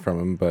I've heard from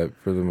him, but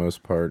for the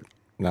most part,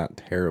 not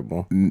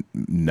terrible.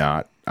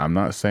 I'm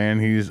not saying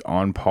he's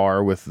on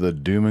par with the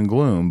doom and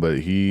gloom, but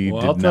he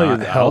did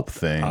not help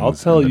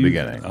things in the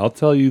beginning. I'll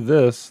tell you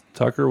this.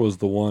 Tucker was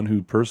the one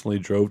who personally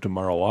drove to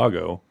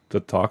Mar-a-Lago to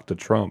talk to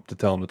Trump to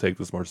tell him to take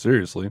this more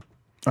seriously.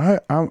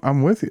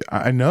 I'm with you.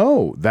 I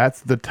know. That's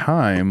the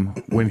time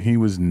when he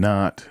was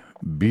not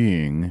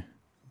being...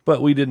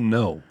 But we didn't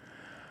know.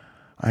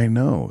 I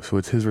know. So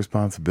it's his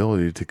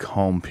responsibility to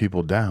calm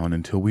people down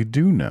until we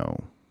do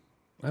know.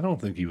 I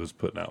don't think he was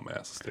putting out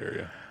mass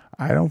hysteria.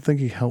 I don't think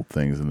he helped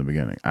things in the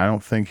beginning. I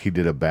don't think he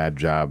did a bad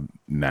job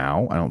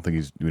now. I don't think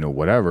he's,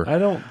 whatever.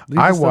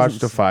 I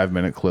watched a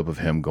 5-minute clip of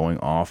him going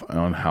off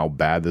on how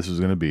bad this is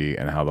going to be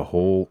and how the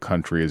whole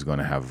country is going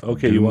to have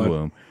doom and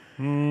gloom.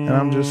 And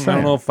I'm just saying.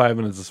 I don't know if 5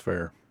 minutes is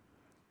fair.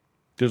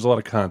 There's a lot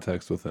of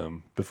context with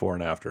him before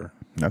and after.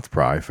 That's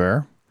probably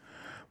fair.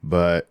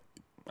 But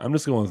I'm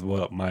just going with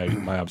what my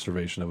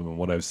observation of him and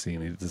what I've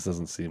seen. He just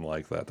doesn't seem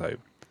like that type.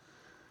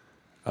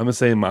 I'm gonna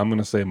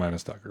say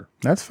minus Tucker.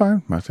 That's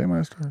fine. I say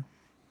minus Tucker.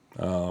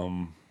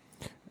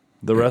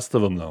 The rest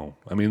of them, though,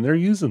 I mean, they're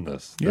using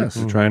this. They're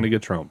trying to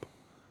get Trump.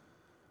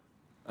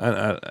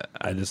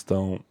 I just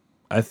don't.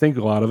 I think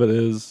a lot of it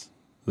is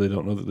they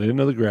don't know. They didn't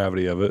know the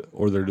gravity of it,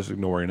 or they're just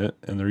ignoring it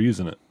and they're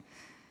using it.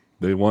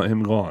 They want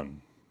him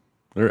gone.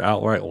 They're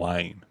outright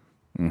lying.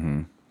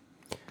 Mm-hmm.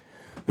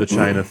 The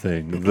China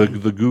thing,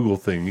 the Google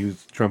thing.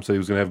 Trump said he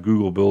was going to have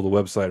Google build a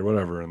website or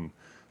whatever, and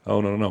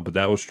no, but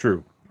that was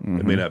true. Mm-hmm.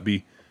 It may not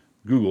be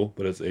Google,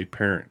 but it's a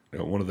parent,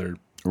 one of their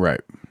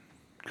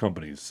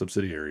companies,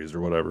 subsidiaries,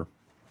 or whatever.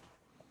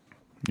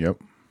 Yep.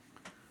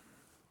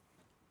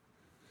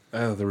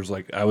 There was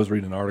I was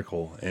reading an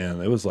article,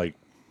 and it was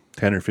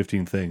 10 or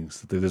 15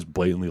 things that they just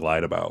blatantly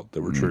lied about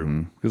that were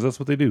true, because that's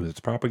what they do. It's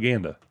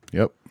propaganda.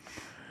 Yep.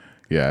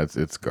 Yeah,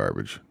 it's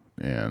garbage,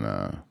 and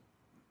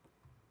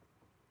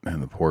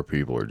the poor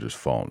people are just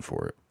falling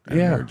for it, and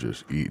they're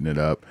just eating it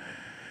up.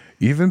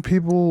 Even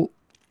people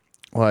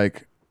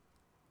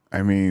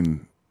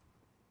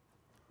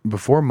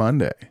before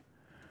Monday,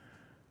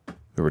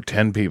 there were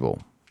 10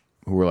 people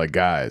who were like,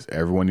 guys,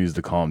 everyone needs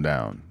to calm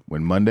down.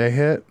 When Monday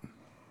hit,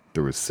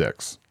 there was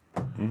 6.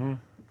 Mm-hmm.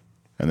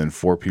 And then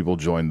 4 people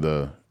joined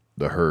the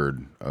the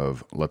herd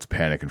of let's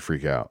panic and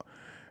freak out.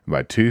 And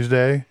by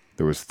Tuesday,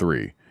 there was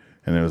 3.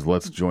 And it was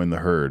let's join the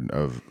herd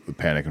of the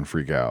panic and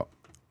freak out.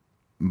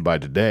 By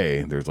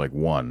today, there's like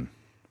 1.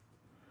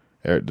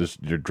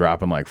 You're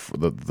dropping like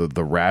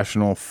the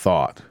rational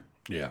thought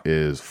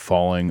is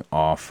falling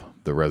off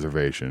the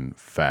reservation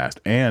fast.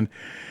 And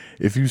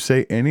if you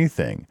say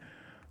anything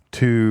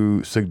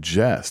to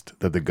suggest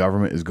that the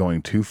government is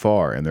going too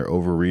far and they're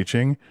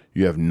overreaching,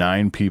 you have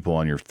 9 people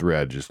on your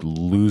thread just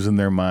losing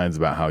their minds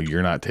about how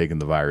you're not taking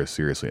the virus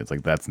seriously. It's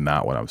like, that's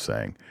not what I'm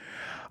saying.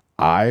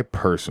 I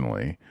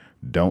personally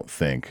don't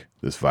think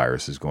this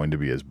virus is going to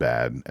be as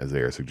bad as they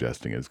are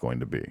suggesting it's going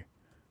to be.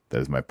 That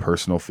is my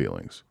personal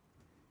feelings.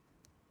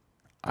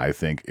 I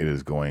think it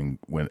is going,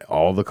 when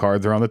all the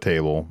cards are on the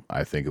table,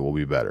 I think it will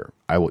be better.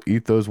 I will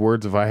eat those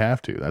words if I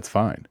have to. That's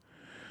fine.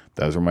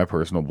 Those are my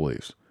personal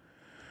beliefs.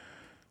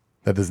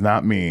 That does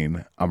not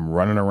mean I'm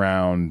running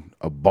around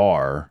a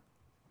bar,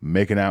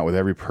 making out with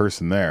every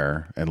person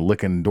there and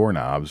licking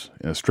doorknobs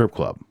in a strip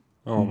club.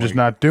 I'm just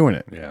not doing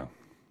it. Yeah.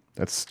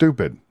 That's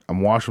stupid.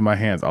 I'm washing my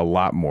hands a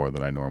lot more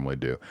than I normally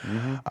do.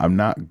 I'm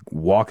not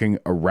walking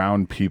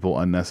around people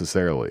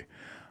unnecessarily.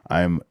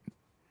 I'm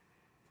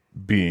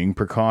being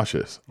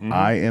precautious.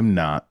 I am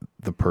not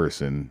the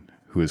person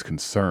who is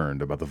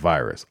concerned about the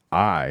virus.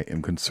 I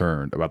am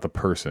concerned about the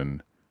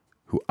person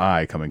who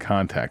I come in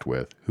contact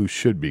with who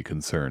should be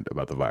concerned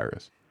about the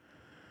virus.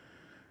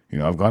 You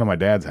know, I've gone to my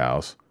dad's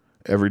house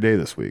every day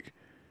this week.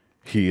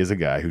 He is a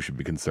guy who should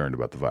be concerned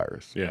about the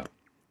virus. Yeah.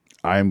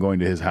 I am going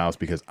to his house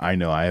because I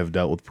know I have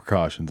dealt with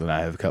precautions and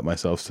I have kept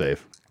myself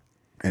safe.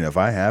 And if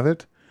I have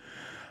it,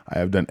 I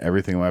have done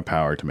everything in my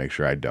power to make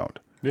sure I don't.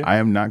 Yeah. I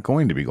am not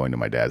going to be going to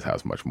my dad's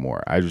house much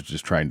more. I was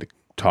just trying to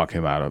talk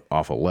him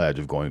off a ledge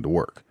of going to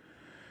work.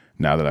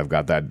 Now that I've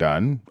got that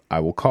done, I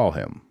will call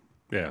him.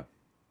 Yeah.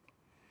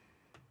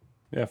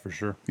 Yeah, for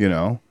sure. You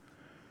know,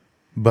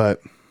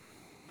 but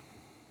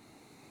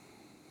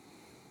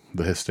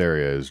the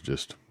hysteria is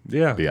just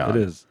beyond. It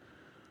is.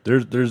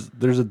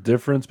 There's a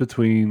difference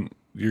between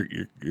your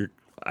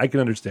I can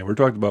understand. We're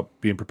talking about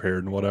being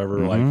prepared and whatever.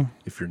 Like,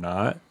 if you're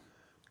not,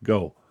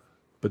 go.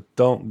 But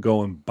don't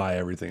go and buy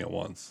everything at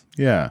once.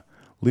 Yeah.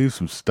 Leave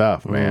some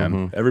stuff,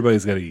 man.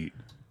 Everybody's got to eat.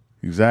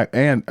 Exactly.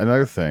 And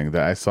another thing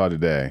that I saw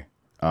today,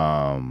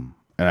 and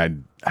I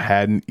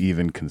hadn't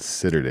even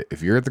considered it.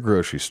 If you're at the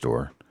grocery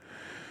store,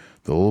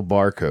 the little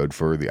barcode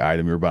for the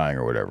item you're buying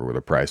or whatever, where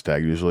the price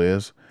tag usually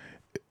is,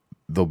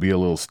 there'll be a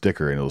little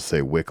sticker and it'll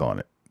say WIC on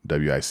it.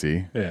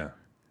 WIC. Yeah.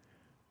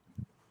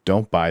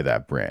 Don't buy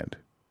that brand.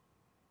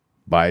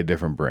 Buy a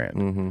different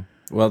brand.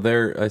 Well,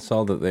 I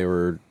saw that they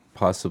were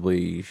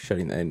possibly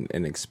shutting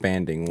and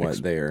expanding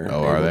what they're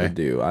able to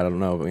do. I don't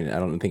know. I mean, I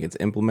don't think it's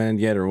implemented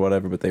yet or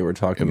whatever, but they were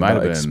talking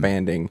about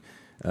expanding.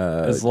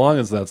 As long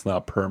as that's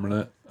not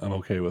permanent, I'm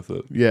okay with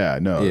it. Yeah,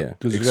 no. Yeah.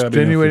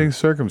 Extenuating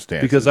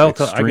circumstances. Because I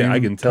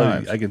can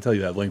tell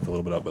you at length a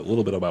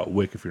little bit about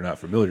WIC if you're not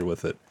familiar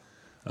with it.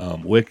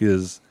 WIC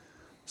is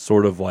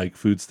sort of like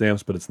food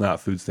stamps, but it's not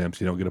food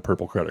stamps. You don't get a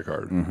purple credit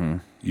card.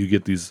 You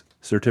get these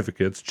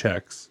certificates,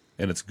 checks,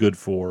 and it's good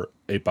for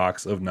a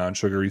box of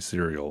non-sugary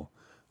cereal,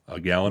 a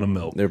gallon of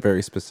milk. They're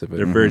very specific.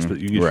 They're very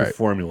specific. You get your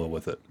formula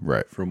with it,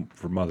 right?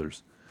 For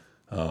mothers,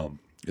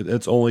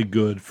 it's only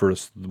good for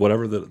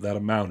whatever that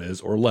amount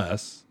is or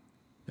less,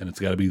 and it's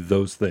got to be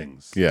those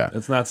things. Yeah,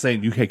 it's not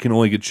saying you can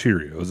only get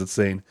Cheerios. It's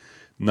saying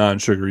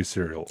non-sugary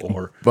cereal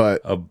or but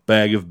a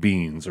bag of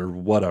beans or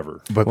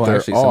whatever. But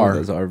some of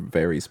those are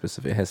very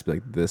specific. It has to be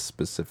like this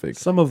specific.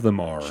 Some of them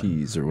are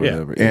cheese or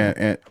whatever.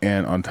 Yeah.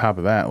 And on top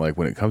of that, like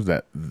when it comes to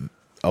that,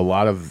 a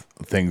lot of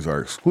things are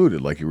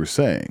excluded, like you were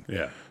saying.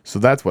 Yeah. So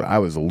that's what I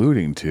was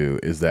alluding to,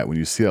 is that when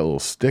you see that little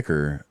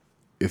sticker,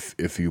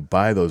 if you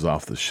buy those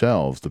off the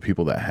shelves, the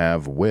people that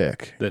have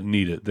WIC that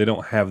need it, they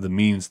don't have the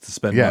means to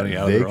spend money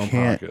out of their own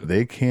pocket.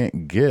 They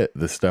can't get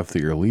the stuff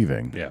that you're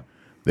leaving. Yeah.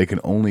 They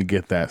can only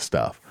get that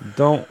stuff.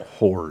 Don't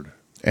hoard.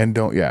 And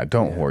don't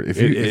hoard.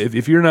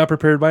 If you're not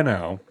prepared by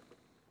now,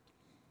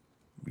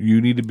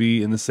 you need to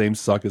be in the same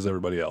suck as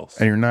everybody else.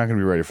 And you're not going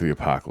to be ready for the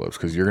apocalypse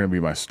because you're going to be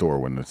my store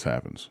when this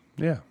happens.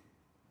 Yeah.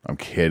 I'm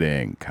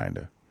kidding, kind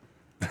of.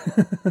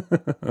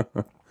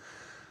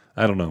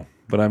 I don't know,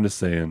 but I'm just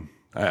saying,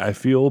 I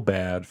feel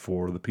bad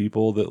for the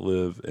people that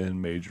live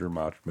in major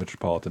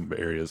metropolitan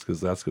areas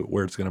because that's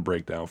where it's going to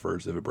break down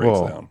first if it breaks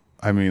down.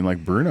 I mean,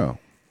 like Bruno,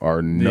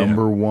 our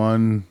number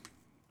one,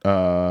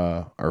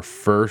 our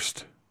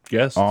first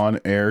guest,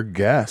 on-air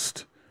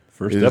guest,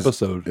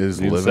 episode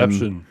is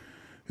living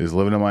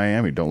in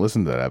Miami. Don't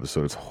listen to that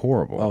episode; it's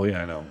horrible. Oh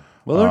yeah, I know.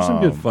 Well, there's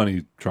some good,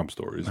 funny Trump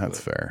stories. That's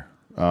fair.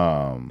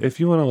 If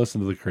you want to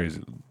listen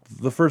to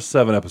the first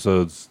 7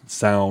 episodes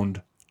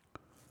sound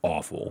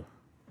awful,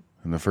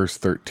 and the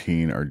first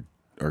 13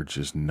 are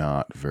just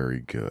not very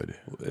good.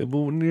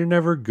 Well, you're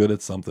never good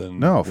at something.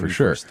 No, for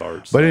sure.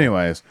 Start, so. But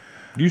anyways,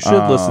 you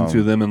should listen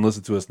to them and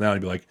listen to us now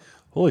and be like,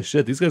 "Holy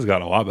shit, these guys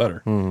got a lot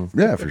better."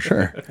 Yeah, for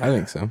sure. I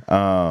think so.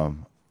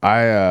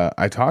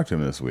 I talked to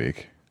him this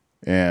week,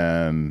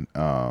 and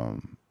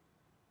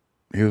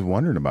he was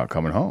wondering about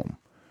coming home.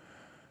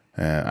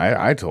 And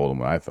I told him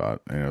what I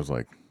thought, and I was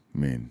like, I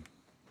mean,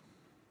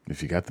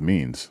 if you got the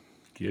means,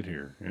 Get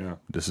here. Yeah.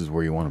 this is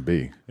where you want to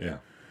be. Yeah.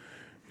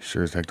 You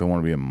sure as heck don't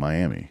want to be in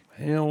Miami.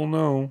 Hell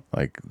no.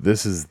 Like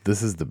this is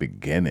the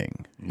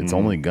beginning. It's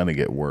only gonna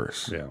get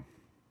worse. Yeah.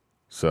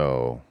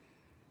 So,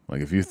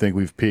 like, if you think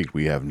we've peaked,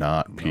 we have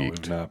not No,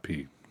 peaked. we've not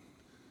peaked.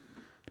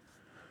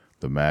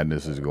 The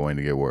madness is going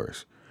to get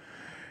worse.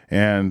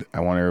 And I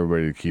want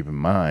everybody to keep in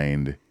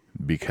mind,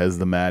 because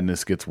the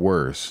madness gets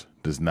worse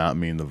does not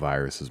mean the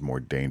virus is more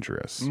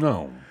dangerous.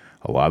 No.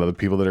 A lot of the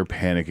people that are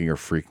panicking are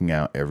freaking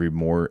out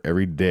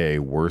every day,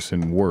 worse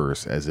and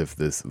worse, as if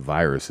this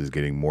virus is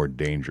getting more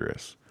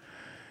dangerous.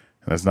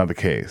 And that's not the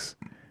case.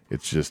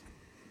 It's just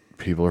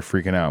people are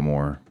freaking out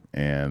more,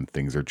 and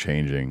things are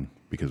changing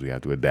because we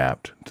have to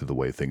adapt to the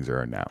way things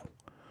are now.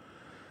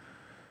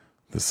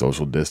 The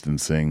social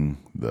distancing,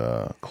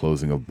 the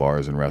closing of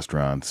bars and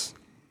restaurants,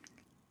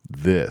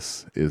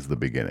 this is the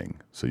beginning.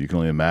 So you can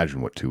only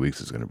imagine what 2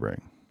 weeks is going to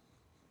bring.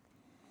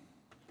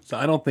 So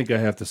I don't think I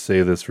have to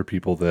say this for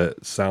people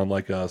that sound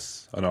like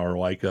us and are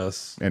like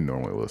us And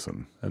normally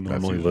listen. and That's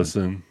normally usually-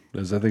 listen,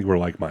 as I think we're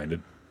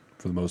like-minded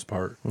for the most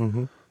part.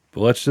 Mm-hmm.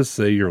 But let's just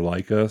say you're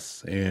like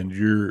us and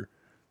you're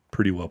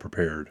pretty well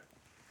prepared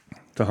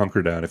to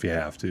hunker down if you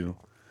have to.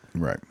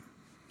 Right.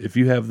 If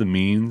you have the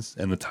means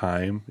and the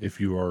time, if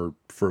you are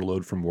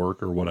furloughed from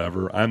work or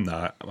whatever, I'm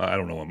not. I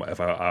don't know if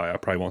I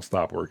probably won't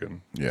stop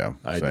working. Yeah.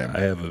 I Same.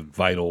 have a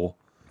vital.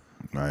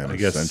 I am I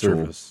guess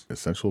service.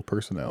 essential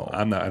personnel.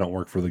 I'm not. I don't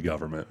work for the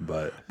government,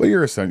 but But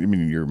you're essential. I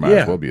mean, you might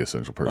Yeah. as well be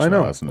essential personnel. I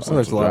know. That's an Well, there's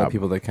a essential lot job. of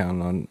people that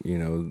count on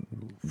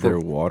their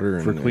water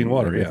and, for clean and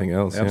water, everything yeah,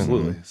 else. yeah.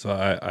 absolutely. So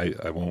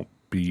I won't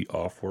be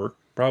off work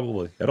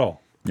probably at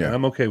all. Yeah. And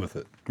I'm okay with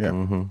it. Yeah.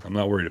 I'm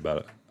not worried about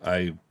it.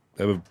 I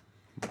have a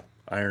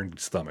iron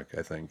stomach.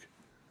 I think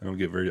I don't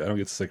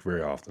get sick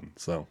very often.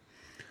 So,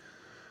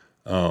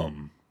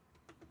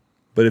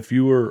 but if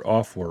you were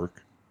off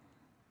work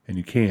and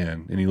you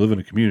can and you live in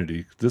a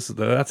community,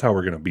 that's how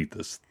we're gonna beat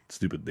this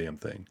stupid damn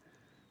thing.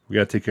 We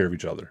got to take care of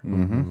each other.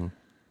 Mm-hmm.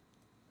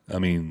 I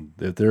mean,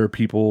 if there are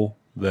people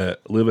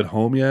that live at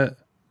home yet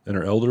and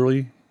are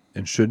elderly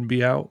and shouldn't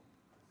be out,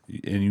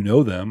 and you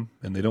know them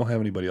and they don't have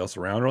anybody else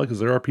around, really, because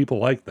there are people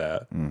like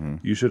that,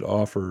 you should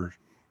offer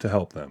to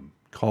help them.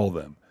 Call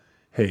them.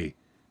 Hey,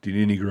 do you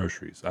need any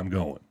groceries? I'm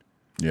going.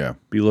 Yeah.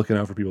 Be looking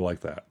out for people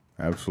like that.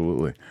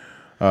 Absolutely.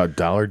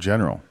 Dollar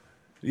General.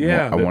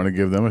 Yeah. I want to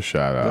give them a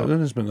shout out. Then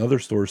there's been other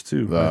stores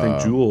too. I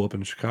think Jewel up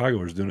in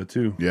Chicago is doing it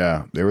too.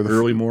 Yeah. They were the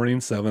Early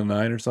morning, 7 to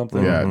 9 or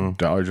something. Yeah,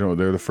 Dollar General.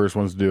 They're the first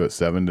ones to do it.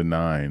 7 to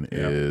 9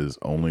 is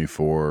only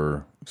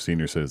for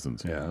senior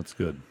citizens. Yeah, that's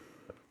good.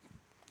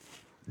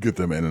 Get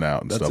them in and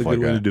out and That's stuff a like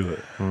good way that. to do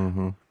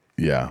it.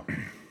 Yeah,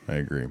 I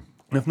agree. And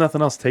if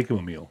nothing else, take them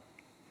a meal.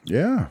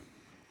 Yeah.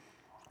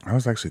 I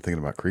was actually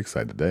thinking about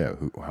Creekside today,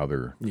 how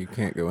they're... You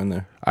can't go in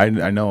there. I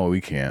know we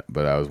can't,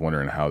 but I was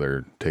wondering how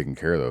they're taking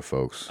care of those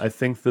folks. I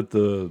think that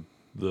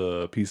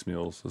the piece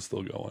meals is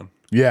still going.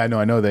 Yeah, I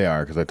know they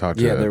are, because I talked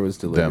to there was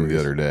them deliveries. the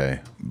other day.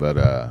 But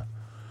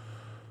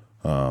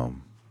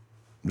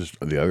just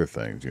the other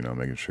things,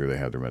 making sure they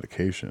have their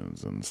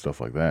medications and stuff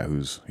like that.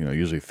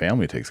 Usually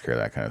family takes care of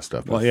that kind of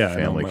stuff, but Well, yeah,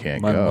 family I know.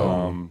 can't my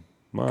go.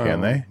 Mom,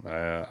 Can they?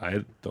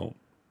 I don't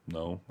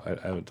know. I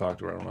haven't talked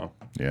to her. I don't know.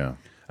 Yeah,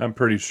 I'm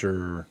pretty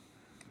sure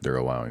they're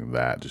allowing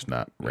that, just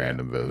not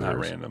random visitors. not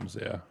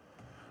randoms. Yeah.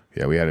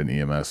 Yeah, we had an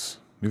EMS.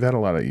 We've had a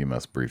lot of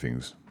EMS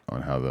briefings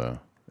on how the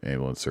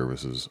ambulance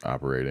service is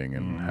operating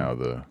and how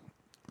the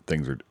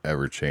things are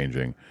ever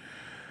changing.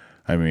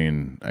 I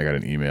mean, I got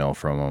an email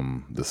from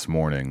them this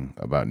morning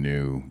about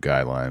new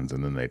guidelines,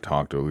 and then they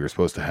talked to. We were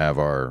supposed to have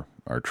our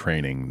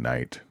training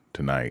night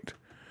tonight,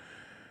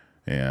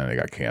 and it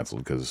got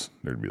canceled because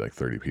there'd be like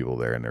 30 people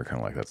there, and they're kind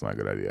of like, "That's not a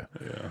good idea."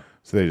 Yeah.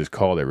 So they just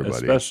called everybody.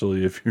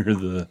 Especially if you're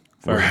the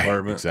fire Right,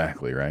 department.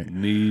 exactly right.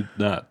 Need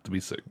not to be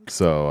sick.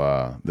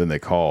 So then they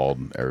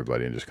called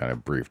everybody and just kind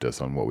of briefed us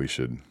on what we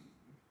should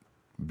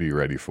be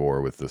ready for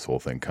with this whole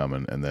thing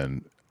coming. And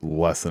then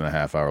less than a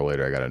half hour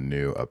later, I got a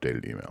new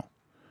updated email.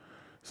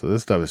 So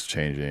this stuff is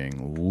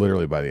changing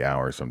literally by the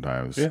hour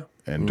sometimes. Yeah.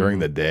 And during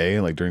the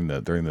day, like during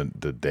the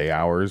day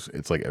hours,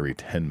 it's like every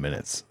 10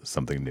 minutes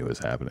something new is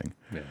happening.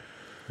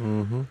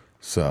 Yeah.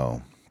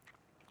 So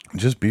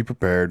just be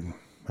prepared.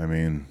 I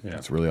mean, Yeah.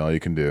 it's really all you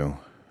can do.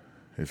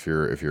 If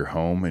you're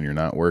home and you're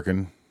not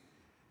working,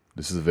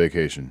 this is a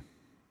vacation.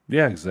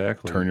 Yeah,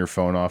 exactly. Turn your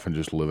phone off and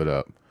just live it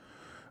up.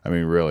 I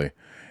mean, really,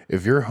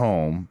 if you're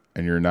home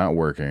and you're not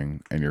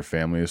working and your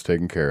family is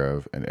taken care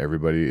of and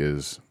everybody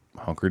is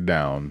hunkered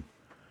down,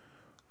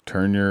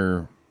 turn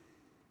your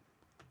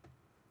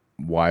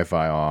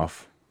Wi-Fi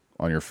off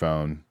on your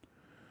phone.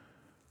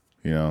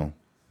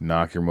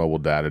 Knock your mobile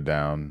data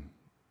down.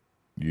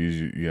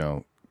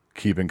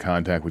 Keep in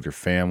contact with your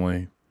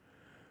family.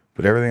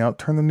 But everything else,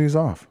 turn the news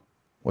off.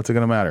 What's it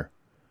going to matter?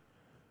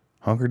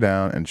 Hunker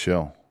down and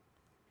chill.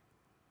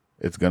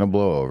 It's going to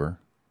blow over.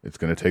 It's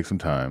going to take some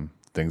time.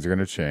 Things are going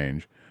to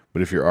change.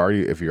 But if you're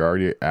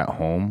already at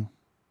home,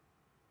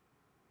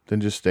 then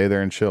just stay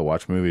there and chill,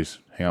 watch movies,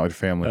 hang out with your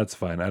family. That's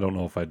fine. I don't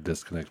know if I'd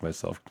disconnect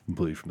myself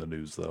completely from the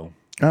news, though.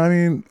 I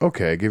mean,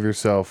 okay, give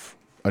yourself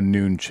a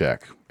noon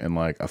check and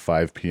like a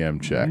 5 p.m.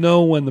 check.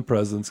 Know when the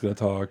president's going to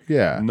talk.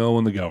 Yeah. Know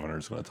when the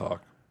governor's going to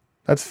talk.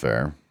 That's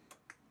fair.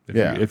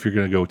 If you're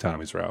going to go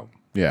Tommy's route.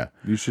 Yeah.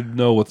 You should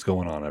know what's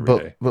going on every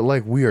day. But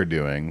like we are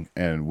doing,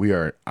 and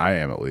I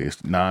am at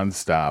least,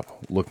 nonstop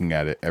looking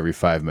at it every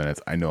 5 minutes.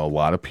 I know a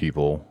lot of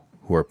people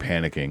who are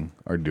panicking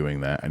are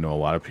doing that. I know a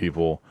lot of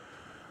people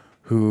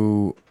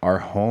who are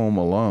home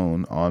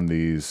alone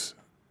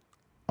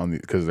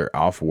because they're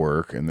off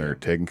work and they're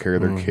taking care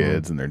of their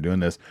kids and they're doing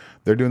this.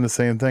 They're doing the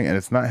same thing, and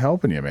it's not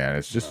helping you, man.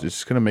 It's just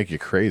going to make you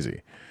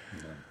crazy.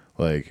 Yeah.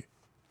 Like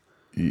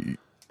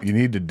you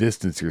need to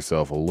distance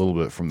yourself a little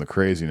bit from the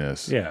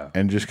craziness,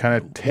 and just kind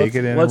of take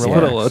it in. Let's and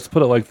relax. let's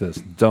put it like this: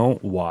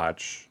 don't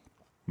watch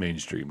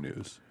mainstream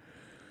news.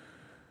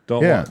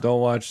 Don't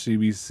watch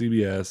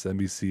CBS,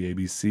 NBC,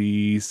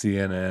 ABC,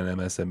 CNN,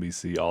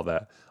 MSNBC, all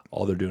that.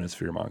 All they're doing is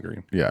fear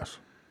mongering. Yes,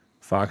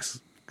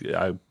 Fox,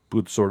 I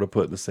would sort of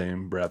put in the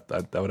same breath.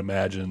 I would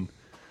imagine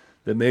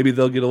that maybe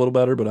they'll get a little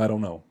better, but I don't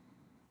know.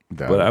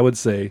 But I would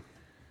say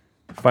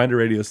find a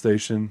radio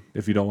station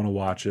if you don't want to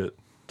watch it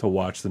to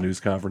watch the news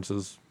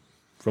conferences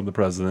from the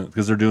president,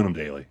 because they're doing them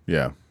daily.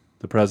 Yeah.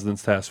 The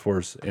president's task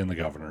force and the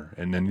governor,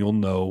 and then you'll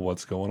know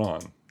what's going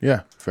on.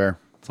 Yeah, fair.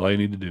 That's all you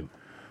need to do.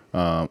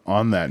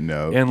 On that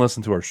note, and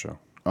listen to our show.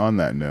 On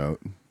that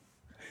note,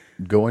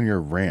 go on your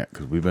rant,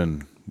 because we've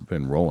been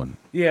rolling.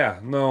 Yeah,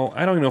 no,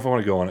 I don't even know if I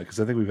want to go on it, because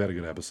I think we've had a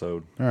good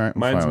episode. All right,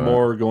 mine's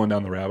more going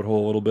down the rabbit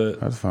hole a little bit.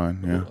 That's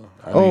fine.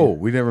 Yeah.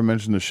 We never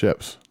mentioned the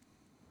ships.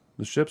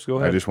 The ships, go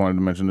ahead. I just wanted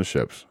to mention the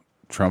ships.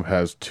 Trump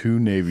has 2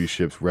 Navy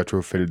ships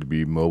retrofitted to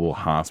be mobile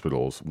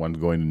hospitals. One's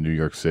going to New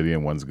York City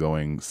and one's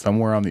going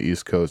somewhere on the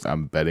East Coast.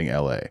 I'm betting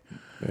L.A.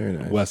 Very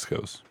nice. West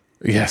Coast.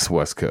 Yes,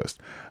 West Coast.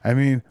 I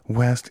mean,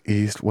 West,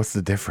 East, what's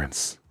the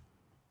difference?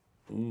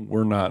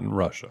 We're not in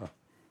Russia.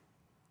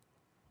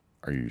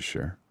 Are you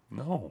sure?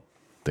 No.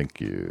 Thank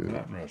you. We're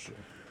not in Russia.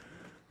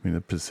 I mean,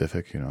 the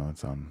Pacific,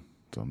 it's on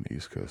the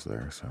East Coast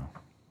there, so.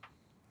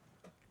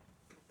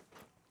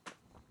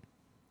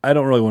 I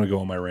don't really want to go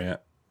on my rant.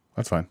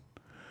 That's fine.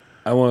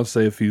 I want to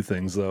say a few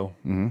things, though.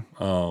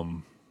 Mm-hmm.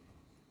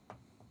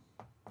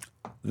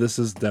 This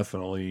is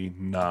definitely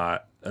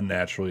not a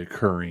naturally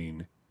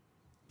occurring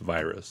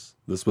virus.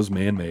 This was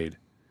man-made.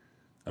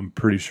 I'm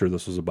pretty sure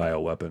this was a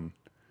bioweapon.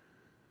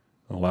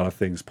 A lot of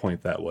things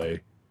point that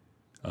way.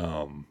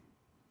 And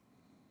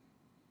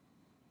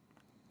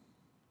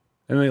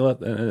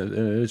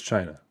it is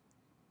China.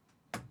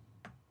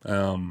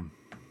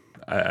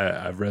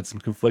 I've read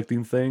some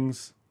conflicting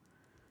things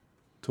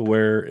to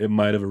where it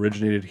might have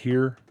originated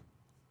here,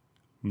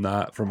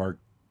 not from our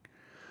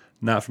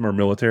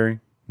military,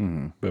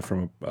 but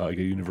from a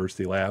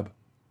university lab.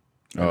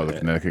 Oh, the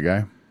Connecticut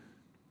guy?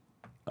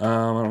 I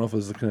don't know if it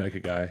was the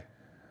Connecticut guy.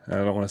 I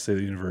don't want to say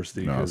the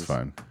university. No, it's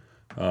fine.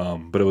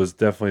 But it was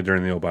definitely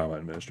during the Obama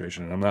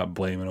administration, and I'm not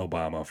blaming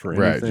Obama for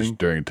anything. Right, just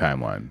during a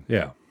timeline.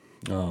 Yeah.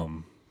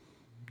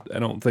 I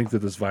don't think that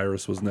this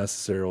virus was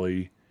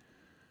necessarily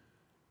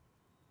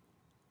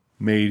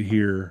made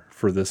here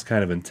for this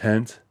kind of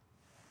intent.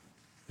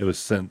 It was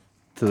sent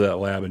to that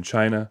lab in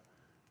China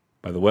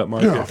by the wet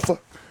market. Oh,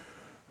 fuck.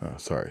 Oh,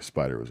 sorry,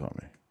 spider was on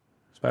me.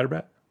 Spider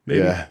bat? Baby?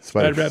 Yeah,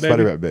 spider bat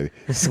baby.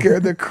 It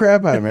scared the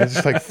crap out of me. I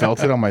just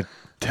felt it on my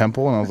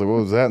temple, and I was like,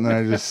 what was that? And then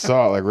I just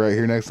saw it right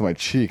here next to my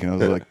cheek, and I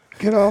was like,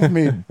 get off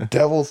me,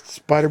 devil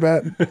spider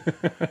bat.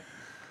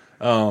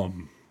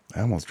 I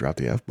almost dropped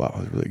the F-bomb. I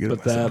was really good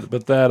at myself.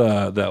 But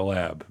that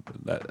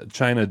lab,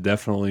 China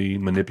definitely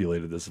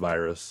manipulated this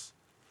virus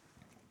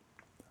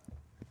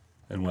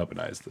and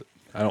weaponized it.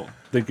 I don't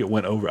think it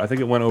went over. I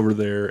think it went over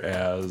there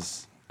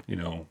as,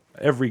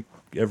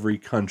 every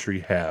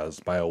country has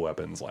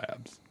bioweapons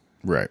labs.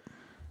 Right.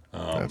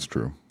 That's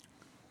true.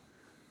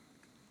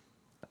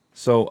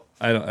 So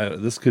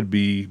this could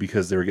be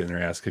because they were getting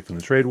their ass kicked in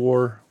the trade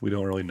war. We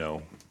don't really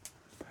know.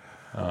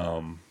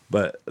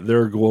 But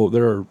there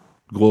are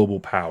global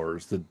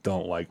powers that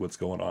don't like what's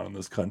going on in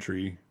this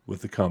country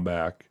with the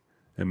comeback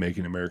and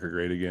making America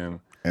great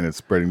again. And it's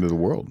spreading to the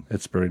world.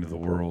 It's spreading to the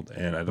world.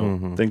 And I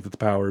don't think that the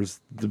powers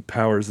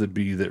that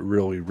be that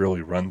really,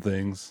 really run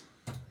things,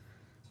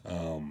 I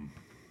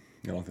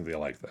don't think they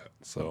like that.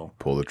 So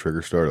pull the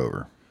trigger, start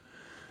over.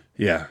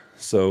 Yeah.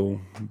 So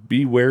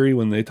be wary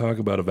when they talk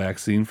about a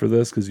vaccine for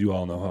this, because you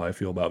all know how I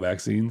feel about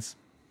vaccines.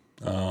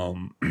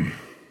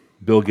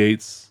 Bill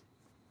Gates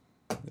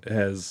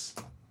has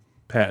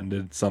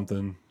patented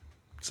something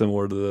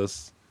similar to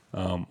this.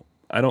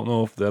 I don't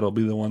know if that'll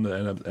be the one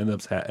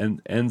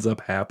that ends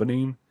up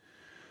happening,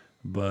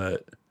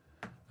 but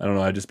I don't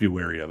know. I'd just be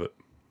wary of it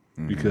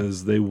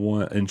because they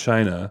want in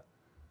China.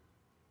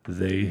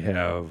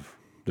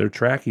 They're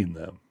tracking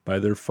them by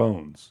their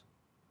phones.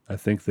 I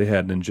think they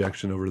had an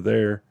injection over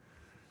there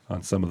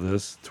on some of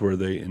this to where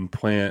they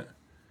implant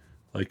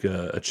like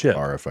a chip,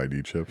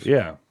 RFID chips.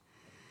 Yeah,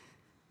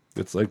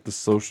 it's like the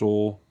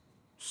social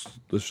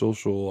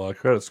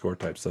credit score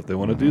type stuff. They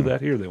want to do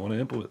that here. They want to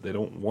implement. They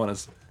don't want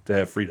us to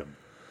have freedom.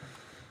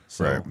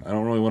 So Right. I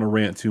don't really want to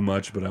rant too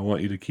much, but I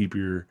want you to keep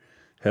your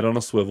head on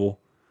a swivel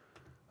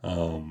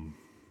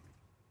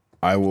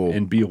I will.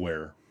 and be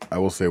aware. I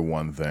will say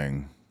one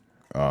thing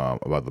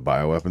about the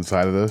bioweapon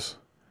side of this.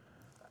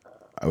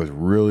 I was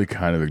really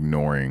kind of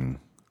ignoring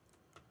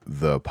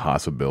the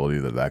possibility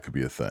that that could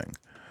be a thing.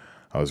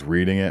 I was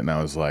reading it and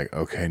I was like,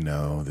 okay,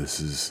 no, this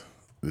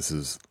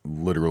is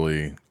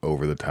literally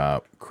over the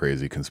top,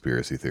 crazy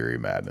conspiracy theory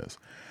madness.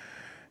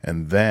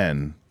 And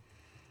then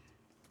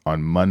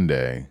on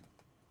Monday,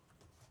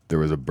 there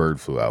was a bird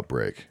flu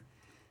outbreak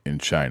in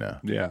China,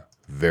 Yeah.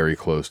 very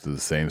close to the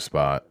same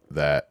spot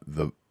that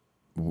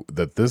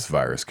this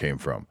virus came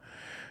from.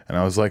 And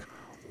I was like,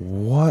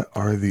 what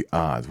are the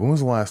odds? When was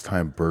the last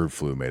time bird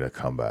flu made a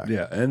comeback?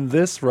 Yeah. And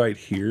this right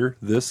here,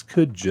 this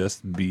could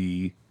just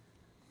be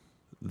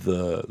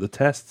the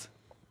test.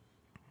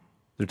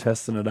 They're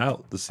testing it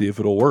out to see if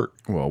it'll work.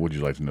 Well, would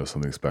you like to know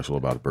something special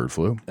about bird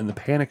flu? And the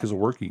panic is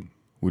working.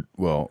 Would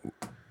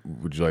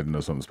you like to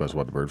know something special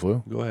about the bird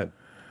flu? Go ahead.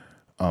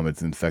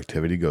 Its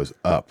infectivity goes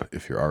up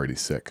if you're already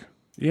sick.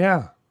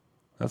 Yeah.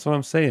 That's what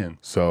I'm saying.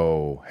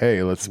 So,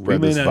 hey, let's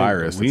spread may this not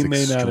virus. even- we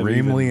may It's not have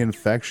extremely even-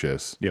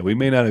 infectious. Yeah, we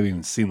may not have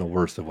even seen the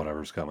worst of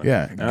whatever's coming.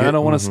 Yeah, And I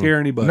don't want to scare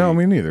anybody. No,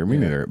 me neither. Me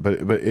neither. But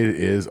it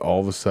is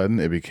all of a sudden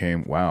it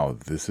became, wow,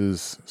 this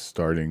is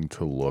starting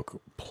to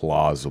look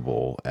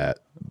plausible at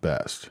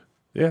best.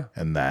 Yeah.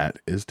 And that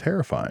is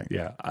terrifying.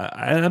 Yeah.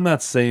 I'm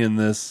not saying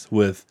this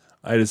with,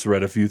 I just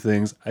read a few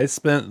things. I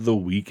spent the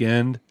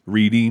weekend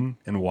reading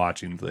and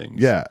watching things.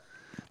 Yeah.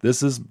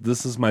 This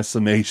is my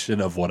summation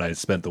of what I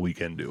spent the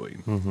weekend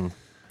doing.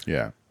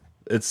 Yeah.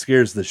 It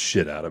scares the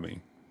shit out of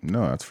me.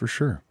 No, that's for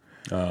sure.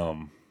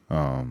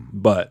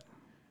 But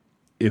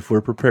if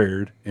we're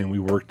prepared and we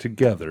work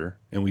together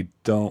and we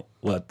don't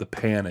let the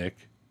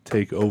panic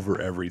take over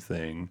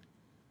everything,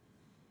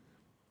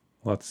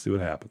 we'll have to see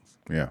what happens.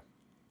 Yeah.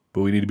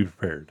 But we need to be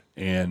prepared.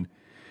 And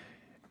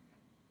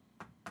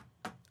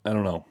I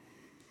don't know.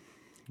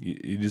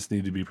 You just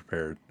need to be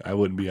prepared. I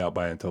wouldn't be out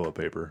buying toilet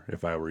paper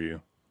if I were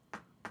you.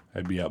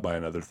 I'd be out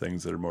buying other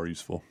things that are more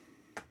useful.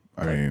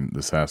 I mean, the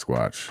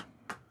Sasquatch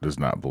does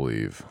not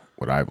believe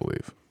what I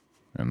believe,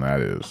 and that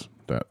is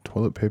that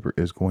toilet paper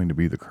is going to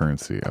be the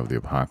currency of the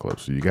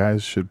apocalypse. So you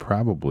guys should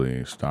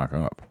probably stock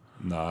up.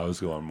 No, I was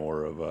going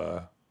more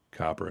of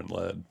copper and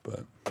lead,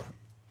 but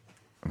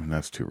I mean,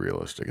 that's too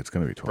realistic. It's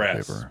going to be toilet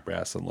paper.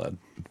 brass and lead.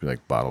 It'd be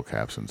like bottle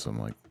caps in some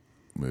like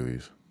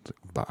movies. It's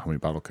like, how many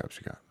bottle caps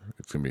you got?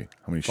 It's going to be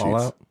how many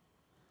Fallout? sheets?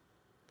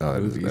 Oh,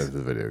 that is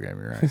a video game.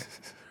 You're right.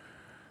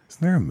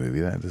 Isn't there a movie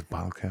that does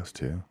bottle caps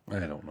too? I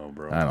don't know,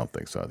 bro. I don't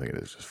think so. I think it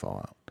is just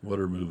Fallout. What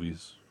are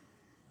movies?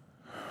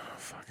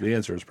 The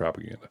answer is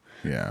propaganda.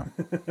 Yeah.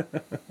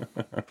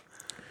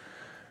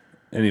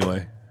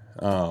 Anyway,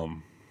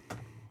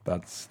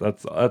 that's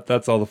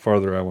all the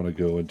farther I want to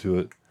go into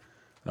it.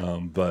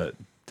 But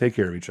take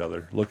care of each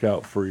other. Look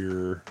out for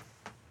your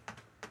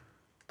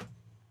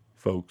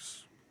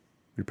folks,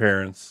 your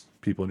parents,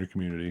 people in your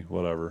community,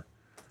 whatever.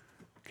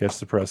 Catch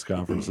the press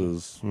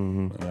conferences,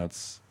 and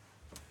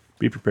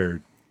be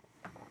prepared.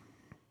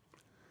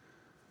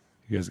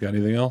 You guys got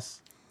anything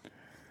else?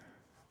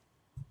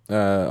 On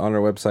our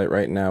website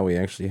right now, we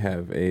actually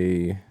have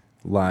a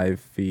live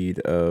feed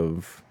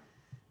of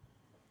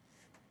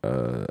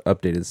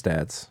updated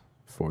stats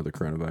for the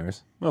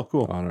coronavirus Oh,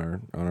 cool. on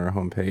our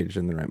homepage,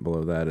 and then right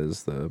below that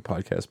is the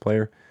podcast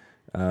player.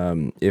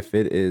 If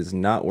it is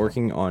not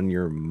working on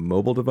your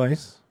mobile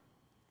device,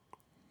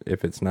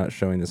 if it's not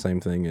showing the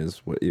same thing as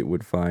what it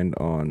would find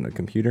on a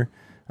computer,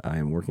 I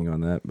am working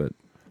on that. But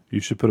You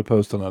should put a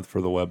post on that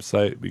for the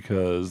website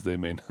because they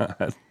may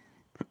not.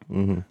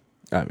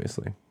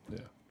 obviously, Yeah.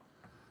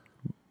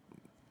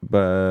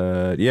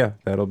 but yeah,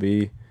 that'll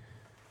be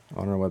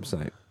on our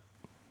website.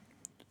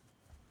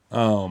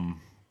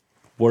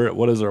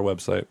 What is our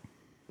website?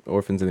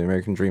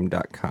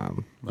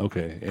 orphansoftheamericandream.com.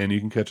 Okay, and you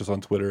can catch us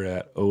on Twitter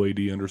at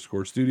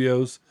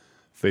OAD_studios.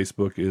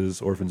 Facebook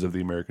is Orphans of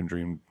the American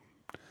Dream,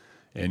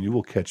 and you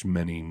will catch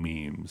many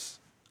memes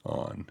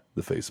on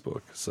the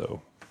Facebook.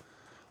 So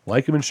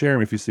like them and share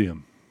them if you see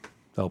them.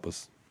 Help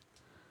us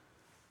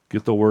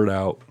get the word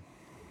out.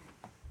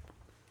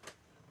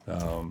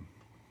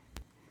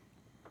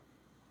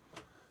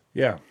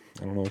 Yeah,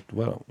 I don't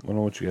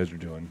know what you guys are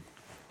doing.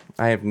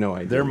 I have no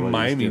idea. They're what he's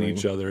miming doing.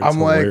 each other. It's I'm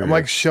hilarious.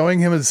 like showing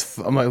him his.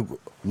 I'm like,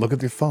 look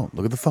at your phone.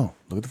 Look at the phone.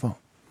 Look at the phone.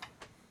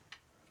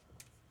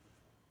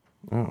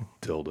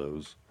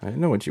 dildos. I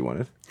didn't know what you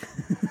wanted.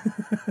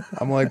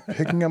 I'm like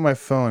picking up my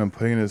phone and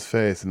putting it in his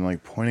face and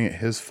like pointing at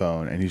his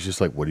phone, and he's just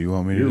like, "What do you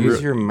want me to do?"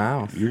 Use your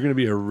mouth. You're gonna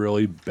be a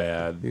really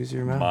bad Use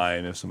your mouth.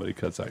 mime if somebody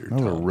cuts out your That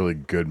was a tongue. really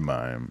good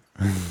mime.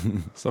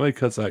 Somebody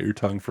cuts out your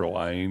tongue for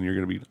lying, you're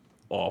gonna be an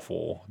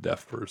awful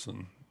deaf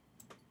person.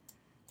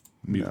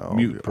 Mute, No,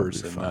 mute I'll be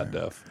person, fine. not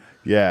deaf.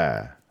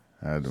 Yeah,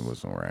 that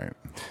wasn't right.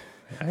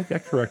 I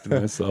corrected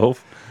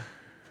myself.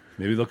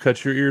 Maybe they'll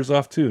cut your ears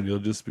off too, and you'll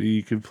just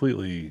be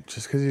completely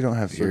Just because you don't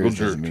have Circle ears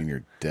jerk. doesn't mean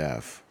you're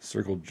deaf.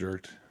 circle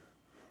jerked.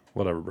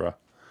 Whatever, bro.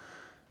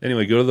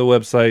 Anyway, go to the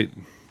website,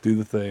 do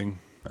the thing.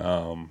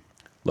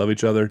 Love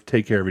each other.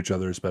 Take care of each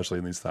other, especially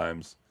in these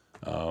times.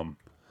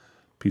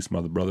 Peace,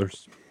 mother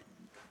brothers.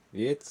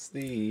 It's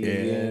the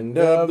end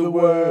of the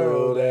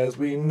world as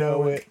we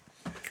know it.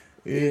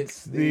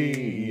 It's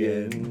the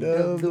end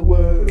of the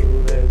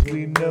world as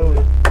we know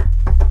it.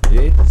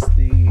 It's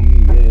the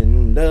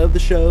end of the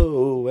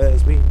show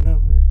as we know